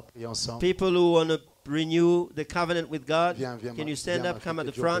vous êtes. On va prier ensemble. people who want to renew the covenant with God. Viens, viens. Can you viens, stand ma up, fille, come at que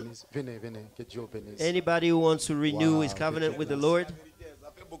the Dieu le front? bénisse. Venez, venez. Que Dieu le bénisse. Anybody who wants to renew Wow, his covenant que with the Dieu Lord?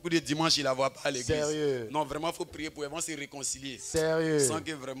 Ça fait beaucoup de dimanches, il la voit pas à l'église. Sérieux? Non, vraiment, il faut prier pour eux. Ils vont se réconcilier. Sérieux? Sans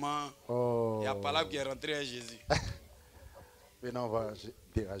que vraiment, Oh. il y a pas là qui est rentré à Jésus. Maintenant, on va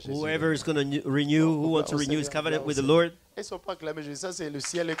dire à Jésus. Whoever is going to renew, who wants to renew his covenant with the Lord, Ils ne sont pas acclamés Jésus. Ça, c'est le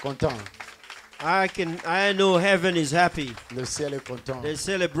ciel est content. I know heaven is happy. Le ciel est content. There's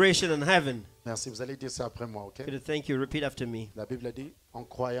celebration in heaven. Merci. Vous allez dire ça après moi, ok? Good, thank you. Repeat after me. La Bible dit, en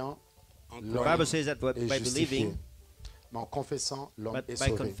croyant, En The l'homme Bible says that est by justifié. believing, Mais en confessant, l'homme but est by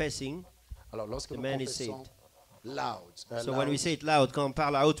sauvé. confessing. Alors, lorsque the nous man is confessons saved. loud, So when we say it loud, quand on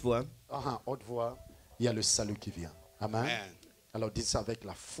parle à haute voix, haute voix, il y a le salut qui vient. Amen. Amen. Alors, dites ça avec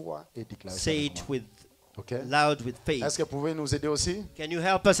la foi et déclarez ça say avec it moi. with Ok? loud with faith. Est-ce que vous pouvez nous aider aussi? Can you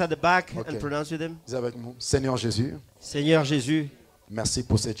help us at the back Okay. and pronounce with them? Dis avec nous. Seigneur Jésus, Seigneur Jésus, merci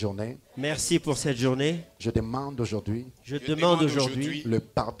pour cette journée. merci pour cette journée. Je demande aujourd'hui Je demande demande aujourd'hui aujourd'hui le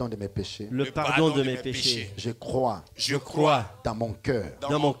pardon de mes péchés. le pardon de mes péchés. Je crois Je crois dans mon cœur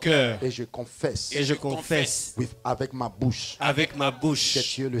dans mon cœur et je confesse et je confesse avec ma bouche avec ma que bouche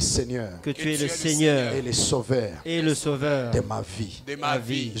tu es le Seigneur que tu es tu le es le Seigneur et le Sauveur et le Sauveur de ma vie. de ma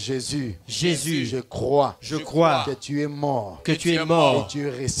vie. Jésus, Jésus, je crois je crois que tu es mort que tu es et mort tu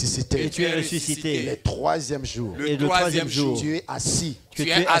es ressuscité. et tu es Le ressuscité. troisième jour, Le Et le troisième troisième jour, jour, tu es assis que tu tu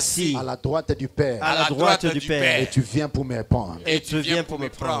es es assis à la droite du Père à la droite droite du Père. Et tu viens pour me prendre. Et tu viens pour me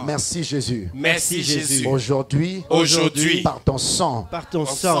prendre. Merci Jésus. Merci Jésus. Aujourd'hui, par ton sang,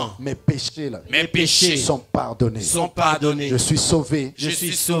 mes péchés sont pardonnés. Je suis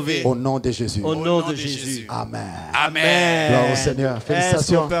sauvé. Au nom de Jésus. Au nom de Jésus. Amen. Amen. Gloire au Seigneur.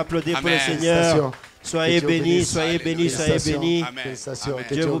 Félicitations. On peut applaudir pour le Seigneur. Soyez bénis, soyez bénis, soyez bénis.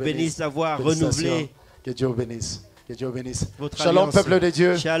 Dieu vous bénisse d'avoir renouvelé. Que Dieu vous bénisse. Que Dieu vous bénisse. Shalom, peuple de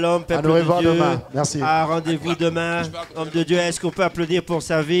Dieu. Shalom, peuple de Dieu. Demain. Merci. Rendez-vous demain. Homme de Dieu, est-ce qu'on peut applaudir pour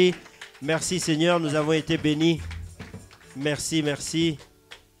sa vie? Merci Seigneur, nous avons été bénis. Merci, merci.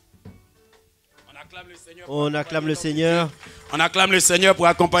 On acclame le Seigneur. On acclame le Seigneur pour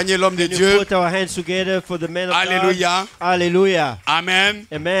accompagner l'homme de Dieu. Put our hands together for the man of Alléluia. God. Alléluia. Amen.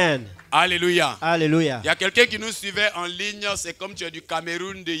 Amen. Alléluia. Alléluia. Il y a quelqu'un qui nous suivait en ligne, c'est comme tu es du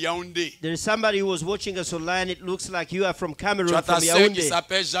Cameroun, de Yaoundé. There is somebody who was watching us online. It looks like you are from Cameroon, Tu as ta from sœur qui Yaoundé.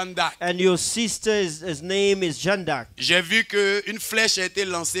 s'appelle Jeanne d'Arc. And your sister's name is Jeanne d'Arc. J'ai vu qu'une flèche a été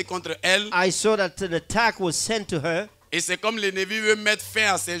lancée contre elle. I saw that an attack was sent to her. Et c'est comme l'ennemi veut mettre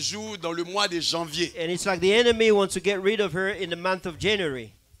fin à ses jours dans le mois de janvier. And it's like the enemy wants to get rid of her in the month of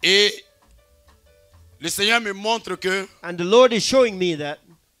January. Et le Seigneur me montre que And the Lord is showing me that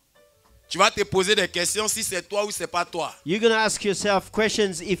tu vas te poser des questions si c'est toi ou c'est pas toi. you're going to ask yourself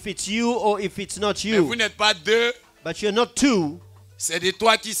questions if it's you or if it's not Mais vous you. n'êtes pas deux, But you're not two. c'est de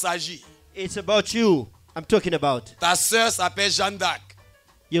toi qu'il s'agit. It's about you I'm talking about. Ta sœur s'appelle Jeanne d'Arc.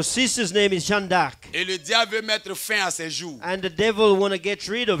 Your sister's name is Jeanne d'Arc. Et le diable veut mettre fin à ses jours. And the devil want to get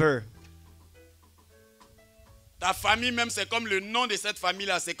rid of her. Ta famille même, c'est comme le nom de cette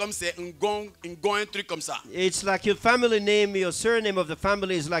famille-là. C'est comme c'est Ngong, un truc comme ça. It's like your family name, your surname of the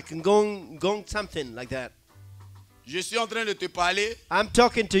family is like Ngong something like that. Je suis en train de te parler. I'm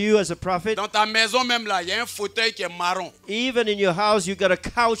talking to you as a prophet. Dans ta maison même là, il y a un fauteuil qui est marron. Even in your house, you got a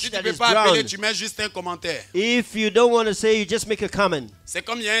couch Si tu that ne peux is pas brown. appeler, tu mets juste un commentaire. If you don't want to say, you just make a comment. C'est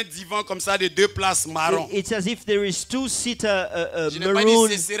comme il y a un divan comme ça de 2 places marron. It's as if there is two-seater Je n'ai pas maroon.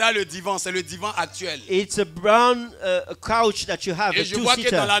 dit ce sera le divan, c'est le divan actuel. It's a brown couch that you have, Et a je vois que dans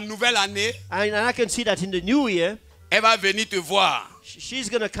two-seater. la nouvelle année, And I can see that in the new year, elle va venir te voir. she's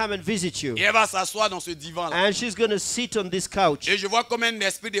going to come and visit you. Et elle va s'asseoir dans ce divan-là. And she's going to sit on this couch. Et je vois comme un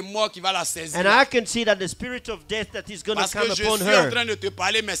esprit de mort qui va la saisir. And I can see that the spirit of death that is going to Parce come que je upon suis en her. train de te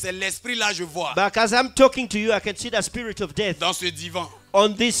parler, mais c'est l'esprit là je vois. But as I'm talking to you, I can see that spirit of death Dans ce divan.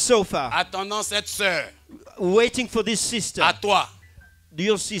 on this sofa, Attendant cette sœur, waiting for this sister, à toi,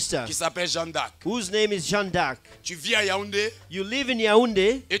 your sister, qui s'appelle Jeanne d'Arc. whose name is Jeanne d'Arc. Tu vis à Yaoundé You live in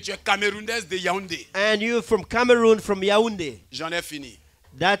Yaoundé, et tu es camerounaise de Yaoundé. and you're from Cameroon, from Yaoundé. J'en ai fini.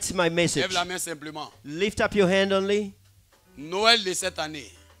 That's my message. Lève la main simplement. Lift up your hand only. Noël de cette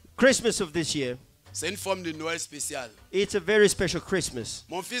année, Christmas of this year, c'est une forme de Noël spécial. it's a very special Christmas.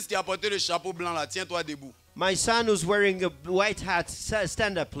 Mon fils qui a porté le chapeau blanc là, tiens-toi debout. My son who's wearing a white hat,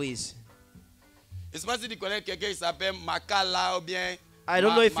 stand up please. Je ne sais pas si tu connais quelqu'un qui s'appelle Makala ou bien... I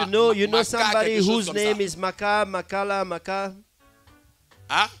don't know if you know Maka, somebody quelque chose whose comme name ça. is Maka.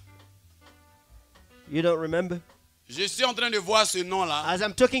 Hein? You don't remember? Je suis en train de voir ce nom-là. As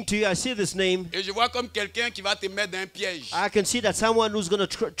I'm talking to you, I see this name. Et je vois comme quelqu'un qui va te mettre dans un piège. I can see that someone who's going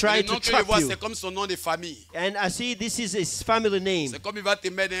to try Le to nom que je trap vois, you. c'est comme son nom de famille. And I see this is his family name. C'est comme il va te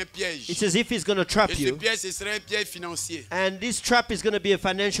mettre dans un piège. It's as if he's going to trap Et ce you. piège, ce serait un piège financier. And this trap is going to be a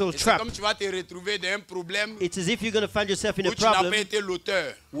financial Et c'est trap. comme tu vas te retrouver dans un problème It's as if you're going to find yourself in où a tu n'as pas problem été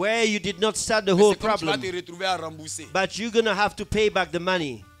l'auteur. where you did not start the Mais whole c'est comme tu vas problem, te retrouver à rembourser. but you're going to have to pay back the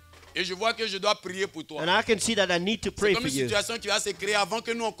money. Et je vois que je dois prier pour toi. And I can see that I need to C'est pray comme for une you. situation qui va se créer avant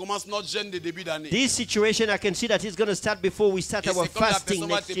que nous on commence notre jeûne de début d'année. This situation, I can see that it's going to start before we start Et our c'est comme la fasting personne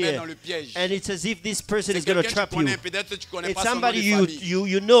va next te mettre dans year. le piège. And it's as if this person C'est is going to quelqu'un que trap tu you. connais, peut-être tu connais It's pas son nom de somebody famille.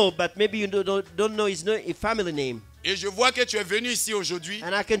 you know, but maybe you don't know his family name. Et je vois que tu es venu ici aujourd'hui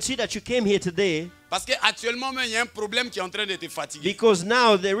And I can see that you came here today parce qu'actuellement il y a un problème qui est en train de te fatiguer. because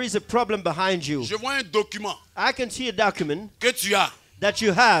now there is a problem behind you. Je vois un document I can see a document que tu as. that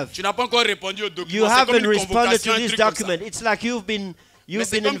you have. Tu n'as pas encore répondu au You document. C'est comme haven't une responded convocation, to un this truc comme ça. document. It's like you've Mais been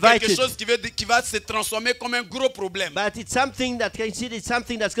c'est comme quelque invited. chose qui va se transformer comme un gros problème. But it's something that can see it's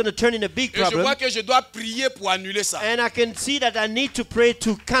something that's going to turn in a big Et je problem. vois que je dois prier pour annuler ça. And I can see that I need to pray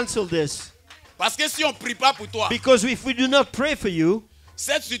to cancel this. Parce que si on ne prie pas pour toi, Because if we do not pray for you,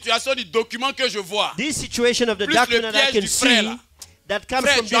 cette situation du document que je vois, this situation of the plus le document that I piège can du frère see, là, that comes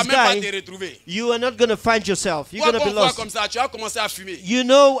frère, from tu vas this même pas te guy, retrouver. you are not going to find yourself. You're Toi, going to qu'on be voit lost. comme ça, tu vas commencer à fumer. You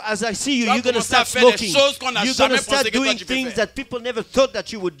know, as I see you, Tu vas you're going to commencer à start faire des smoking. choses qu'on n'a You're going jamais to start pensé que toi, doing tu peux things faire. that people never thought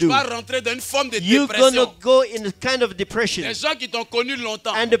that you would Tu do. vas rentrer dans une forme de You're going to dépression. go in a kind of depression. Les gens qui t'ont connu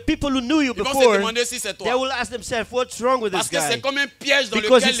longtemps, And the people who knew you ils vont se before, demander si c'est they toi. will ask themselves, what's wrong with Parce this que c'est guy? comme un piège dans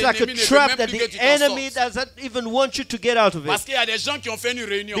Because lequel it's like a l'ennemi ne veut trap même that plus que the tu t'en enemy sortes. doesn't even want you to get out of Parce it. qu'il y a des gens qui ont fait une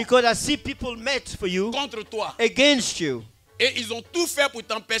réunion Because I see people met for you, contre toi. against you. Et ils ont tout fait pour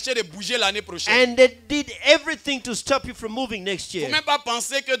t'empêcher de bouger l'année prochaine. And they did everything to stop you from moving next Il ne year. faut même pas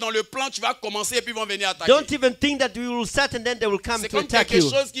penser que dans le plan, tu vas commencer et puis ils vont venir attaquer. Don't even think that you will start and then they will come C'est to comme attack quelque you.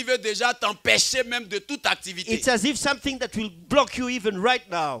 chose qui veut déjà t'empêcher même de toute activité. It's as if something that will block you even right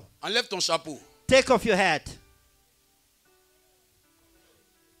now. Enlève ton chapeau. Take off your hat.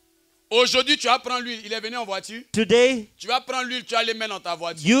 Aujourd'hui, tu vas prendre l'huile. Il est venu en voiture. Today, Tu vas prendre l'huile, tu vas les mettre dans ta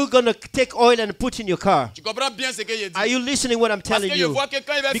voiture. you're going to take oil and put in your car. Tu comprends bien ce que je dis? Are you listening what I'm Parce telling que je you? vois que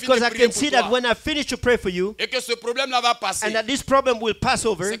quand il va finir Because de I prier can pour see that toi, when I finish to pray for you, et que ce problème-là va passer, and that this problem will pass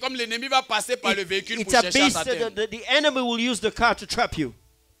over, c'est comme l'ennemi va passer par le véhicule it's pour a chercher à beast that t'atteindre. the enemy will use the car to trap you.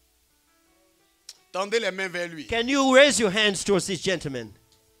 Tendez les mains vers lui. Can you raise your hands towards this gentleman?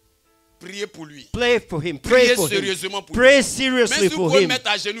 Priez pour lui. Pray for him. Pray Priez for him. sérieusement pour lui. Pray Même seriously si vous for pouvez him. mettre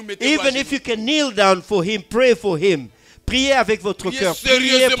à genoux, mettez-vous à Even if genoux. you can kneel down for him, pray for him. Priez avec votre Priez cœur. Priez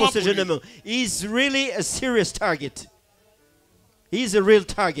sérieusement pour ce pour jeune lui. homme. He's really a serious target. He's a real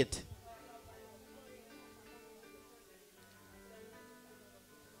target.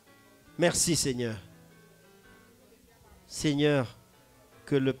 Merci Seigneur. Seigneur,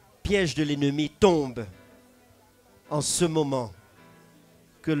 que le piège de l'ennemi tombe en ce moment.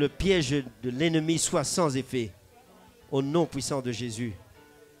 Que le piège de l'ennemi soit sans effet. Au nom puissant de Jésus.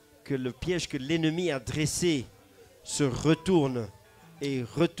 Que le piège que l'ennemi a dressé se retourne et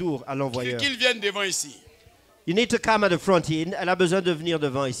retourne à l'envoyeur. Qu'il vienne devant ici. You need to come at the front here. Elle a besoin de venir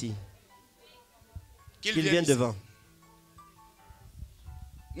devant ici. Qu'il Qu'il vienne vienne ici. devant.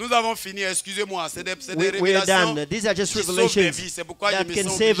 Nous avons fini, excusez-moi. C'est des We are révélations done. These are just qui sauvent des revelations vies. C'est pourquoi that je me can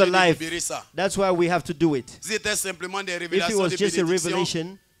sens save a obligé de life. libérer ça. That's why we have to do it. Si c'était simplement des If it révélations was de just a bénédiction,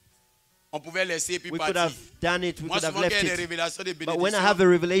 revelation, on pouvait laisser et puis we could have partir. done it. We Moi, could have souvent, quand left il y a des it. révélations de But when I bénédiction, have a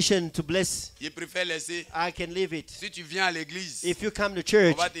revelation to bless, je préfère laisser. I can leave it. Si tu viens à l'église, If you come to on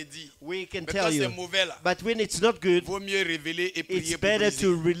church, va te dire. we can Mais quand tell c'est you. mauvais là, But when it's not good, vaut mieux révéler et prier it's pour better briser.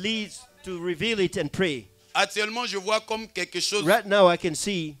 to release, to reveal it and pray. Actuellement, je vois comme quelque chose Right now, I can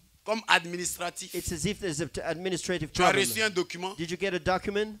see comme administratif. it's as if there's an administrative Tu as problem. reçu un document. Did you get a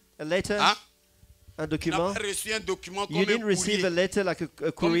document, a letter, Hein? un Tu n'as document? pas reçu un document You comme un didn't receive a courrier, letter like a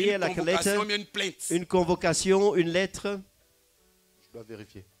comme courier, une like a letter, convocation, mais une plainte. une convocation, une lettre. Je dois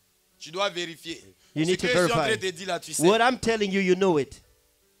vérifier. Tu dois vérifier. You Ce need que to je suis en train verify. de te dire là, tu sais. What I'm telling you, you know it.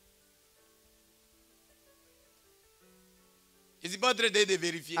 Je ne suis pas en train de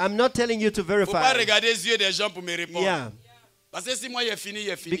vérifier. I'm not telling you to Il ne faut pas verify. regarder les yeux des gens pour me répondre. Yeah, Parce que si moi j'ai fini,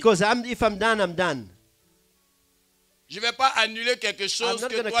 j'ai fini. because if I'm done, I'm done. Je ne vais pas annuler quelque I'm chose not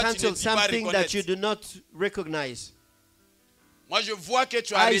que going to toi tu ne cancel dis pas something that you reconnaître. do not recognize. Moi je vois que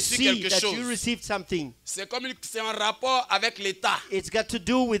tu as I reçu see quelque that you chose. received something. C'est en rapport avec l'État. It's got to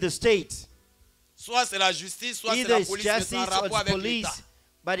do with the state. Soit c'est la justice, soit c'est Either la it's police, mais c'est en justice or rapport it's avec l'État. police,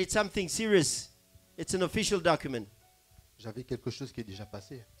 but it's something serious. It's an official document. J'avais quelque chose qui est déjà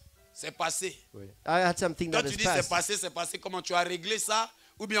passé. C'est passé. Oui. I had something Quand that tu has dis passed. c'est passé, comment tu as réglé ça?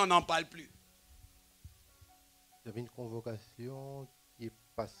 Ou bien on n'en parle plus? J'avais une convocation qui est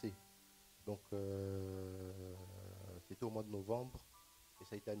passée. Donc, c'était au mois de novembre et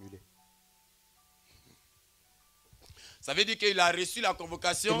ça a été annulé. Ça veut dire qu'il a reçu la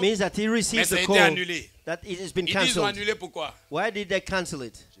convocation, It means that he mais received ça a the été call annulé. that it has been Ils disent ils ont cancelled. annulé pourquoi? Why did they cancel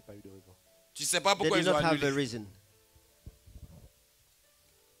it? J'ai pas eu de raison. Tu ne sais pas They pourquoi did ils ont not have a annulé. reason.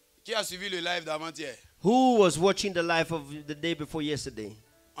 Qui a suivi le live d'avant-hier? Who was watching the life of the day before yesterday?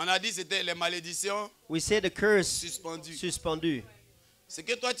 On a dit que c'était les malédictions We said the curse suspendues. suspendu. C'est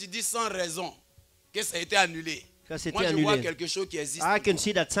que toi tu dis sans raison que ça a été annulé. Que c'était Moi je vois annulé. quelque chose qui existe. I can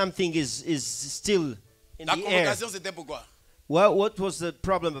see that something is still in La the air. convocation c'était pourquoi? What was the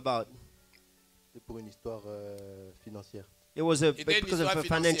problem about? C'est pour une histoire financière. It was C'était une because of a histoire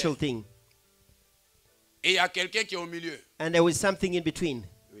financial financière. thing. Et il y a quelqu'un qui est au milieu. And there was something in between.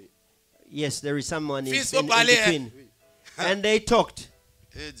 Oui. Yes, there is someone Fils, in faut parler, between. And they talked.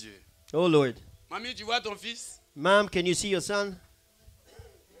 Eh Dieu. Oh Lord. Mamie, tu vois ton fils? Mom, can you see your son?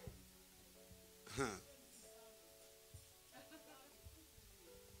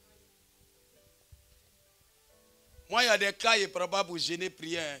 Moi, il y a des cas, il est probable pour gêner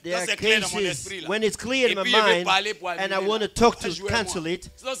prière. There Quand are c'est clair dans mon cases esprit là. when it's clear Et in my puis, je vais mind parler pour and I annuler want to là. talk Pas to jouer cancel moi. it.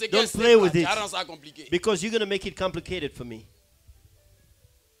 Sinon, c'est Don't quel play with step, it là, tu rends ça compliqué. because you're going to make it complicated for me.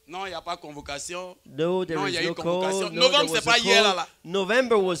 Non, il n'y a pas convocation. No, there is no call. Novembre, c'est pas hier là.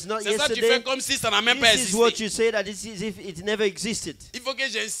 November was not yesterday. C'est ça, tu fais comme si ça n'a même pas existé. This is what you say, that it's as if it never existed. Il faut que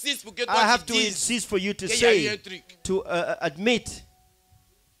j'insiste pour que I toi have tu to dises insist for you to qu'il y a eu un say, truc. to admit.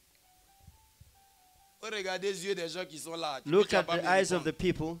 Regardez les yeux des gens qui sont là. Look at the eyes of the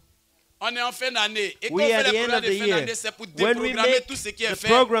people. On est en fin d'année. Et quand on We are fait at the les end programmes of de the fin year. d'année, c'est pour When we déprogrammer make tout ce qui est the fait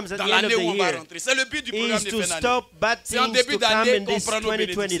programs at dans the end of l'année the où on va year, rentrer. C'est le but du programme is de to fin d'année. stop bad C'est en things début to come d'année in qu'on this prend nos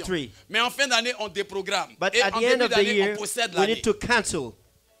bénédictions. 2023. Mais en fin d'année, on déprogramme. But Et at en the end début of the d'année, year, on possède we l'année. need to cancel.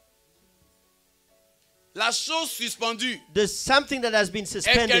 La chose suspendue There's something that has been est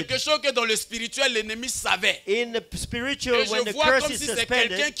suspended. quelque chose que dans le spirituel, l'ennemi savait. In the Et spiritual, when je the vois curse comme is si c'est quelqu'un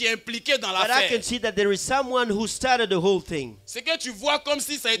suspended, qui est impliqué dans but I l'affaire. can see that there is someone who started the whole thing. C'est que tu vois comme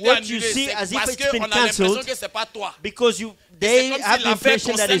si ça a été What you annulé. see C'est as if parce it's been qu'on a l'impression cancelled, que c'est pas toi. Because C'est they comme have si the l'affaire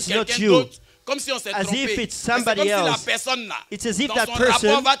impression that concerne it's not quelqu'un you. d'autre. Comme si on s'est As trompé. if Mais it's c'est comme somebody si la else. personne là, It's as if dans that son person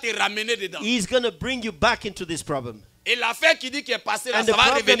rapport va te ramener dedans. He's going to bring you back into this problem. Et l'affaire qui dit qu'il est passé là, And ça the va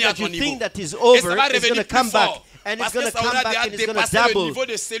problem revenir à that ton you niveau. think that is Et ça over va is going revenir to come plus back. fort. And it's Parce going que to ça come aura back déjà and it's going to dépassé le double. niveau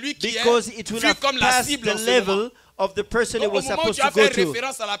de celui qui Because est it will vu have comme la passed cible the en ce moment. level of the person it Donc, was au moment où supposed tu to as go fait to.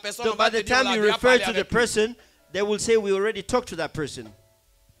 référence à la personne, So on va by te the dire, on time a you déjà refer parlé to the avec lui. person, they will say, we already talked to that person.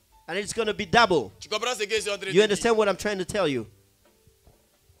 And it's going to be double. Tu comprends ce que je suis en train de You dire? understand what I'm trying to tell you?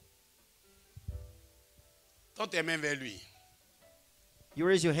 Tends tes mains vers lui. You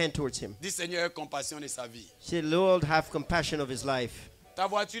raise your hand towards him. Dis Seigneur, aie compassion de sa vie. Say, Lord, have compassion of his life. Ta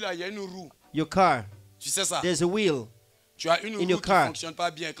voiture là, il y a une roue. Your car, Tu sais ça? there's a wheel. Tu as une in roue your qui car. ne fonctionne pas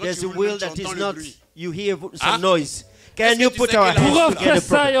bien. Quand There's tu a roules, wheel tu that entends is le not, bruit. you hear some Hein? noise. Can Est-ce you que tu put sais our que la hands roue- together?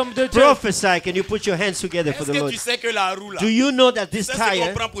 Prophesy, homme de Dieu. Prophesy, can you put your hands together for Est-ce the que Lord? tu sais que la roue là, Do you know that this c'est ce qu'on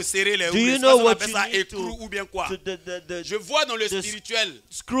tire, prend pour serrer les roues? do you C'est know on what appelle you ça need écrou ou bien quoi? to Je vois dans le the spirituel,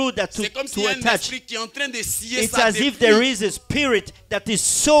 screw that c'est comme s'il y to a un attach? esprit qui est en train de scier It's ça as if depuis. there is a spirit that is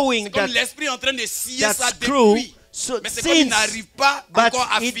sewing C'est comme that, l'esprit est en train de scier that ça screw. depuis. So Mais c'est comme il since, n'arrive pas but encore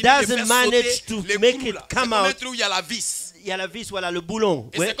à it finir de faire doesn't manage sauter to les make clous it là. C'est come comme un out. truc où il y a la vis. Il y a la vis, voilà, le boulon.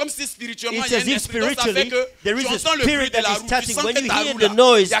 Et Ouais. c'est comme si spirituellement, It's il y a as un if esprit. Donc ça fait spiritually que there tu is a entends le bruit spirit de la that is roue. Tu touching. sens When que you ta hear roue the là, il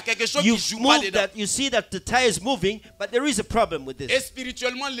noise, y a quelque chose you qui joue pas move dedans. that, you see that the tire is moving, but there is a problem with Et this.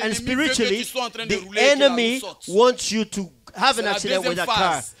 spirituellement, And l'ennemi veut que spiritually, tu sois en train de the rouler et que la roue enemy saute. wants you to have C'est an la accident with deuxième that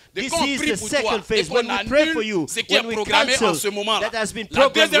car. phase. Dès This qu'on is prie the pour toi second et phase. qu'on When we pray for annule you, ce qui est when we programmé en cancel ce moment-là. that has been La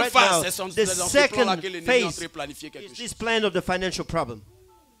programmed deuxième right phase, now, c'est the dans ce plan-là que second l'ennemi est en train phase de planifier quelque is chose. this plan of the financial problem.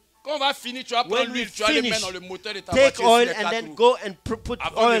 Quand on va finir, tu vas prendre When we l'huile, tu vas le finish, mettre dans le moteur de ta take voiture sur oil les and quatre then roues. go and put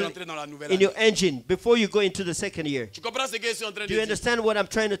Avant de oil rentrer dans la nouvelle in your année. engine before you go into the second year. Tu comprends ce que je suis en train de Do you dire? understand what I'm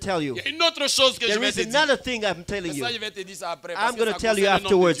trying to tell you? Il y a une autre chose que je There vais is te dire. another thing I'm telling Mais you. ça, je vais te dire ça après. Parce I'm que going ça to tell you concerne un homme de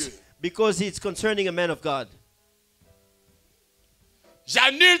afterwards Dieu. because it's concerning a man of God.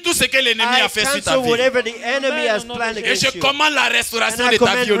 J'annule tout ce que l'ennemi I a fait sur ta cancel vie. whatever the enemy has Amen. planned Et against je you. commande la And restauration I de ta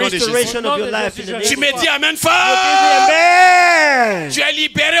command vie au nom de Jésus. restoration of your Au nom de life in the Jésus, name Tu of me God. dis Amen You fort. give me amen. Tu es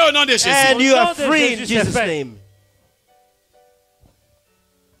libéré au nom de Jésus. And you Au nom are de free in Jésus, Jesus' c'est fait. name.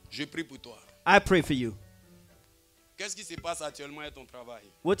 Je prie pour toi. I pray for you. Qu'est-ce qui se passe actuellement avec ton travail?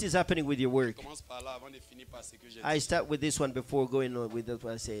 What is happening with your work? Commence par là avant de finir par ce que j'ai I dit. start with this one before going on with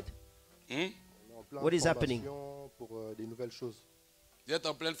what I said. On est en plein What is happening? formation pour des nouvelles choses. Vous êtes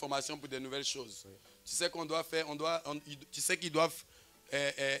en pleine formation pour de nouvelles choses. Tu sais qu'on doit faire, tu sais qu'ils doivent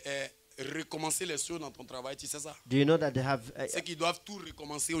recommencer les choses dans ton travail, tu sais ça? Do you know that they have Tu sais qu'ils doivent tout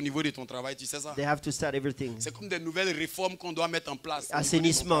recommencer au niveau de ton travail, tu sais ça? they have to start everything? C'est comme des nouvelles réformes qu'on doit mettre en place au niveau de ton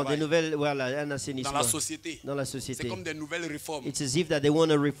Assainissement, des travail, nouvelles, voilà, un dans la assainissement société. dans la C'est société. comme des nouvelles réformes. It's as if that they want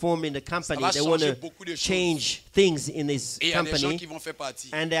to reform in the company. va They want changer to beaucoup de choses. change things in this Et il y a des gens qui company. vont faire partie.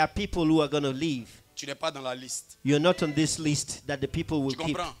 And there are people who are going to leave. Tu n'es pas dans la liste. You're not on this list that the people will Tu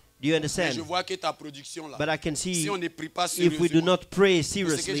keep. comprends? Do you Mais understand? je vois que ta production là, But I can see si on ne prie pas if we do sérieusement, not pray ce que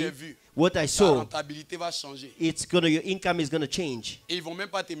j'ai seriously, vu, what I ta saw, rentabilité va changer. your income is going to change. Et ils vont même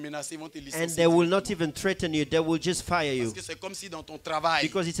pas te menacer, ils vont te And licencier. they will not even threaten you. They will just fire you. Parce que c'est comme si dans ton travail,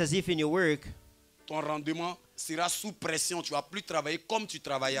 Because it's as if in your work, ton rendement sera sous pression. Tu vas plus travailler comme tu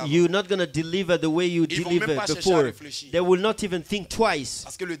travaillais avant. you're not going to deliver the way you Ils vont même delivered pas chercher à before. réfléchir. They will not even think twice.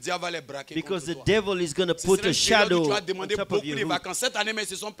 Parce que le diable va les braquer Because contre the toi. devil is going to Ce put serait a une période où shadow tu vas on demander top of beaucoup your de roof. vacances. Cette année, mais ils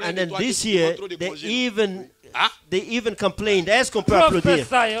se sont plaints And de then toi. this que tu year, prends trop de they congés. even they even complained. Est-ce qu'on peut applaudir?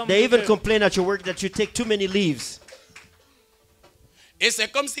 They even complain at your work that you take too many leaves. Et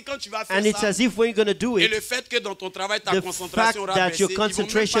c'est comme si quand tu vas faire And it's ça, as if when you're going to do et it, le fait que dans ton travail, ta the fact concentration aura that baissé, your ils vont même pas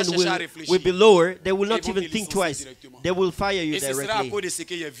concentration chercher à réfléchir. will be lower, they will not Ils vont even te think licencier twice. directement. They will fire you Et ce sera à directly. cause de ce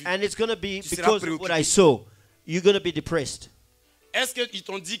que j'ai vu. And it's going to be Tu seras because of what préoccupé. I saw. You're going to be depressed. Est-ce qu'ils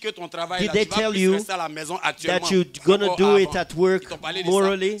t'ont dit que ton travail Did là, they tu vas tell plus you rester à la maison actuellement? that you're going to do it at work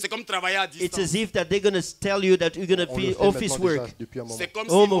morally? C'est comme travailler à It's distance. as if that they're going to tell you that you're going to be office work. C'est comme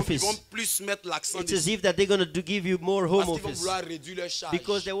Home s'ils office. vont plus mettre l'accent It's as dessus. if that they're going to give you more home Parce qu'ils vont office vouloir réduire leur charge.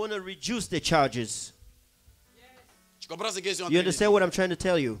 because they want to reduce the charges. Tu comprends ce que je suis en You train de dire? understand what I'm trying to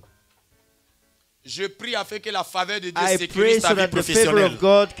tell you? Je prie afin que la faveur de Dieu I pray sécurise ta so vie that the favor professionnelle. of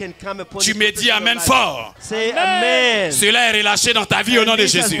God can come upon Tu you me dis Amen fort. Say Amen. Cela est relâché dans ta vie au nom de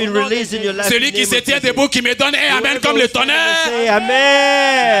This has Jésus. been released in your life. Celui in the qui name se of tient Jesus. debout, qui me donne un Amen comme le Whoever will tonnerre. say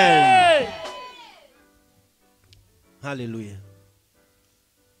Amen. Hallelujah.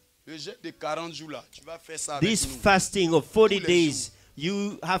 Le jeûne de 40 jours là, tu vas faire ça avec This nous. fasting of 40 Tous les days,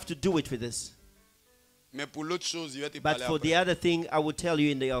 you have to do it with us. Mais pour l'autre chose, je vais te But parler for the après. other thing, I will tell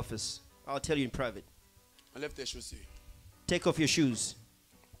you in the office. I'll tell you in private. Enlève tes chaussures. Take off your shoes.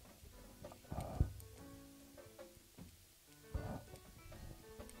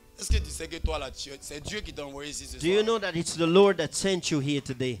 Est-ce que tu sais que toi là, c'est Dieu qui t'a envoyé ici ce Do you soir? know that it's the Lord that sent you here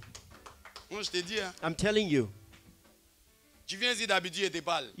today? Moi, je te dis, hein, I'm telling you. tu viens ici d'habitude et te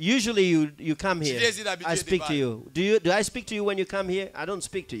parles. Usually you come Tu here. viens ici d'habitude I et te speak to parles. you. Do I speak to you when you come here? I don't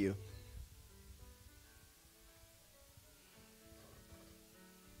speak to you.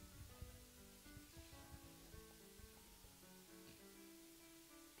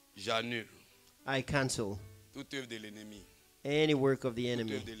 J'annule I cancel toute œuvre de l'ennemi. any work of the Toute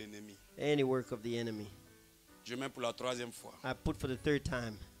enemy. œuvre de l'ennemi. Any work of the enemy. Je mets pour la 3e fois. I put for the 3rd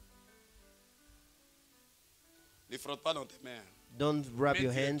time. Ne frotte pas dans tes mains. Don't rub Mets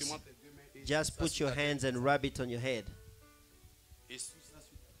your hands. directement tes deux mains et Just ça put sur your ta tête. hands and rub it on your head. Et sous ça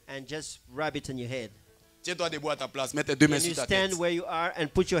sur ta tête. And just rub it on your head. Tiens-toi debout à ta place. Mets tes deux mains When you sur ta tête. stand where you are and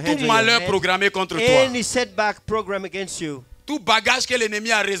put your Tout hands on your malheur head. programmé contre toi. Any setback program against you. Tout bagage que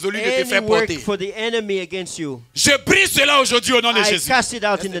l'ennemi a résolu de te Any faire work porter. for the enemy against you. Je brise cela aujourd'hui au nom de I Jésus. cast it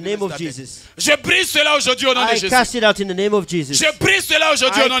out in Laisse the tes name mains of sur ta tête. Jesus. Je brise cela aujourd'hui au nom de I Jésus. cast it out in the name of Jesus. Je brise cela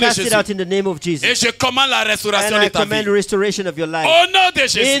aujourd'hui au nom I de cast it Jésus. out in the name of Et Jesus. je commande la And restauration I de ta command vie. restoration of your life. Au nom de In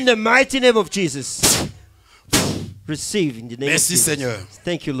Jésus. the mighty name of Jesus. Receive in the name Merci of Jesus. Seigneur.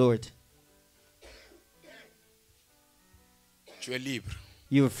 Thank you, Lord. Tu es libre.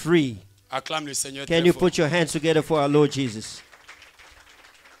 You're free. Acclame le Seigneur Can très you fort. put your hands together for our Lord Jesus?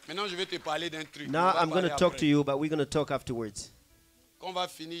 Maintenant, je vais te parler d'un truc. Now On va I'm going to parler talk après. to you, but we're going to talk afterwards. Quand on va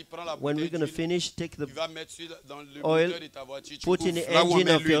finir, prends la When we're bouteille going to d'huile, finish, take the tu vas mettre dans le oil, moteur de ta voiture, tu put in ouvres the là où on engine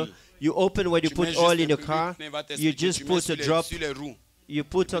met of your, l'huile. you open where you Tu put mets oil juste in your un peu car, d'huile, va you t'expliquer, just tu mets put sur a les- drop, sur les roues. you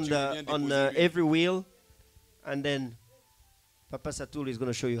put Et on tu the viens on déposer l'huile. every wheel, and then Papa Satul is going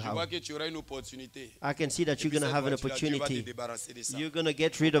to show you Je how. vois que tu auras une opportunité. I can see that Et you're puis going to cette have an voiture-là, Dieu va te opportunity. débarrasser de ça. You're going to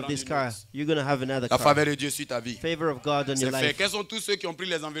get rid of this car. You're going to have another La car. faveur de Dieu sur ta vie. Favor of God on C'est your fait. life. Quels sont tous ceux qui ont pris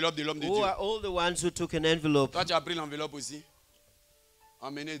les enveloppes de l'homme de Who Dieu? are all the ones who took an envelope? Toi, tu as pris l'enveloppe aussi.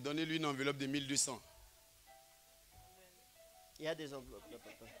 Emmenez, donnez-lui une enveloppe de 1200. Yeah, there's envelope.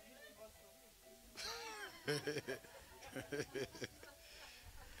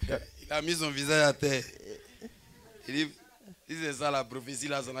 Il a mis son visage à terre. Il dit, si c'est ça la prophétie,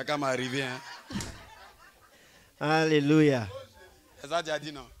 là, ça n'a qu'à m'arriver. Hein. Hallelujah. C'est ça que tu as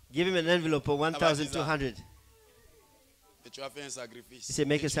dit, non? Give him an envelope of 1,200. Et tu as fait un sacrifice. He said,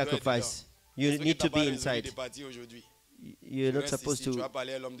 make Et a tu dois être sacrifice. là. You Est-ce que need t'as to pas be résolu inside. de partir aujourd'hui? You're Tu not restes supposed ici, tu to. vas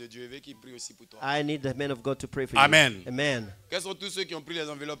parler à l'homme de Dieu. Je veux qu'il prie aussi pour toi. I need the man of God to pray for Amen. you. Amen. Quels sont tous ceux qui ont pris les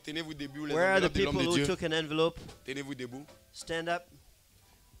enveloppes? Tenez-vous debout, les Where are the enveloppes de l'homme people de who Dieu. took an envelope? Tenez-vous debout Stand up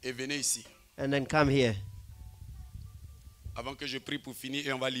et venez ici. and then come here. Avant que je prie pour finir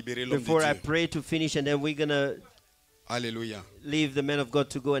et on va libérer l'homme Before I de Dieu. pray to finish, and then we're going to Alléluia. leave the man of God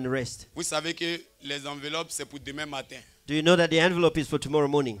to go and rest. Vous savez que les enveloppes, c'est pour demain matin Do you know that the envelope is for tomorrow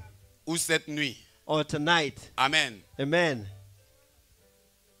morning ou cette nuit. or tonight? Amen. Amen.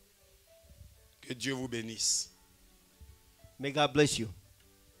 Que Dieu vous bénisse. May God bless you.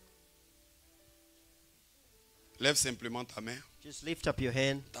 Lève simplement ta main, Just lift up your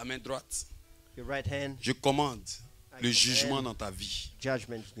hand, ta main droite. your right hand. Je commande I le command jugement dans ta vie,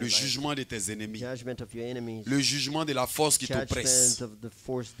 judgment in le your life. jugement de tes ennemis, Judgment of your enemies. le jugement de la force qui t'oppresse, Judgment of the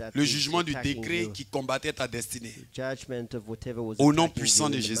force that le is jugement du attacking décret you. qui combattait ta destinée, Judgment of whatever was Au nom attacking puissant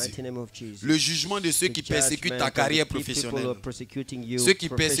you de in the Jésus. mighty name of Jesus. le jugement de ceux The qui persécutent judgment ta of the carrière people who professionnelle, are persecuting you ceux qui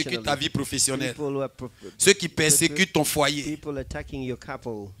persécutent ta vie professionally. professionnelle, People who are ceux qui persécutent ton foyer, people attacking your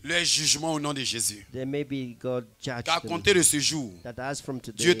couple. le jugement au nom de Jésus. There may be God judge Qu'à them. compter de ce jour, That as from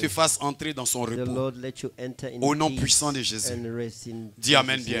Dieu today, te fasse entrer dans son the repos. Lord let you enter in Au nom peace puissant de Jésus. and rest in Dis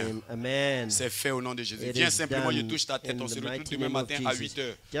Amen Jesus' bien. name. Amen. C'est fait au nom de Jésus. It Viens is simplement, je done touche ta tête. in On se the retrouve mighty demain name of matin à Jesus.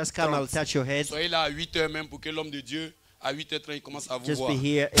 8h. Just come, I'll touch your head. Soyez là à 8h même pour que l'homme de Dieu, à 8h30, il commence à vous Just voir. be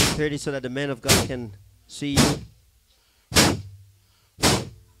here 8:30 so that the man of God can see you.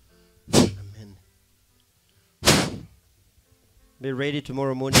 Be ready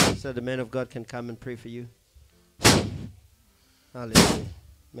tomorrow morning so the man of God can come and pray for you. Hallelujah.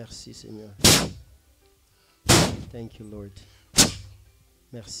 Merci, Seigneur. Thank you, Lord.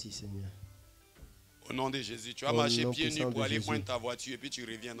 Merci, Seigneur. Au nom de Jésus, tu vas marcher pieds nus pour aller prendre ta voiture et puis tu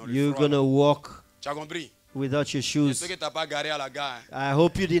reviens dans le You're froid. going to walk without your shoes. I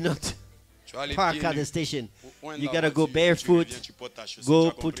hope you did not park at the station. You got to go barefoot,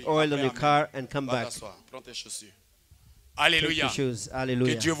 go put oil on your car and come back. Alléluia.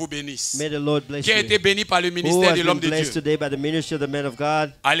 Hallelujah. Que Dieu vous bénisse. May the Lord bless Qui a été béni par le you. ministère de l'homme de Blessed Dieu. today by the ministry of the man of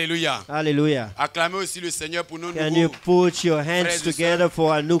God. Alléluia. Hallelujah. Acclamez aussi le Seigneur pour nos Can nouveaux you put your hands together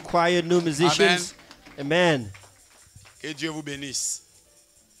for our new choir, new musicians? Amen. Que Dieu vous bénisse.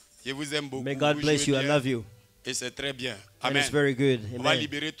 Je vous aime beaucoup. May God bless you. I love you. Et c'est très bien. And Amen. it's very good. On va Amen.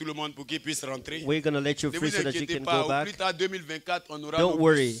 libérer tout le monde pour qu'il puisse rentrer. We're going to let you Ne free vous so that you inquiétez can pas, go au back. plus tard 2024, on aura Don't nos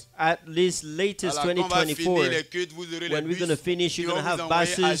worry. bus. At least latest Alors, quand on va 2024, finir les cultes, vous aurez les when we're bus going to finish, qui you're vont going to vous have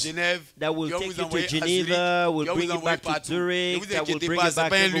envoyer à buses Genève, that will qui vont take vous you to envoyer à Geneva, Zurich, will qui vont bring vous you envoyer back to partout. Ne Zurich, vous that will inquiétez bring pas, you c'est back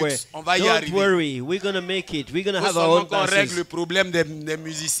pas un everywhere. luxe. On va y Don't arriver. worry. We're going to make it. We're going to Faut have our seulement own qu'on règle le buses. problème des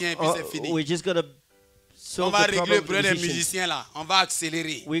musiciens et puis c'est fini. We're just going to On solve va the régler le problem problème of des the musicians. musiciens là. On va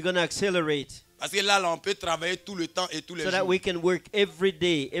accélérer. We're going to accelerate Parce que là, on peut travailler tout le temps et tous les so that jours. we can work every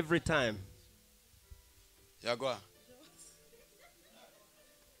day, every time. Il y a quoi?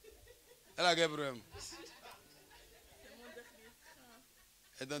 Elle a quel problème?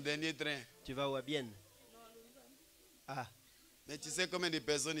 C'est ton dernier train. Tu vas où à Bienne? Ah. Mais tu sais combien de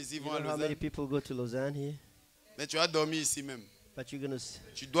personnes ici You vont à know how many Lausanne? people go to Lausanne here? Mais tu as dormi ici même. But you're gonna,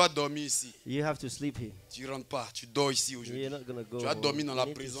 Tu dois dormir ici. you have to sleep here. Tu rentres pas. Tu dors ici aujourd'hui. You're not gonna go Tu as home. dormi dans You la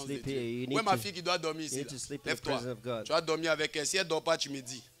need to présence de sleep here. Dieu. You Où est need ma to, fille qui doit dormir you ici? need Là? to sleep in the Lève-toi. presence of God. Tu as dormi avec elle. Si elle ne dort pas, tu me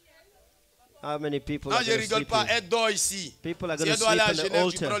dis. How many people Non, are je gonna rigole sleep pas. here? Elle dort ici. People are Si gonna elle doit aller sleep à on the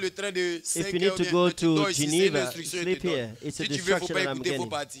Genève, tu prends altar. le train de 5 If you need heures. to bien, go mais tu dors to ici. C'est une Geneva, instruction que sleep je te donne. here. It's a Si tu veux, il ne faut distraction pas that I'm écouter, il faut getting.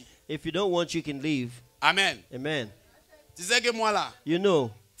 partir. If you don't want, you can leave. Amen. Amen. Tu sais que moi là, You know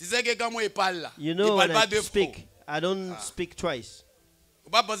tu sais que quand moi il parle là, il when parle pas I deux fois. speak, I don't speak twice.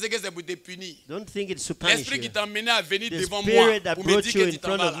 Faut pas penser que c'est pour te punir. Don't think it's to punish L'esprit qui you. t'a emmené à venir The devant moi spirit that pour me brought dire you que in tu t'en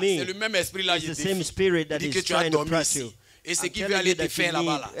front vas of là, me c'est le même esprit là. It's Je the same défie. spirit Il that dit is que tu as trying to dormi trap ici. you. Et ce I'm qu'il veut telling aller you te that faire you là-bas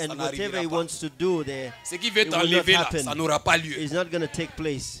need, là, ça and whatever n'arrivera he pas. wants to do there, Ce qu'il veut it will not t'enlever là, happen. ça n'aura pas lieu. It's not going to take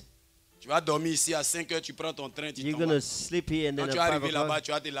place. Tu vas dormir ici à 5 heures, tu prends ton train, tu You're t'en going to vas. sleep here and Quand then tu at vas 5 arriver là-bas, o'clock.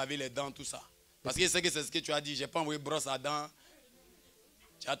 tu vas te laver les dents, tout ça. Parce que c'est ce que tu as dit, j'ai pas envoyé brosse à dents.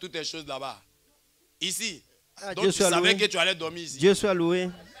 Tu as toutes les choses là-bas. Ici. Ah, Donc Dieu tu soit savais loué. que tu allais dormir ici. Dieu soit loué.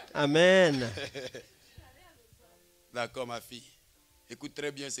 Amen. D'accord, ma fille. Écoute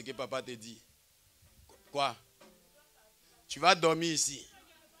très bien ce que papa te dit. Quoi? Tu vas dormir ici.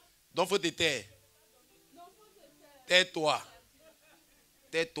 Donc, il faut te taire. Tais-toi.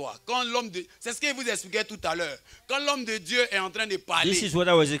 Tais-toi. Quand l'homme de... C'est ce que je vous expliquais tout à l'heure. Quand l'homme de Dieu est en train de parler, This is what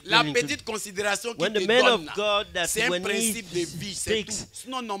I was la explaining to petite considération qu'il when te the man donne, of God, that c'est un when he principe de vie, c'est tout. speaks,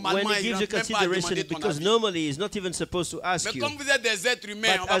 Sinon, when normalement, he il gives ne you rentre même pas à consideration, demander ton because avis. normally he's not even supposed to ask Mais you. comme vous êtes des êtres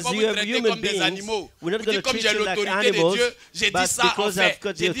humains, on But ne va as pas vous you are traiter human comme des beings, animaux. we're not Vous going dites to comme treat j'ai you like l'autorité de animals, Dieu, j'ai dit but ça, on because fait. I've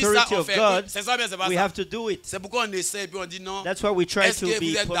got the J'ai dit ça, authority on of fait. God, C'est ça, mais c'est pas we ça. have to do it. C'est pourquoi on essaie et puis on dit non. That's why we try Est-ce to que vous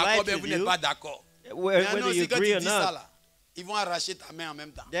be êtes d'accord, polite bien vous with n'êtes you, pas d'accord. whether Non, you c'est quand agree tu or dis ça not. là, ils vont arracher ta main en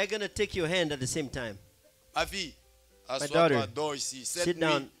même temps. They're going to take your hand at the same time. Ma fille, daughter, assois-toi, dors ici. Cette sit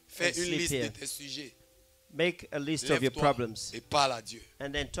down nuit, fais and une sleep liste here. de tes sujets. Make a list of your Lève-toi problems et parle à Dieu.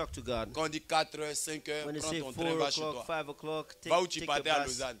 and then talk to God. Quand on dit 4 heures, 5 heures, When you prends say ton 4 train, va chez o'clock, toi. 5 o'clock, Va où take tu the partais à bus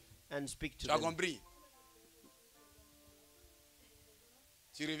Lausanne. and speak to Tu as them. compris?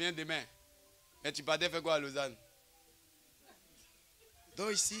 Tu reviens demain. Mais tu partais faire quoi à Lausanne?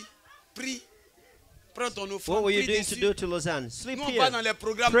 Dors ici, prie. Prends ton offrande, What were you prie doing to dessus. do to Lausanne? Sleep Nous, on va dans here. les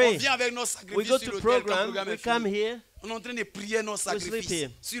programmes, Pray. on vient avec nos We sacrifices go sur to l'hôtel. Quand le program, programme we est come fini. here, On est en train de prier nos sleep sacrifices here.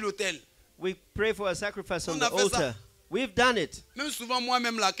 sur l'hôtel. we pray for a sacrifice on On the a fait ça. altar. We've done it. Même souvent,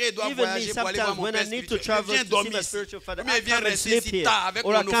 moi-même, là, quand je dois Even me, voyager pour aller voir sometimes mon when père I need to spirituel, je travel viens to see dormir my ici. spiritual father, Mais I je viens come and rester sleep ici here. tard avec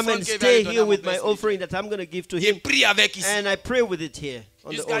Or mon I come offrande and que je vais stay donner here à mon with père my spirituel. offering that I'm going to give to Je him. prie avec ici. And I pray with it here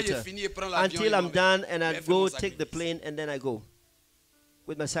on the Jusqu'à j'ai altar. fini et prends l'avion. Until I'm done and I Je fais go mon take the sacrifice. plane and then I go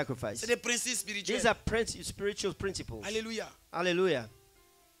with my sacrifice. C'est des principes spirituels. These are spiritual principles. Alléluia. Hallelujah.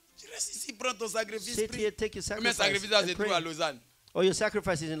 Tu restes ici, prends ton sacrifice, Sit prie. here, take your Mais sacrifice sacrifice, là, and c'est tout à pray. Lausanne. Oh, your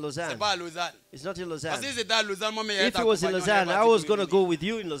sacrifice is in C'est Lausanne. pas à Lausanne. It's not in Parce Lausanne. que c'était à Lausanne, moi, mais If it was in Lausanne, I was going to go with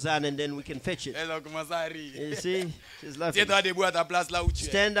you in Lausanne and then we can fetch it. Elle a commencé à rire. You see? She's laughing. Tiens-toi debout à ta place là où tu es.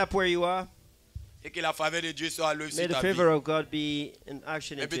 Stand up where you are. Et que la faveur de Dieu soit à l'œuvre May sur the ta vie. favor of God be in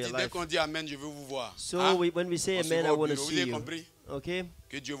action Et into puis your dès life. qu'on dit Amen, je veux vous voir. So Ah, when we say on se amen, I voit au want to bureau. Vous see avez you. compris? Okay?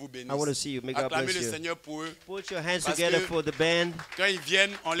 Que Dieu vous bénisse. I want to see you. May God Acclamez bless le you. Seigneur pour eux. Put your hands Parce together que for the band. Quand ils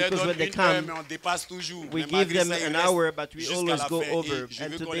viennent, on leur Because donne when they une heure, come, mais on dépasse toujours. We Mais give malgré them ça, ils an restent hour, but we jusqu'à always la go fin. over. Et je And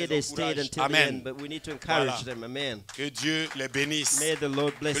veux qu'on today les they stayed encourage. until the Amen. end, but we need to encourage Voilà. them. Amen. Que Dieu les bénisse. May the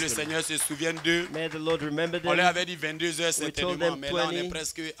Lord bless Que le them. Seigneur se souvienne d'eux. May the Lord remember On leur them. avait dit 22 heures We told certainement, them mais là on 20, est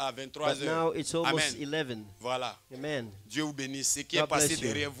presque à 23 But heures. now it's almost Amen. 11. Voilà. Amen. Dieu vous bénisse. Ce qui God est passé bless you.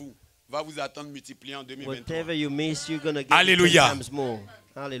 derrière vous va vous attendre multiplié en 2023. Whatever you miss, you're going to get Alléluia. 10 times more.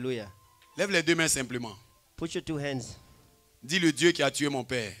 Hallelujah. Lève les deux mains simplement. Put your two hands. Dis le Dieu qui a tué mon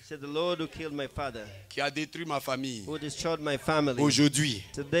père, Say, the Lord who killed my father, qui a détruit ma famille. who destroyed my family. Aujourd'hui,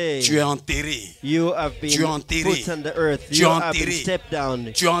 Today, tu es enterré. you have Tu es been enterré. put on the earth. Tu es You have been enterré. stepped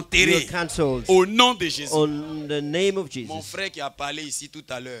down. Tu es enterré. You are cancelled. Au nom de Jésus. On the name of Mon Jesus. frère qui a parlé ici tout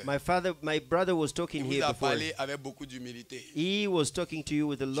à l'heure, My brother was talking il here vous a before. parlé avec beaucoup d'humilité. He was talking to you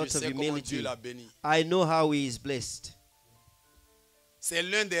with a Je lot of sais comment Dieu humility. l'a béni. I know how he is blessed. C'est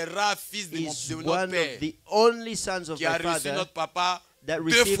l'un des rares fils de, He's de notre one père of the only sons of qui a my reçu father notre papa that 2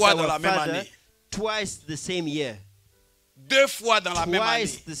 received fois dans our la même father année. twice the same year. 2 fois dans la même année.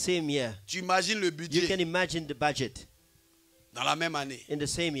 Twice the same year. Tu imagines le You budget can imagine the budget dans la même année. in the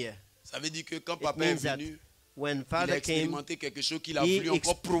same year. Ça veut dire que quand It papa est means that venu, when il a father came, expérimenté quelque chose qu'il a he, voulu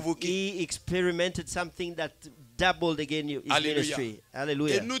encore provoquer. he experimented something that doubled again his Alléluia. ministry. Et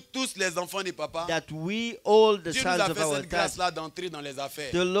Hallelujah. nous tous les enfants de papa, That we all the Dieu nous sons a of fait our cette dad, grâce-là d'entrer dans les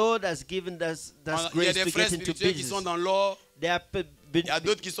affaires. the Lord has given us Il y a grace des to frères get into spirituels qui sont business. dans l'or, There are il y a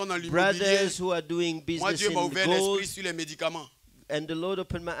d'autres qui sont dans l'immobilier. brothers who are doing Moi, business Dieu m'a in ouvert gold, l'esprit sur les médicaments. and the Lord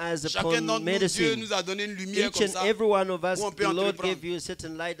opened my eyes Chacun upon d'entre nous, Dieu medicine. nous a donné une lumière Each comme and ça. every one of us, où on peut the Lord entreprendre. gave you a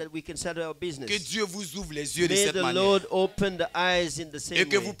certain light that we can start our business. Que Dieu vous ouvre les yeux de May cette the manière. Lord open the eyes in the Et same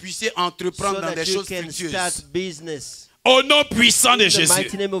que vous way, puissiez entreprendre so dans des that you choses can fructueuses. start business. Au nom puissant de In the mighty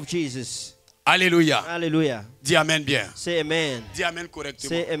Jésus. name of Jesus. Alléluia. Hallelujah. Dis Amen bien. Say amen. Dis Amen correctement.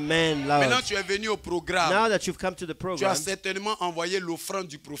 Say amen Maintenant, loud. tu es venu au programme. Now that you've come to the Tu as program, certainement envoyé l'offrande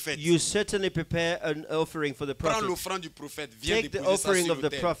du prophète. you certainly prepare an offering for the Prends prophet. l'offrande du prophète. Viens Take the déposer ça offering sur of the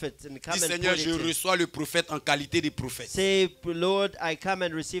l'autel. prophet and come Dis and Seigneur, put je it in. reçois le prophète en qualité de prophète. Say, Lord, I come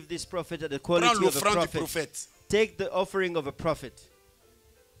and receive this prophet at the Prends quality of a l'offrande du prophet. prophète. Take the offering of a prophet.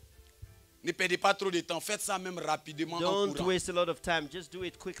 Ne perdez pas trop de temps. Faites ça même rapidement en Don't courant. waste a lot of time. Just do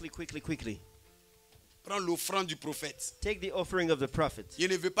it quickly, quickly, quickly. Prends l'offrande du prophète. Take the offering of the prophet. Je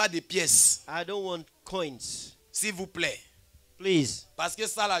ne veux pas des pièces, I don't want coins. s'il vous plaît. Please. Parce que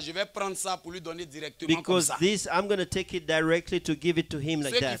ça là, je vais prendre ça pour lui donner directement comme Because ça. this, I'm going to take it directly to give it to him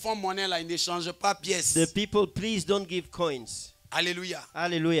like Ceux qui that. font monnaie là, ils n'échangent pas pièces. The people, please don't give coins. Alléluia.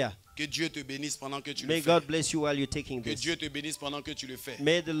 Hallelujah. Que Dieu te bénisse pendant que tu le May fais. God bless you while you're taking Que this. Dieu te bénisse pendant que tu le fais.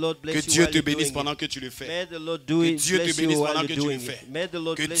 May the Lord Que bless you Dieu while te you're bénisse doing pendant it. que tu le fais. May the Lord do Que it, Dieu te bless bénisse you pendant while que you're tu le doing fais. it. May the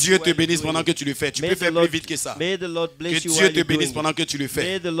Lord Que bless Dieu you te while you're bénisse doing pendant it. que tu le fais. Tu May peux the faire plus Lord- vite que ça. May the Lord Que bless you Dieu while te you're bénisse doing pendant it. que tu le May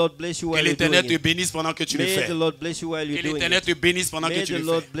fais. the Lord bless you Que while you're l'Éternel te doing it. bénisse pendant que tu le May fais. the Lord bless you while Que you're doing l'Éternel it. te bénisse pendant que May tu the le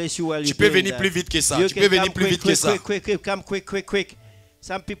Lord fais. bless you while Tu you're peux doing venir that. plus vite que ça. You Tu can peux venir come plus vite que quick, ça. quick, come quick.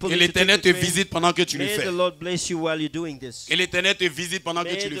 Some people Que need to l'Éternel take te the train. visite pendant que tu le May fais. the Lord bless you while you're doing this. Que l'Éternel te visite pendant que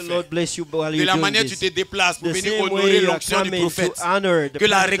May tu the le Lord fais. bless you while De you're la doing manière dont tu te this. déplaces pour The venir same way honorer you are l'onction du coming prophète. to honor the Que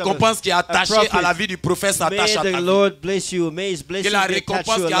la presence of récompense qui est a attachée à prophet. la vie du prophète s'attache May à ta the vie. Lord bless you. May His Que blessing la be attached récompense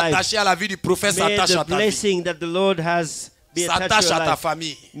to qui est your life. attachée à la vie du prophète May s'attache the à ta vie. blessing that the Lord has be attached to S'attache your à ta life.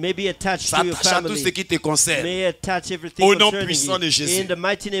 famille. May be attached to your S'attache à tout ce family. qui te concerne. May attach everything Au nom concerning puissant de you. Jésus. In the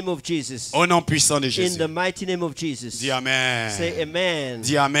mighty name of Jesus. Au nom puissant de In Jésus. the mighty name of Jesus. Dis Amen. Say amen.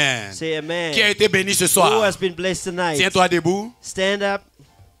 Dis Amen. Say amen. Qui a été béni ce Who soir? has been blessed tonight? Tiens-toi debout. Stand up.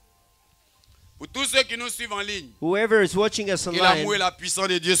 Pour tous ceux qui nous suivent en ligne, Whoever is watching us que l'amour et online, la puissance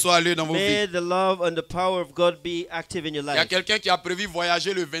de Dieu soient allés dans vos may vies. the love and the power of God be active in your Il y a life. quelqu'un qui a prévu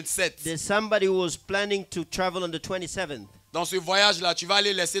voyager le 27. There's somebody who was planning to travel on the 27th. Dans ce voyage-là, tu vas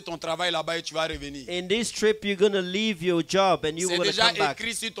aller laisser ton travail là-bas et tu vas revenir. In this trip, you're going to leave your job and you're C'est going to déjà come back.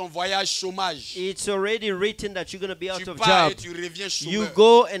 écrit sur ton voyage chômage. It's already written that you're going to be out Tu of pars job. et tu reviens You chômeur.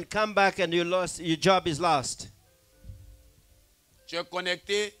 go and come back and your job is lost. Tu es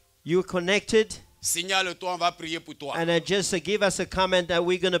connecté, You're connected, signale-toi, on va prier pour toi. and just give us a comment that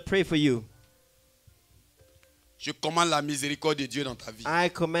we're going to pray for you. Je commande la miséricorde de Dieu dans ta vie. I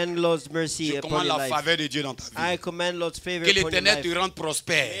command Lord's mercy Je upon commande your la life. faveur de Dieu dans ta I vie. command Lord's favor Que upon your l'Éternel te life. rende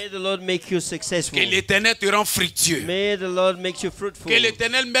prospère. May the Lord make you successful. Que l'Éternel te rende fructueux. May the Lord make you fruitful. Que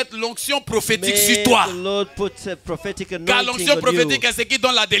l'Éternel mette l'onction prophétique May sur toi. the Lord put a prophetic Car anointing l'onction on prophétique you. est ce qui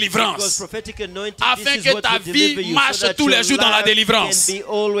donne la Because délivrance. prophetic anointing, Afin this is que what ta will deliver vie you, marche so that tous les your jours dans la life délivrance. can be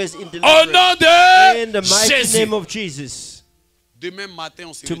always in Au deliverance. nom In the de mighty Jésus. name of Jesus. Demain matin,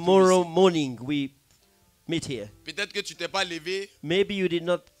 on se retrouve Tomorrow ici. morning we meet here. Peut-être que tu t'es pas levé Maybe you did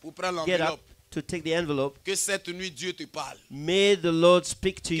not pour prendre get l'enveloppe. up to take the envelope. Que cette nuit Dieu te parle. May the Lord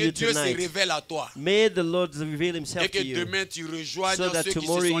speak to you Que Dieu tonight. se révèle à toi. May the Lord reveal himself Et que to you. demain tu rejoignes So that ceux qui se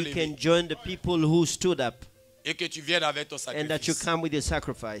tomorrow sont you levés. can join the people who stood up. Et que tu viennes avec ton And that you sacrifice. come with your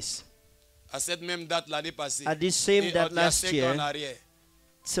sacrifice. À cette même date l'année passée. At this same et date il y a last 5 ans year, en arrière.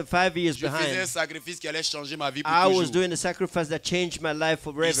 so 5 years Je faisais un behind, sacrifice qui allait changer ma vie pour I was toujours. doing a sacrifice that changed my life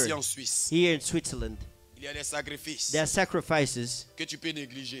forever. Ici en Suisse. Here in Switzerland. Il y a des sacrifices There are sacrifices que tu peux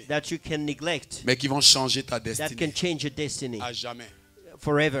négliger. that you can neglect, Mais qui vont changer ta that destinée. can change your destiny À jamais.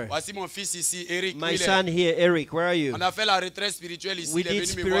 forever. Voici mon fils ici, Eric. My son here, Eric, where are you? On a fait la retraite spirituelle ici. We Il est did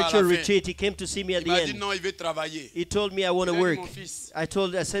venu me voir à spiritual la fin. retreat. He came to see me at Il the m'a dit end. non, il veut travailler. He told me I want to Il a dit, work. mon fils,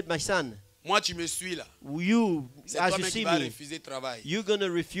 I said, my son, moi tu me suis là. you, C'est as you toi-même qui see vas me, refuser le travail. you're going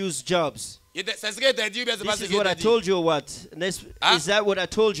to refuse jobs. C'est ce qu'il t'a dit ou bien c'est pas This ce is what qu'il I t'a dit? told you or what? Hein? Is that what I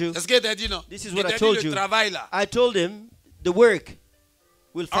told you? C'est ce qu'il t'a dit non? This is Il what I t'a told dit le you. travail là. I told him the work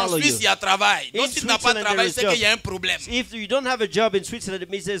will En follow Suisse, you. il y a travail. In Donc si tu n'as pas de Switzerland, travail, there c'est is qu'il y a un job. problème. If you don't have a job in Switzerland, it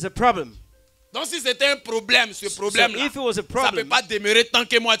means there's a problem. Donc si c'était un problème, ce problème So là, if it was a ça ne peut problem, pas demeurer tant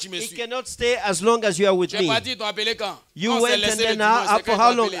que moi tu me it suis. cannot stay as long as you are with Tu n'as me. pas dit, ils t'ont appelé quand? You Quand on s'est went and laissé le then dimanche, c'est for quand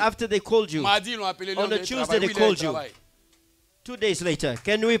how ils t'ont long appelé. after they called you? Mardi, ils l'ont appelé. On l'homme a de Tuesday, travail. they Oui, il est au called you. travail. 2 days later,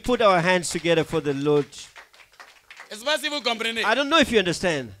 can we put our hands together for the Lord? Je ne sais pas si vous comprenez. I don't know if you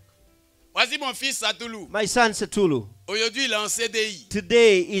understand. Voici mon fils à Toulouse. My son Satulu, Aujourd'hui, il est en CDI.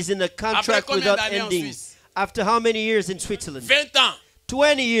 today is in a contract combien without d'années en ending. Suisse? After how many years in Switzerland? 20 ans.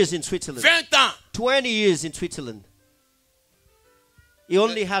 20 years in Switzerland. 20 ans. 20 years in Switzerland. He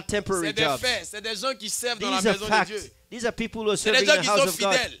only had C'est temporary des jobs. faits. C'est des gens qui servent dans la These are maison de facts. Dieu. These are people who are C'est des serving gens the qui house sont of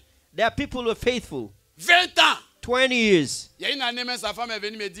God. fidèles. There are people who are faithful. 20 ans. 20 years. Il y a une année même, sa femme est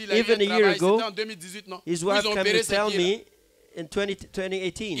venue me dire, il a eu Even un a year travail, ago, c'était en 2018, non? His Où wife ils ont came opéré to ses tell pieds là. me in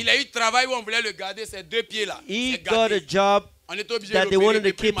 2018. Il a eu travail où on voulait le garder, ses 2 pieds là. He C'est got a gâté. job On était obligé that de they wanted to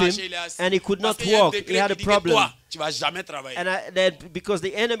l'opérer, keep marcher, him, il est assis. and he could Parce not qu'il y a un walk. décret He had qui a dit que problem. toi, tu vas jamais travailler. And because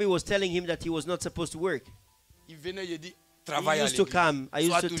the enemy was telling him that he was not supposed to work. Il venait, il dit, He travaille à used to l'église. come. I used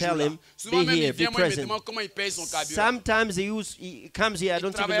Sois to toujours tell là. him, Souvent be même, il here, be vient, moi, il me present. demande comment il paye son carburant. Sometimes he comes here. I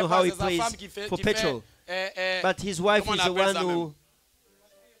don't even know how he pays for petrol. But his wife comment is on the appelle one ça même? who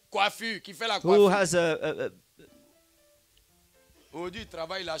Coiffure, qui fait la who coiffure. has a Aujourd'hui, il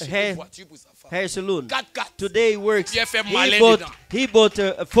travaille, il a acheté hair- une voiture pour sa femme. hair salon. 4x4. Today he works. Puis elle fait He malin bought, dedans. he bought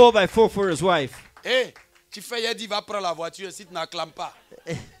a 4x4 for his wife. Hé, tu fais, il a dit, va prendre la voiture si tu n'acclames pas.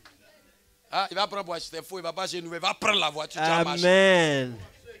 Ah, il va prendre pour acheter faux, il va pas chez nous, il va prendre la voiture, tu as marché. Amen.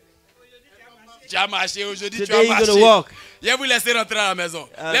 Tu as marché aujourd'hui, tu Today as you're marché. gonna walk. Je vais vous laisser rentrer à la maison.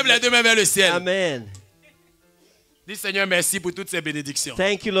 Amen. Lève les deux mains vers le ciel. Amen. Dis Seigneur, merci pour toutes ces bénédictions.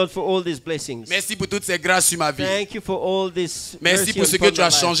 Thank you, Lord, for all these blessings. Merci pour toutes ces grâces sur ma vie. Thank you for all this. Merci mercy pour ce que upon tu as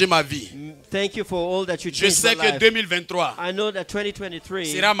my life. changé ma vie. Thank you for all that you Je changed sais my que life. 2023 I know that 2023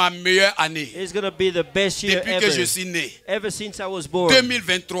 sera ma meilleure année is going to be the best year depuis que je ever. suis né. Ever since I was born.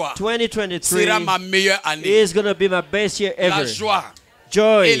 2023 2023 sera ma meilleure année. is going to be my best year La ever. joie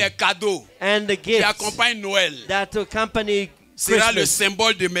Joy et les cadeaux and the qui gifts accompagnent Noël that accompany sera le Christmas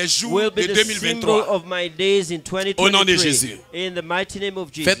symbole de mes jours will be de the symbol 2023. of my days in 2023. Au nom de Jésus. In the mighty name of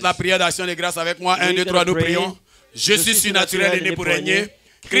Jesus. Faites la prière d'action de grâce avec moi. 1, We're 2, 3, nous gonna pray. prions. Je suis surnaturel et né pour régner.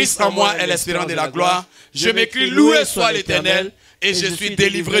 Christ en moi est l'espérance de la gloire. Je m'écris loué soit l'Éternel et je suis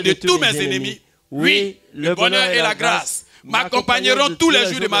délivré de tous mes ennemis. Oui, le bonheur et la grâce m'accompagneront tous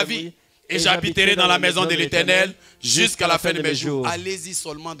les jours de ma vie et j'habiterai dans la maison de l'Éternel jusqu'à la fin de mes jours. Allez-y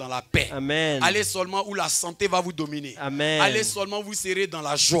seulement dans la paix. Amen. Allez seulement où la santé va vous dominer. Amen. Allez seulement où vous serez dans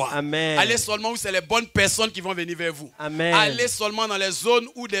la joie. Amen. Allez seulement où c'est les bonnes personnes qui vont venir vers vous. Amen. Allez seulement dans les zones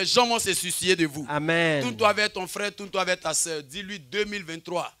où des gens vont se soucier de vous. Amen. Tourne-toi vers ton frère, tourne-toi vers ta soeur. Dis-lui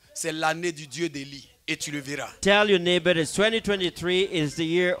 2023, c'est l'année du Dieu d'Élie et tu le verras. Tell your neighbor that 2023 is the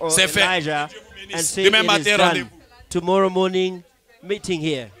year of C'est fait. Elijah Dieu vous bénisse. and say Demain it is matin, done. rendez-vous. Tomorrow morning, meeting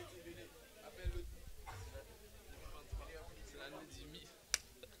here.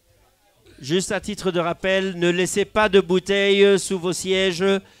 Juste à titre de rappel, ne laissez pas de bouteilles sous vos sièges.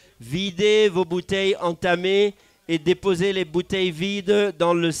 Videz vos bouteilles entamées et déposez les bouteilles vides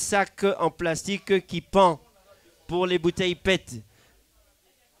dans le sac en plastique qui pend pour les bouteilles PET.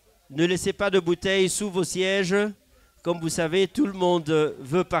 Ne laissez pas de bouteilles sous vos sièges. Comme vous savez, tout le monde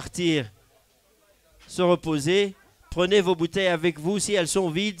veut partir se reposer. Prenez vos bouteilles avec vous. Si elles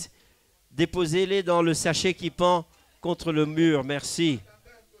sont vides, déposez-les dans le sachet qui pend contre le mur. Merci.